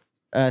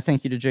 outstanding.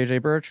 Thank you to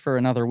JJ Birch for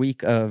another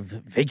week of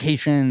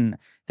vacation.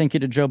 Thank you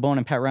to Joe Bone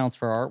and Pat Reynolds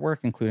for our artwork,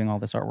 including all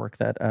this artwork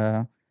that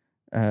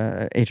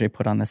AJ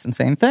put on this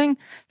insane thing.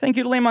 Thank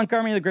you to Lee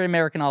Montgomery, the Great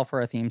American Owl,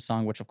 for our theme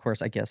song, which of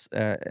course I guess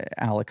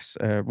Alex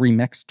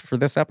remixed for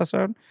this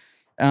episode.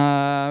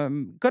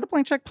 Go to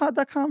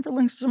blankcheckpod.com for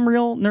links to some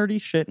real nerdy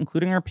shit,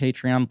 including our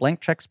Patreon, Blank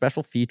Check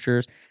special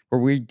features,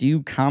 where we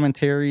do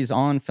commentaries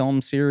on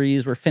film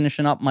series. We're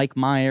finishing up Mike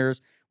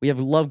Myers. We have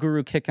Love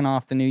Guru kicking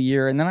off the new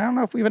year. And then I don't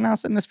know if we've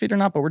announced it in this feed or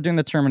not, but we're doing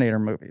the Terminator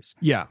movies.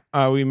 Yeah,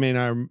 we may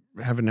not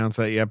have announced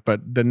that yet,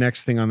 but the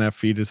next thing on that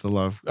feed is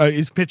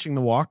is Pitching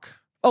the Walk.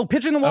 Oh,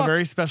 Pitching the Walk. A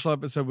very special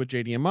episode with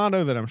JD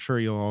Amato that I'm sure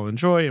you'll all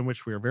enjoy, in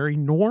which we are very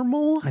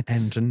normal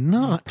and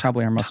not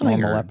probably our most tired.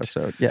 normal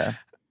episode. Yeah.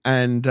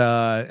 And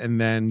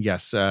then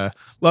yes,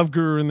 Love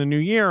Guru in the new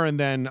year, and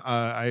then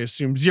I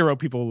assume 0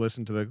 people will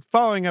listen to the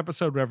following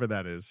episode, whatever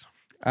that is.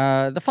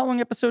 The follong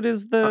episode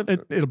is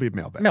the It'll be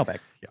mailbag. mailbag.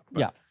 Yeah.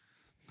 Yeah.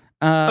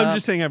 I'm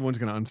just saying everyone's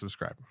going to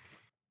unsubscribe.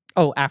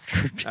 Oh,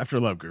 after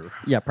Love Guru.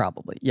 Yeah,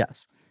 probably.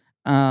 Yes.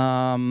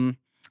 So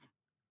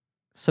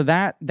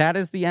that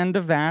is the end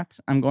of that.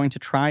 I'm going to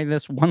try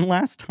this one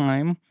last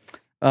time.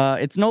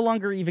 It's no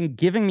longer even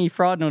giving me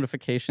fraud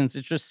notifications.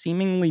 It's just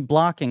seemingly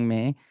blocking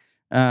me.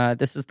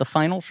 This is the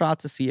final shot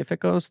to see if it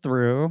goes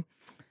through.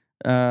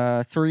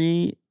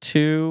 3,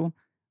 2,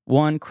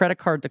 1. Credit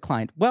card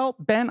declined. Well,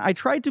 Ben, I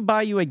tried to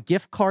buy you a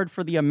gift card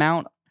for the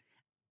amount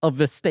of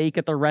the steak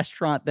at the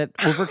restaurant that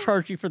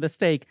overcharged you for the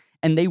steak,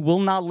 and they will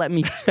not let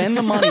me spend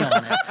the money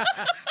on it.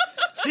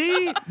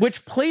 See?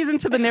 Which plays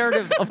into the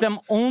narrative of them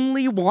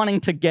only wanting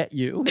to get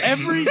you.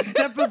 Every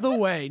step of the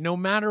way, no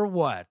matter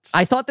what.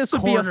 I thought this would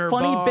Corner be a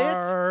funny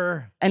bar.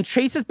 bit. And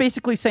Chase is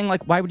basically saying,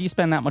 like, why would you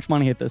spend that much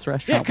money at this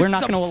restaurant? We're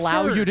not going to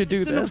allow you to do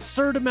it's this. It's an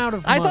absurd amount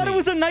of money. I thought it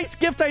was a nice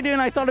gift idea,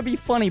 and I thought it'd be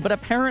funny, but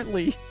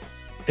apparently...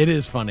 It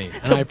is funny,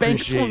 and the I appreciate...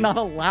 banks will not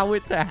allow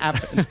it to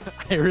happen.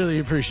 I really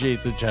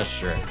appreciate the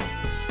gesture.